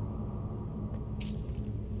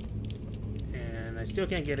 And I still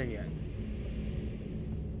can't get in yet.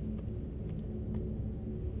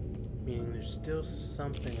 Meaning there's still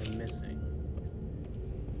something I'm missing.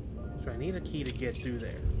 So I need a key to get through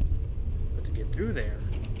there. But to get through there...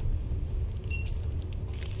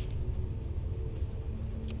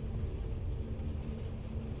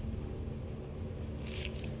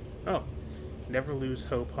 Oh. Never Lose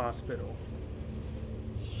Hope Hospital.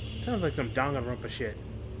 Sounds like some Danganronpa shit.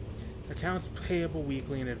 Accounts payable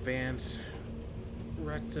weekly in advance.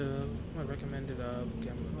 Recommended of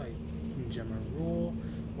like Gemma Rule.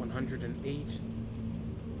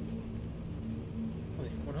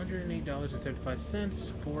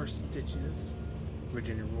 $108.75 for stitches.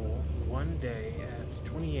 Virginia Rule. 1 day at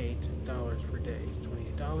 $28 per day is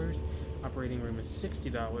 $28. Operating room is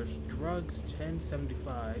 $60. Drugs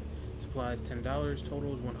 $10.75. Supplies $10.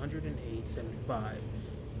 Total is $108.75.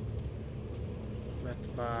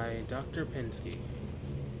 Wrecked by Dr. Pinsky.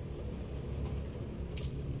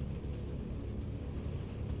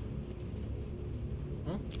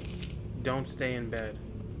 Huh? Don't stay in bed.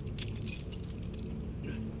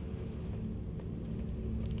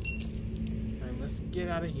 Alright, let's get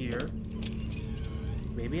out of here.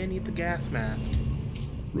 Maybe I need the gas mask.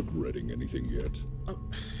 Regretting anything yet? Oh.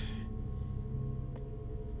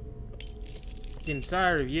 Getting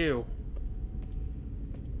tired of you.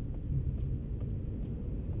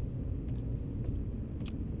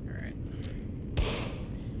 Alright.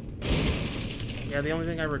 Yeah, the only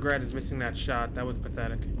thing I regret is missing that shot. That was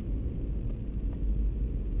pathetic.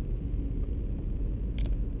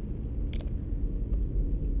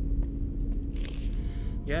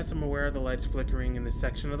 Yes, I'm aware of the lights flickering in this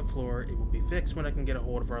section of the floor. It will be fixed when I can get a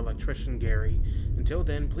hold of our electrician, Gary. Until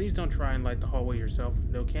then, please don't try and light the hallway yourself.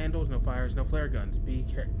 No candles, no fires, no flare guns. Be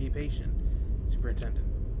patient. Superintendent.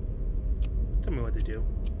 Tell me what to do.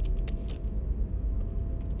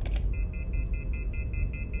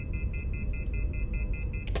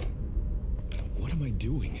 What am I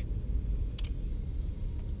doing?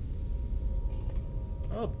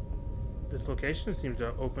 Oh, this location seems to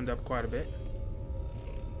have opened up quite a bit.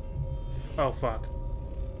 Oh, fuck.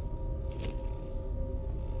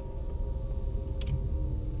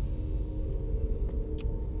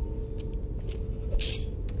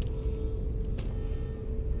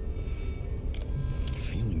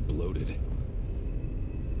 Feeling bloated.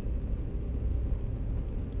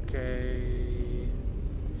 Okay.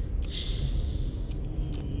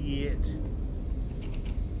 Shit.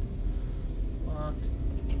 Locked.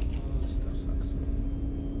 Oh, this stuff sucks.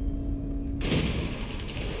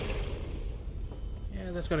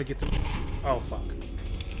 Yeah, that's gonna get some. Oh, fuck.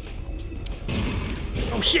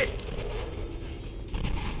 Oh, shit!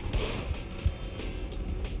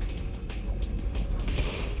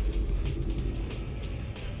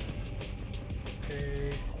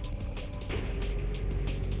 Okay.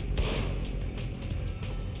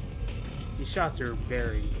 These shots are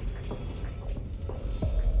very...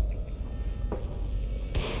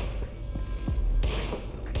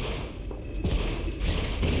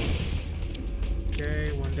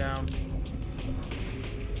 Okay, one down.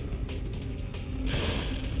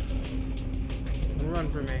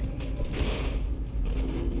 Run for me.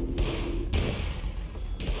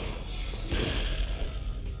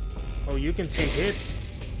 Oh, you can take hits.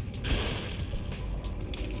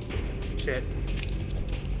 Shit.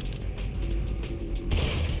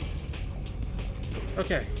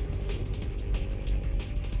 Okay.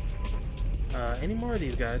 Any more of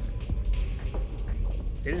these guys?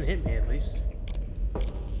 They didn't hit me, at least.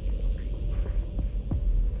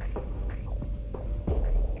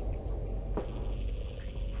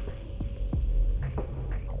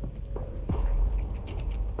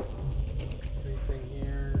 Anything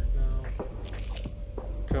here? No.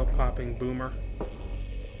 Pill popping boomer.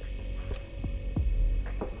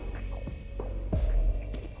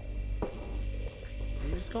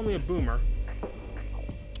 You just call me a boomer.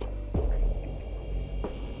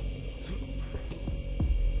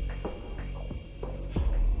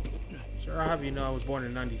 Sure, I'll have you know I was born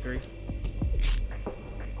in '93.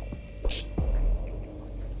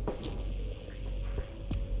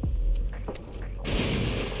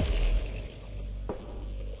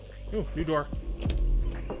 Ooh, new door.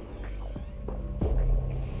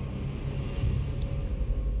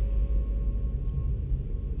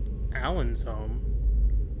 Alan's home?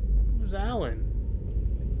 Who's Alan?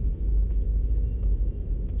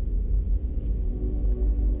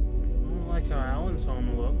 I don't like how Alan's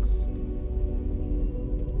home looks.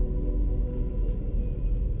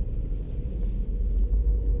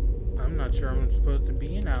 I'm not sure I'm supposed to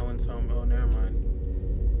be in Alan's home. Oh, never mind.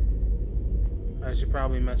 I should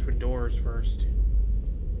probably mess with doors first.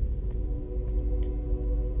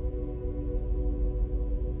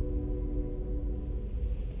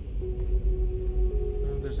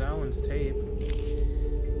 Oh, there's Alan's tape.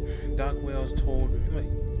 Doc Wales told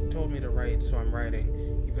me to write, so I'm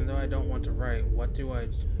writing. Even though I don't want to write, what I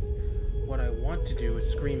want to do is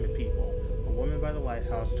scream at people. A woman by the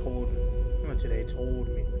lighthouse told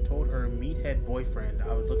her meathead boyfriend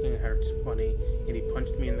I was looking at her funny, and he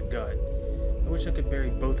punched me in the gut. I wish I could bury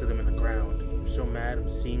both of them in the ground. I'm so mad I'm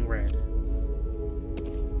seeing red.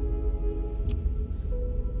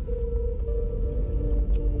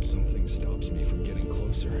 Something stops me from getting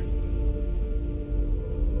closer.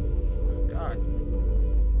 Oh God.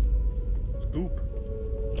 Scoop.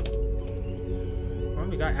 Well,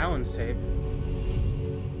 we got Alan's tape.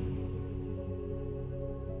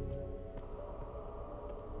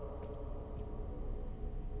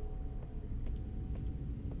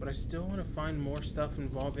 But I still want to find more stuff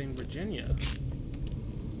involving Virginia.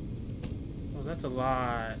 Oh, that's a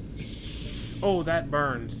lot. Oh, that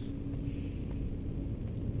burns.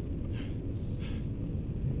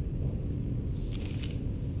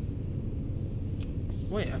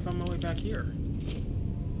 Wait, I found my way back here.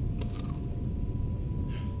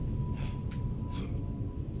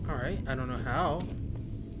 Alright, I don't know how,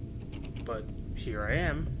 but here I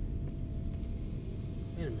am.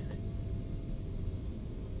 Wait a minute.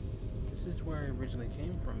 This is where I originally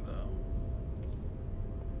came from, though.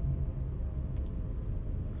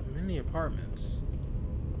 I'm in the apartments.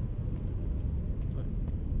 But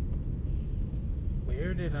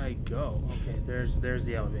where did I go? Okay, there's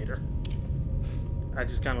the elevator. I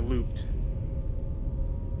just kind of looped.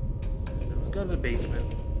 Let's go to the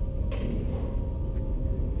basement.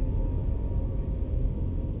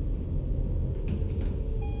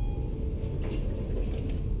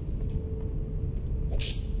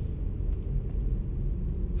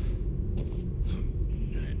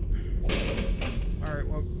 Alright,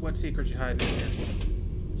 what secrets you hiding in here?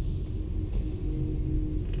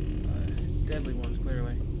 Deadly ones,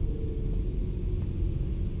 clearly.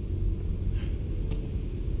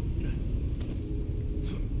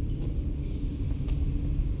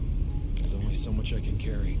 So much I can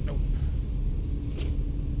carry. Nope.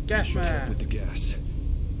 Gas mask. With the gas.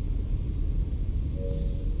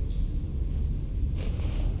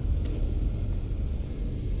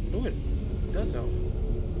 Ooh, it does help.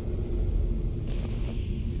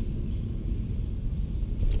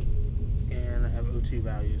 And I have O2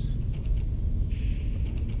 values.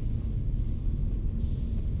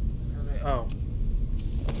 Oh.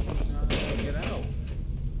 How do I get out?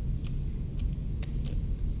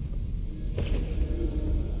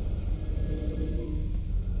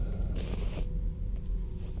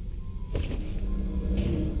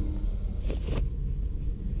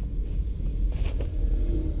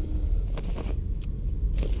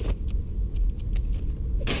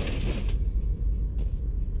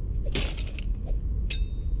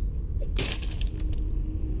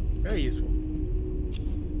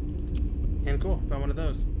 of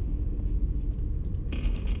those.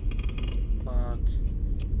 Locked.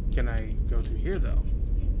 Can I go through here, though?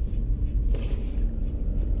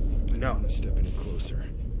 I don't want to step any closer.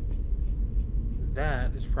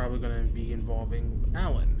 That is probably going to be involving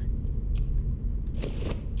Alan.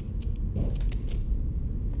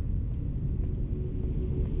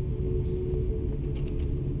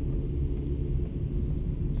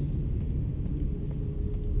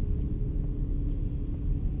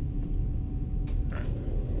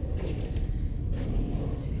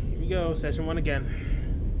 Here we go, session 1 again.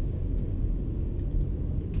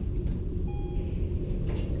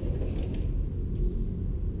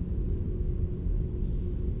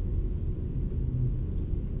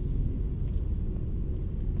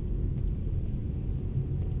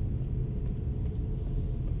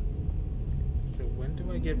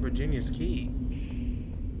 Get Virginia's key.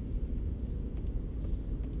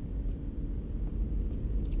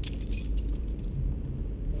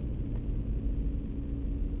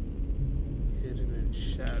 Hidden in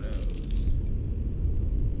shadows.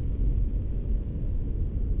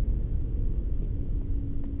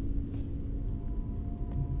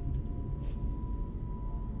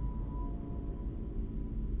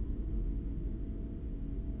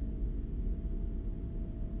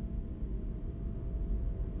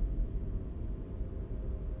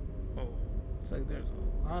 Like there's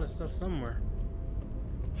a lot of stuff somewhere.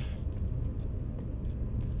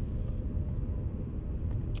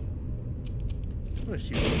 I'm gonna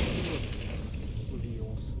shoot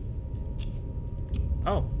reveals.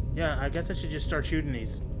 Oh, yeah, I guess I should just start shooting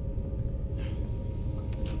these.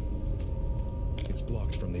 It's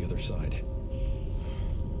blocked from the other side.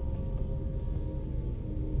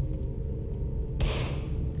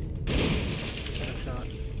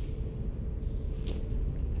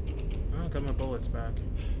 Got my bullets back.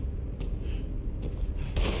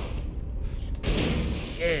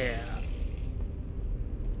 Yeah.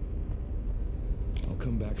 I'll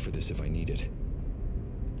come back for this if I need it.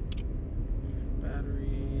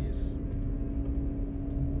 Batteries.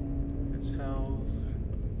 It's health.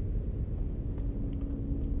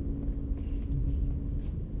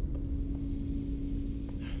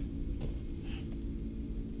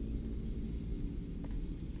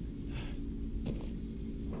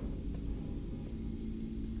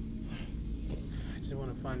 I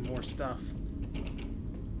want to find more stuff.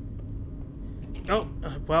 Oh,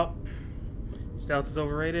 well, stealth is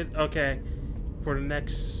overrated. Okay, for the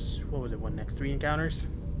next, what was it? What, next 3 encounters?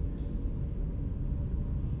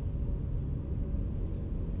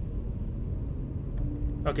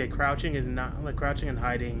 Okay, crouching is not, like, crouching and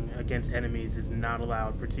hiding against enemies is not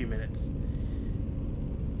allowed for 2 minutes.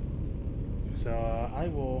 So I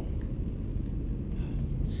will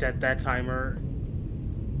set that timer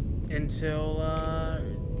until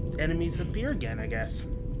enemies appear again, I guess.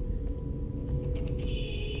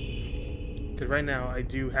 Because right now I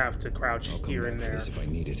do have to crouch here and there. I'll come back for this if I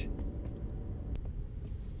need it.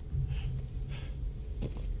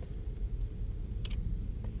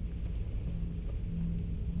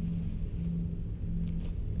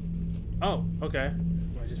 Oh, okay.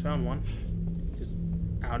 I just found one. Just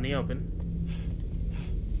out in the open.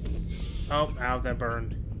 Oh, ow, that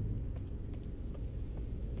burned.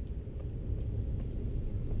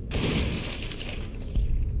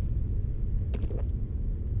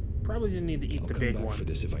 Probably didn't need to eat the big one. I'll come back for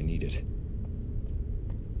this if I need it.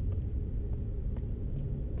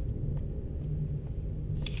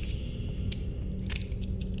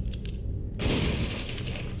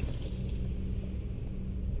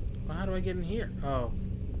 Well, how do I get in here? Oh.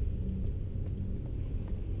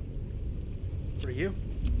 For you?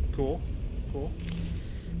 Cool. Cool.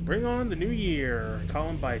 Bring on the new year.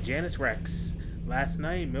 Column by Janice Rex. Last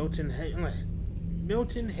night, Milton Haveners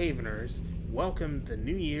welcomed the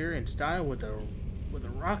new year in style with a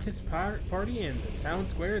raucous party in the town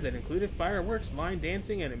square that included fireworks, line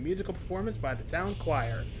dancing, and a musical performance by the town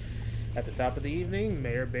choir. At the top of the evening,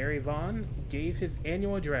 Mayor Barry Vaughn gave his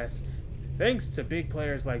annual address. Thanks to big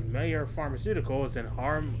players like Mayor Pharmaceuticals and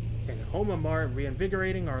Homa Mart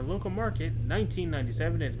reinvigorating our local market,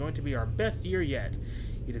 1997 is going to be our best year yet,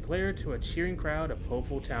 he declared to a cheering crowd of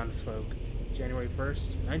hopeful townsfolk. January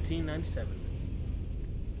 1st, 1997.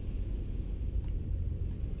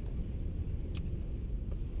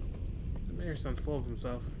 The mayor sounds full of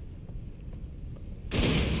himself. I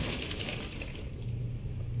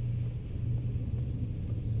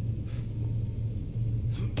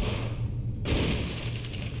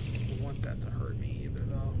want that to hurt me either,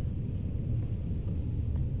 though.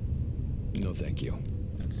 No, thank you.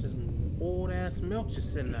 That's some old ass milk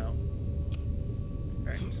just sitting out.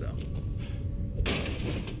 Alright, so.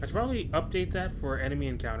 I should probably update that for enemy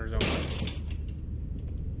encounters only.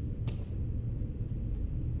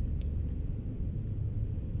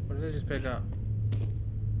 What did I just pick up?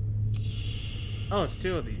 Oh, it's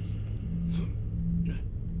 2 of these.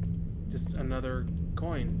 Just another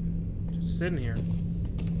coin. Just sitting here.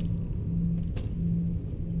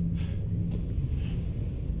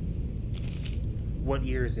 What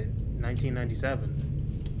year is it? 1997.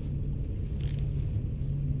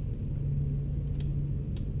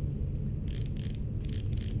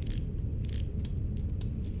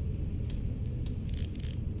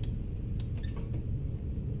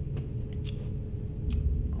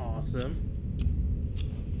 Awesome.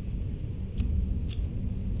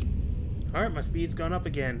 Alright, my speed's gone up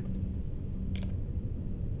again.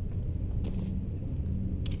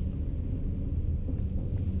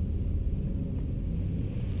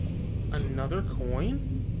 Another coin?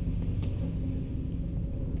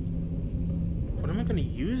 What am I going to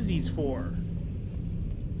use these for?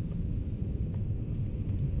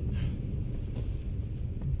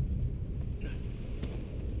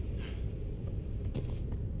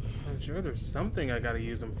 I'm sure there's something I got to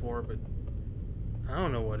use them for, but I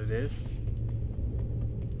don't know what it is.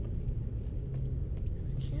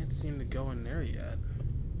 I can't seem to go in there yet.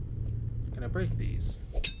 Can I break these?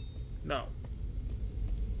 No.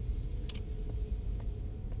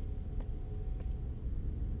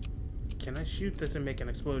 Can I shoot this and make an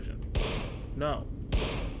explosion? No.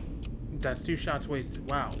 That's 2 shots wasted.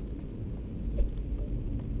 Wow.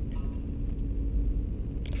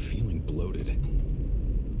 Feeling bloated.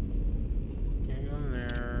 Can't go in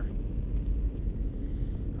there.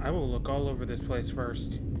 I will look all over this place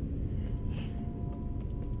first.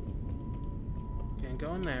 Can't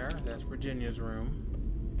go in there. That's Virginia's room.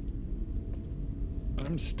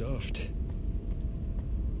 I'm stuffed.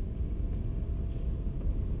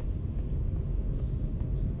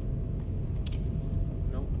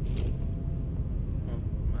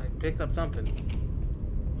 Picked up something.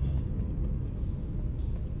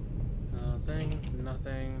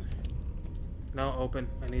 Nothing. No, open.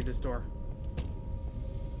 I need this door.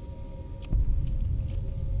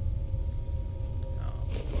 Oh,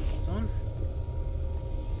 this one?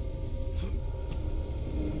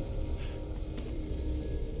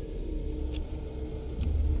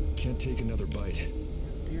 Can't take another bite. It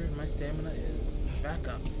appears my stamina is back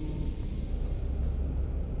up.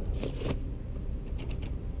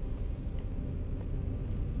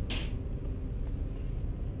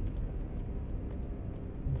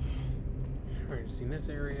 In this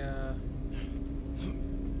area.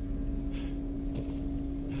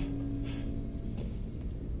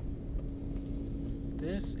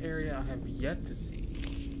 This area I have yet to see.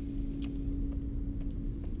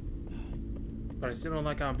 But I still don't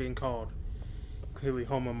like how I'm being called. Clearly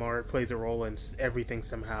Homomart plays a role in everything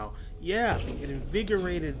somehow. Yeah, it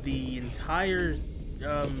invigorated the entire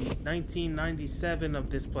 1997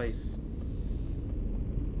 of this place.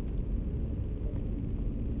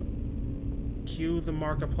 Cue the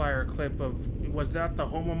Markiplier clip of, was that the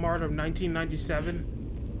Homomart of 1997?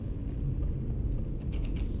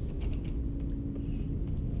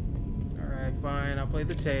 Alright, fine, I'll play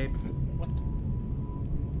the tape. What?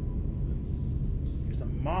 There's a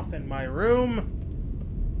moth in my room!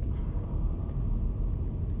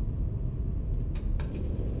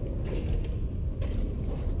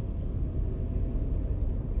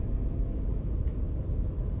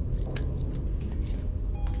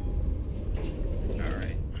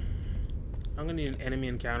 I'm gonna need an enemy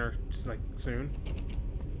encounter just like soon,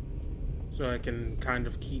 so I can kind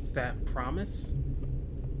of keep that promise.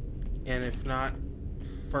 And if not,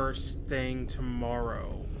 first thing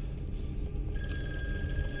tomorrow.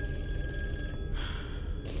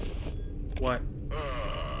 What?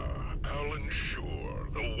 Alan Shore,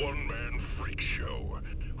 the one-man freak show,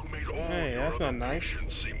 who made all Hey, your that's other not nice.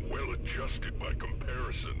 patients seem well-adjusted by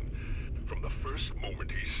comparison. From the first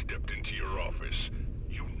moment he stepped into your office,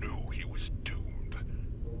 you knew he was doomed.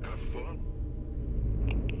 Have fun.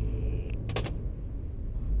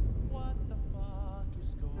 What the fuck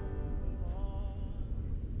is going on?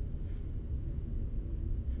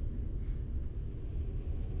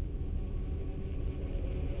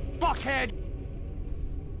 Fuckhead!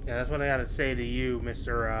 Yeah, that's what I gotta say to you,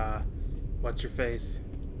 Mr. What's your face?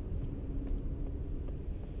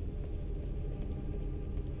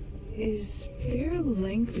 Is there a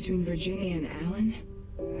link between Virginia and Alan?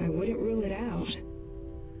 I wouldn't rule it out.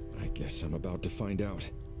 I guess I'm about to find out.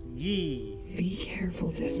 Yee. Be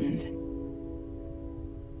careful, Desmond.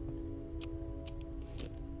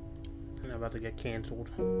 I'm about to get canceled.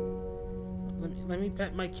 Let me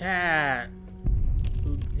pet my cat,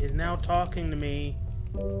 who is now talking to me.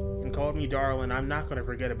 and called me darling. I'm not gonna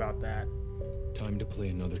forget about that. Time to play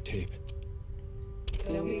another tape.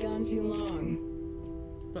 Don't be gone too long.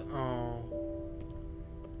 But oh,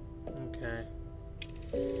 okay.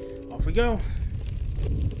 Off we go.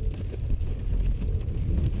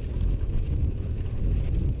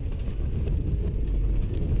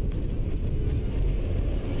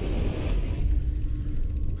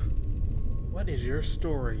 What is your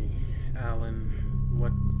story, Alan?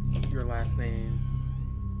 What your last name?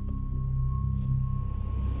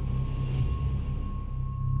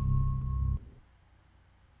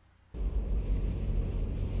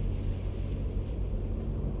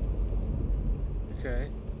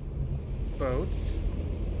 Okay. Boats.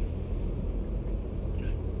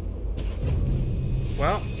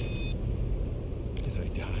 Well, Did I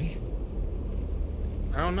die?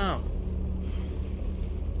 I don't know.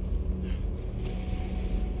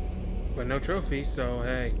 But no trophy, so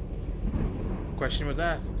hey. Question was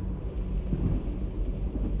asked.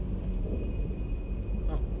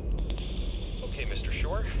 Oh. Okay, Mr.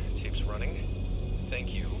 Shore, tape's running. Thank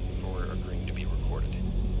you for agreeing to be recorded.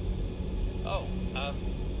 Oh,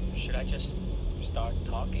 should I just start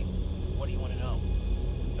talking? What do you want to know?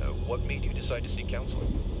 What made you decide to seek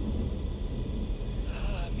counseling?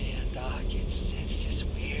 Ah, man, Doc, it's just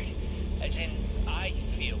weird. As in, I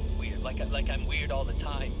feel weird, like I'm weird all the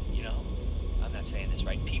time, you know? I'm not saying this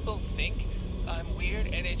right. People think I'm weird,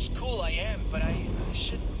 and it's cool, I am, but I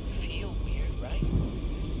shouldn't feel weird, right?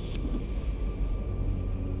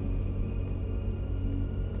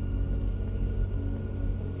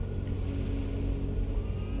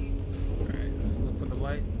 Alright, look for the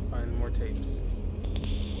light, find more tapes.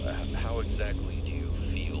 How exactly do you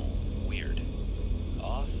feel weird?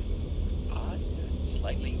 Off, odd,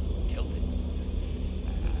 slightly tilted.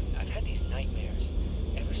 I've had these nightmares.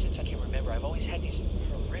 Ever since I can remember, I've always had these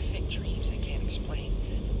horrific dreams I can't explain.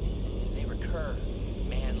 They recur.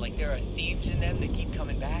 Man, like there are themes in them that keep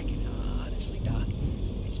coming back. And honestly, Doc,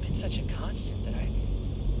 it's been such a constant that I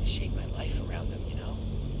shape my life around them, you know?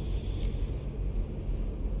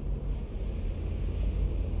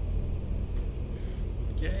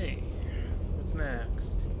 Okay. What's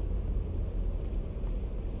next?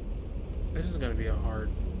 This is gonna be a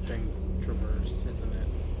hard thing to traverse, isn't it?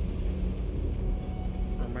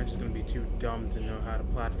 Or am I just gonna be too dumb to know how to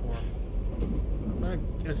platform? I'm gonna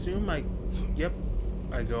assume yep,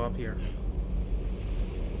 I go up here.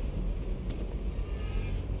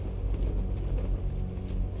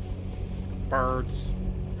 Birds.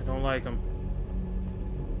 I don't like them.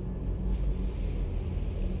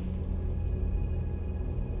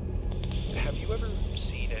 Have you ever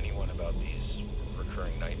seen anyone about these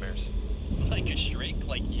recurring nightmares? Like a shrink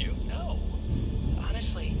like you? No.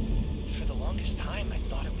 Honestly, for the longest time, I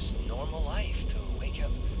thought it was normal life to wake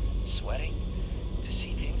up sweating, to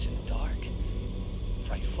see things in the dark,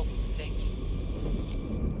 frightful things.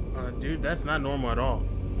 Dude, that's not normal at all.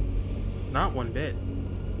 Not one bit.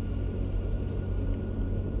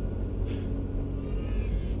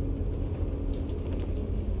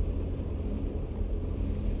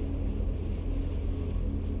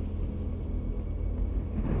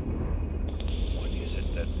 What is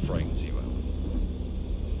it that frightens you, Alan?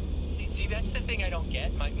 See, that's the thing I don't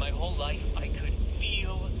get. My whole life, I could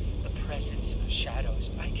feel the presence of shadows.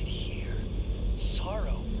 I could hear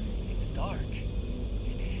sorrow in the dark.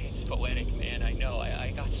 It's poetic, man, I know.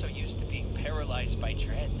 I got so used to being paralyzed by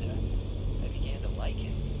dread that I began to like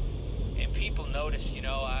it. And people notice, you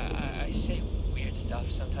know, I say weird stuff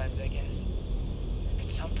sometimes, I guess.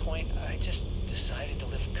 At some point, I just decided to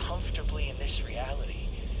live comfortably in this reality,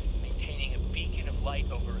 maintaining a beacon of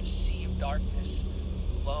light over a sea of darkness,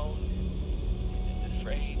 alone and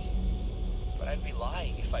afraid. But I'd be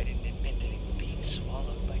lying if I didn't admit that being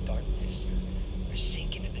swallowed by darkness or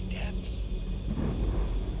sinking into the depths,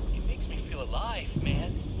 it makes me feel alive,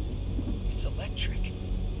 man. It's electric.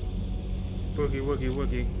 Boogie, woogie,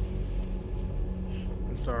 woogie.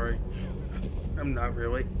 I'm sorry. I'm not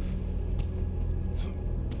really.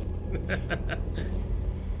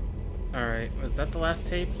 Alright, was that the last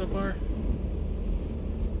tape so far?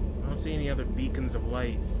 I don't see any other beacons of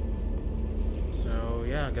light. So,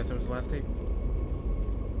 yeah, I guess that was the last tape.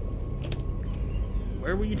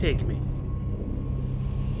 Where will you take me?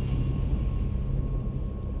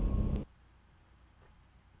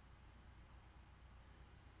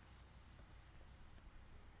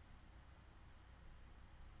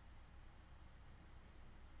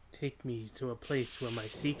 Take me to a place where my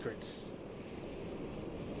secrets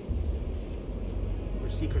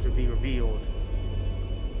will be revealed.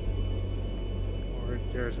 Or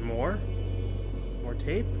there's more? More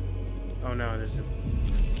tape? Oh no, there's a...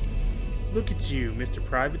 Look at you, Mr.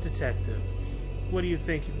 Private Detective. What do you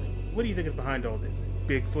think? What do you think is behind all this?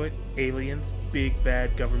 Bigfoot, aliens, big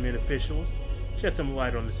bad government officials? Shed some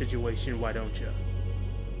light on the situation, why don't you?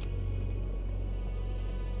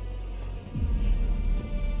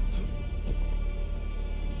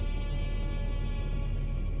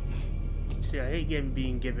 See, I hate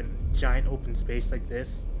being given giant open space like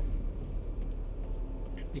this.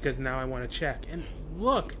 Because now I want to check. And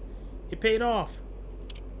look! It paid off!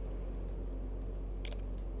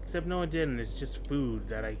 Except no it didn't. It's just food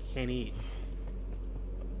that I can't eat.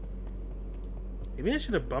 Maybe I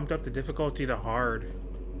should have bumped up the difficulty to hard.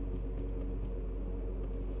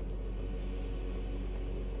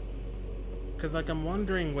 Because, like, I'm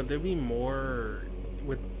wondering, would there be more...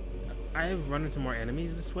 Would I have run into more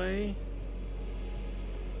enemies this way?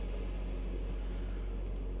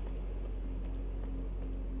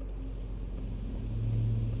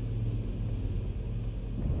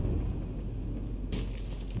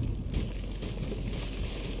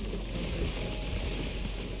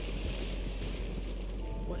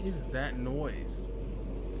 What is that noise?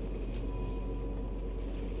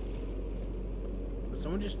 Was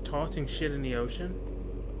someone just tossing shit in the ocean?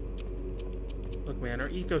 Look, man, our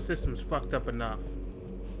ecosystem's fucked up enough.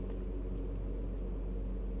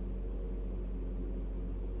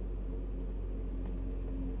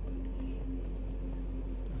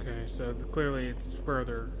 Okay, so clearly it's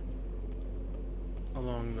further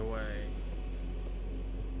along the way.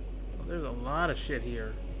 Well, there's a lot of shit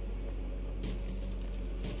here.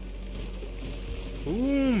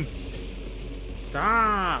 Boomst!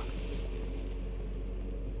 Stop!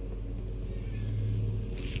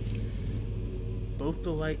 Both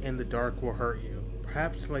the light and the dark will hurt you.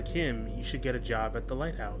 Perhaps, like him, you should get a job at the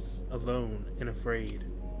lighthouse, alone and afraid.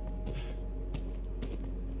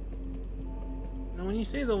 Now, when you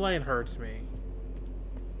say the light hurts me,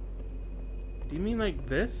 do you mean like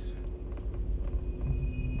this?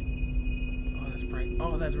 Oh, that's bright.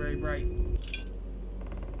 Oh, that's very bright.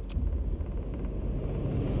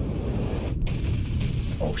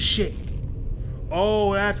 Oh, shit.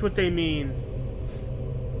 Oh, that's what they mean.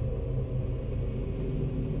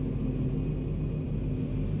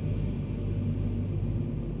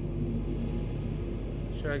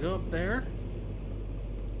 Should I go up there?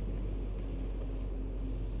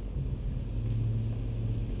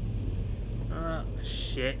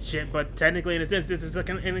 Shit, but technically in a sense this is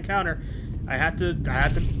an encounter. I have to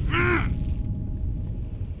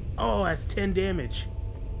Oh, that's 10 damage.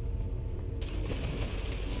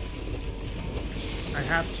 I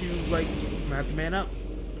have to man up.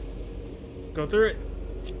 Go through it.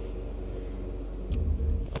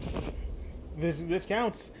 This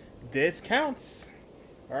counts. This counts.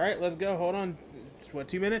 Alright, let's go. Hold on. It's what,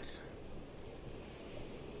 2 minutes?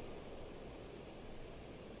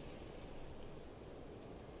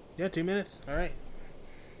 Yeah, 2 minutes. Alright.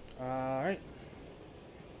 Alright.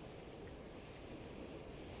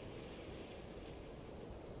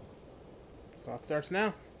 Clock starts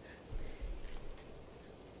now.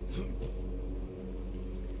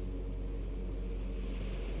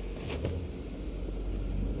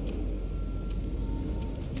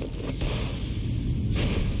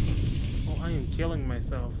 Oh, I am killing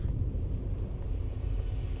myself.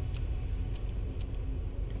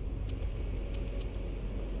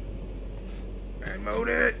 I mode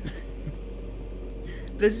it.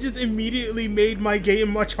 This just immediately made my game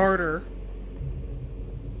much harder.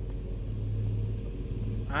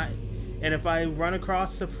 And if I run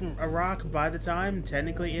across a rock by the time,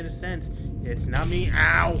 technically in a sense, it's not me.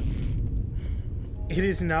 Ow! It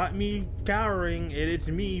is not me cowering. It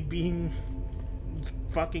is me being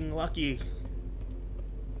fucking lucky.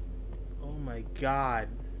 Oh my god.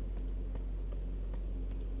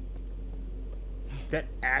 That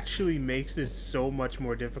actually makes this so much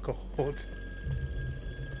more difficult.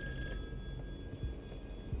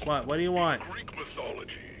 What? What do you want? In Greek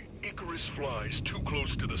mythology, Icarus flies too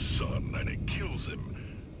close to the sun and it kills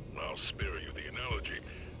him. I'll spare you the analogy.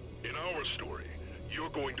 In our story,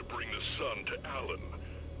 you're going to bring the sun to Alan,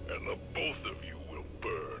 and the both of you will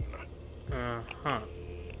burn. Uh-huh.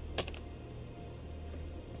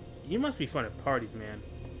 You must be fun at parties, man.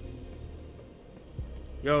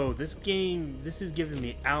 Yo, this game, this is giving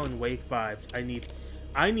me Alan Wake vibes.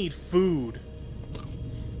 I need food.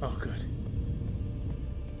 Oh, good.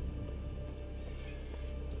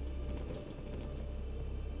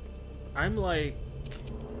 I'm like...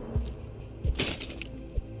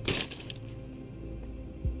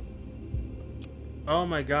 Oh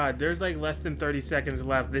my god, there's like less than 30 seconds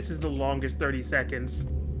left. This is the longest 30 seconds.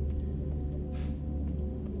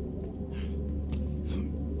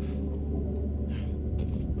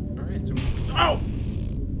 Alright, so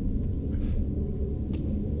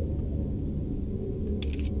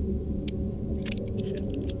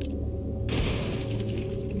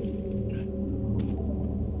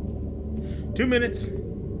 2 minutes.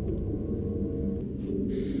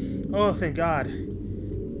 Oh, thank God.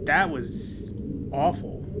 That was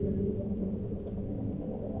awful.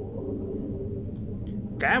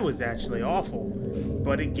 That was actually awful.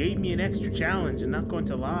 But it gave me an extra challenge, I'm not going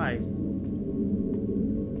to lie.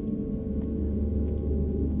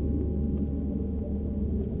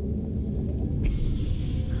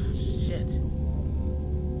 Shit.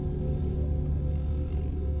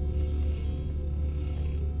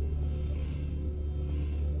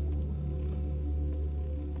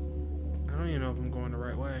 I don't even know if I'm going the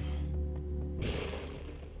right way.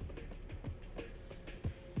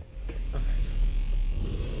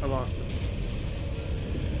 I lost him.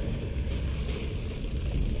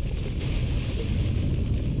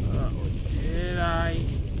 Did I?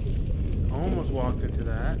 Almost walked into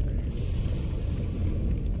that.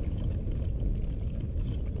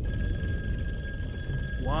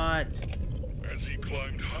 What? As he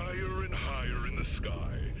climbed higher and higher in the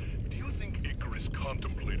sky, do you think Icarus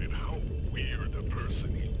contemplated how weird a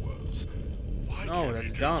person he was? Why No, can't that's he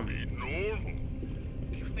just dumb. be normal?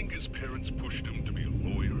 Do you think his parents pushed him to be a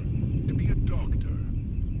lawyer? To be a doctor?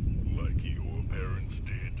 Like your parents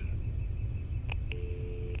did?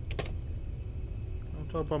 Don't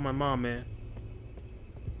talk about my mom, man.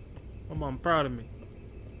 My mom proud of me.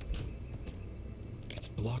 It's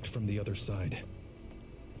blocked from the other side.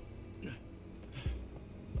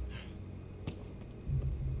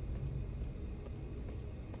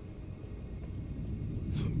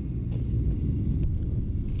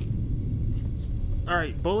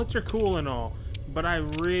 Alright, bullets are cool and all, but I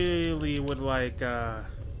really would like, I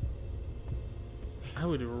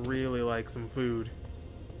would really like some food.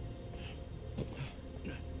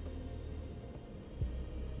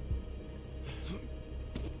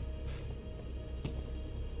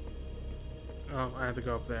 Oh, I have to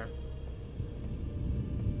go up there.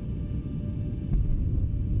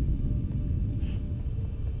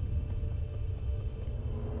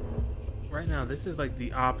 Right now, this is like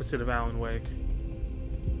the opposite of Alan Wake.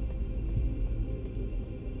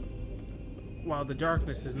 While the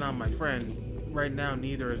darkness is not my friend, right now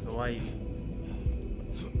neither is the light.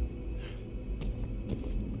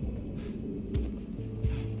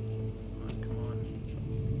 Come on.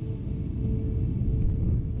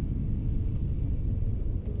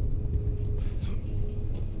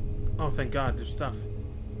 Oh, thank God, there's stuff.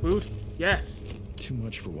 Food? Yes! Too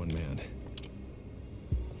much for one man.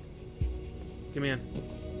 Give me in.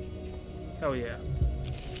 Hell yeah.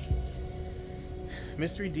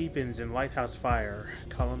 Mystery deepens in Lighthouse Fire,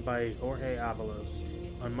 column by Jorge Avalos.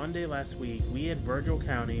 On Monday last week, we at Virgil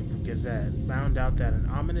County Gazette found out that an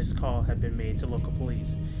ominous call had been made to local police.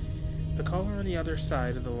 The caller on the other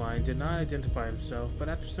side of the line did not identify himself, but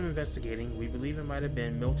after some investigating, we believe it might have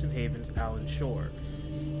been Milton Haven's Alan Shore.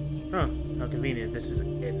 Huh, how convenient. This is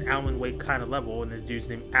an Alan Wake kind of level, and this dude's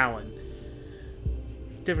named Alan.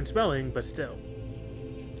 Different spelling, but still.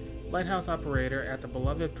 Lighthouse operator at the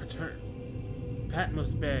beloved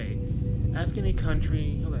Patmos Bay. Ask any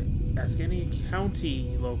county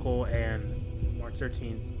local, and March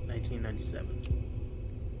 13th, 1997.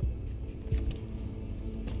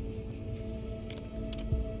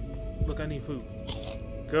 Look, I need food.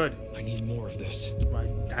 Good. I need more of this.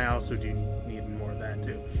 I also do need more of that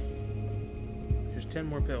too. There's 10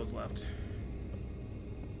 more pills left.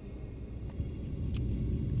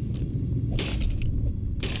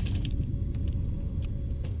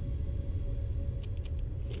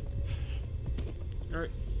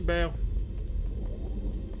 Alright, bail.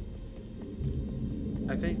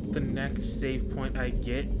 I think the next save point I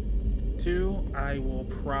get to, I will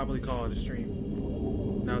probably call it a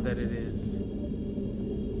stream. Now that it is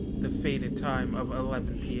the fated time of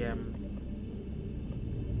 11 p.m.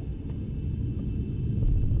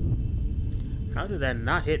 How did that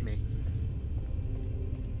not hit me?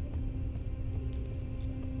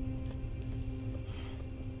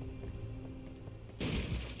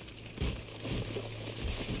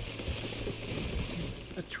 Is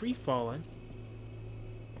a tree falling?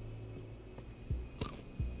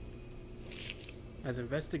 As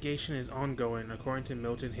investigation is ongoing, according to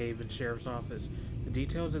Milton Haven Sheriff's Office, the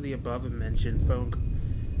details of the above-mentioned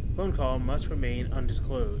phone call must remain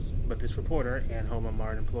undisclosed, but this reporter and Homa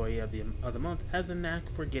Mart employee of the month has a knack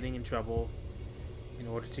for getting in trouble in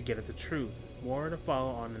order to get at the truth. More to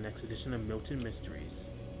follow on the next edition of Milton Mysteries.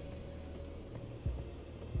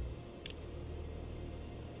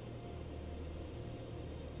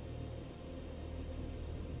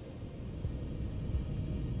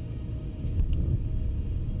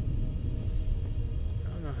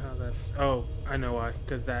 Oh, I know why.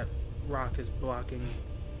 Because that rock is blocking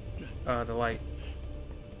the light.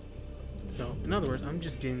 So, in other words, I'm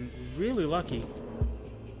just getting really lucky.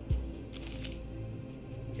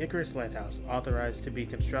 Icarus Lighthouse, authorized to be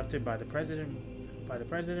constructed by the President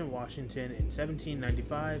Washington in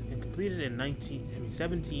 1795 and completed in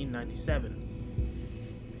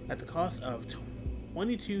 1797 at the cost of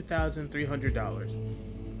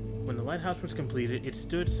 $22,300. When the lighthouse was completed, it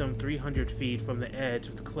stood some 300 feet from the edge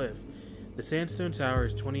of the cliff. The sandstone tower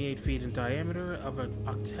is 28 feet in diameter, of an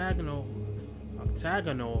octagonal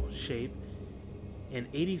shape, and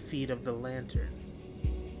 80 feet of the lantern.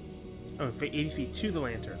 80 feet to the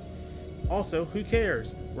lantern. Also, who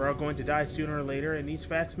cares? We're all going to die sooner or later, and these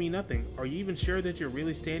facts mean nothing. Are you even sure that you're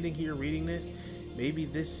really standing here reading this? Maybe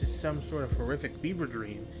this is some sort of horrific fever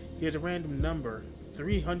dream. Here's a random number.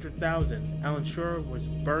 300,000. Alan Shore was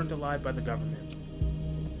burned alive by the government.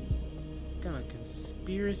 Kind of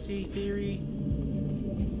conspiracy theory?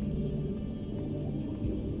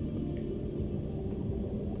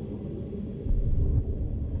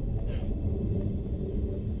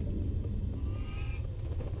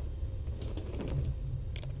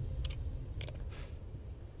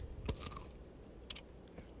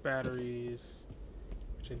 Batteries,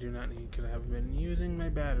 which I do not need because I haven't been using my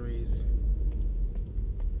batteries.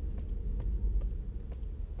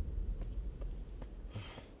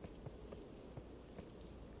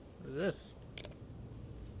 What is this?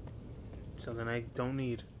 Something I don't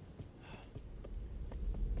need.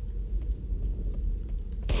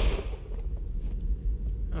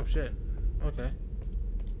 Oh shit. Okay.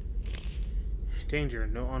 Danger.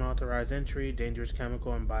 No unauthorized entry. Dangerous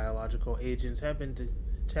chemical and biological agents have been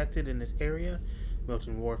detected in this area.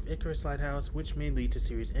 Milton Wharf, Icarus Lighthouse, which may lead to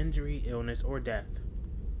serious injury, illness, or death.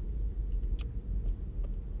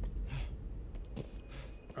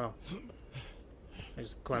 Oh. I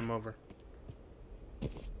just climb over.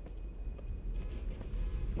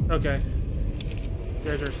 Okay.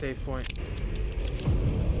 There's our save point.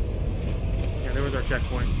 Yeah, there was our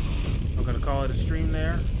checkpoint. I'm gonna call it a stream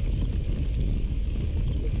there.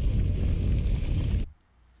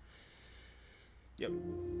 Yep.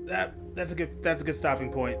 That's a good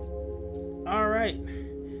stopping point. All right.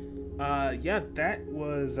 Yeah,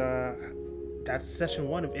 that's session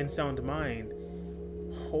 1 of In Sound Mind.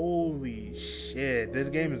 Holy shit, this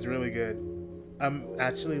game is really good. I'm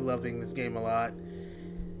actually loving this game a lot.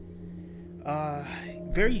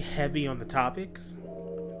 Very heavy on the topics,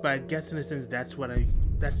 but I guess in a sense that's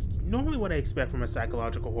normally what I expect from a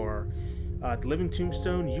psychological horror. The Living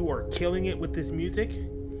Tombstone, you are killing it with this music.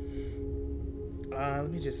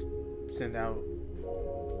 Let me just send out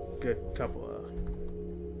a good couple of, let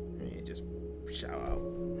me just shout out.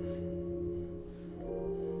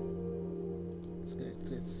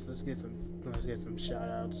 Let's get some shout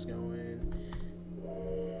outs going.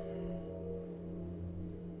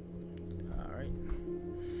 All right.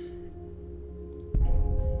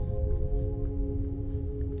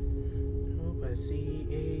 Oh, I see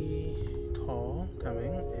a call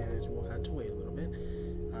coming, and we'll have to wait a little bit.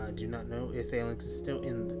 I do not know if Phalanx is still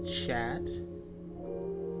in the chat.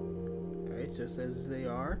 Alright, so it says they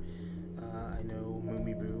are. I know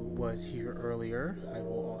Moomiboo was here earlier. I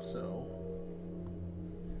will also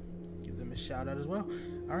give them a shout out as well.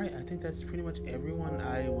 Alright, I think that's pretty much everyone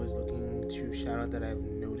I was looking to shout out that I've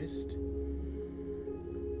noticed.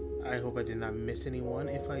 I hope I did not miss anyone.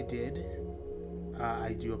 If I did,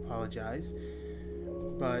 I do apologize.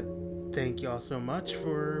 But thank y'all so much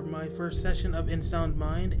for my first session of In Sound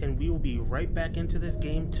Mind, and we will be right back into this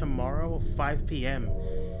game tomorrow, 5 p.m.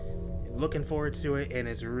 Looking forward to it, and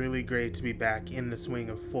it's really great to be back in the swing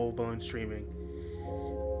of full-blown streaming.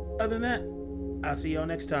 Other than that, I'll see y'all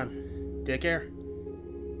next time. Take care.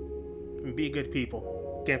 And be good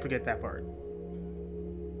people. Can't forget that part.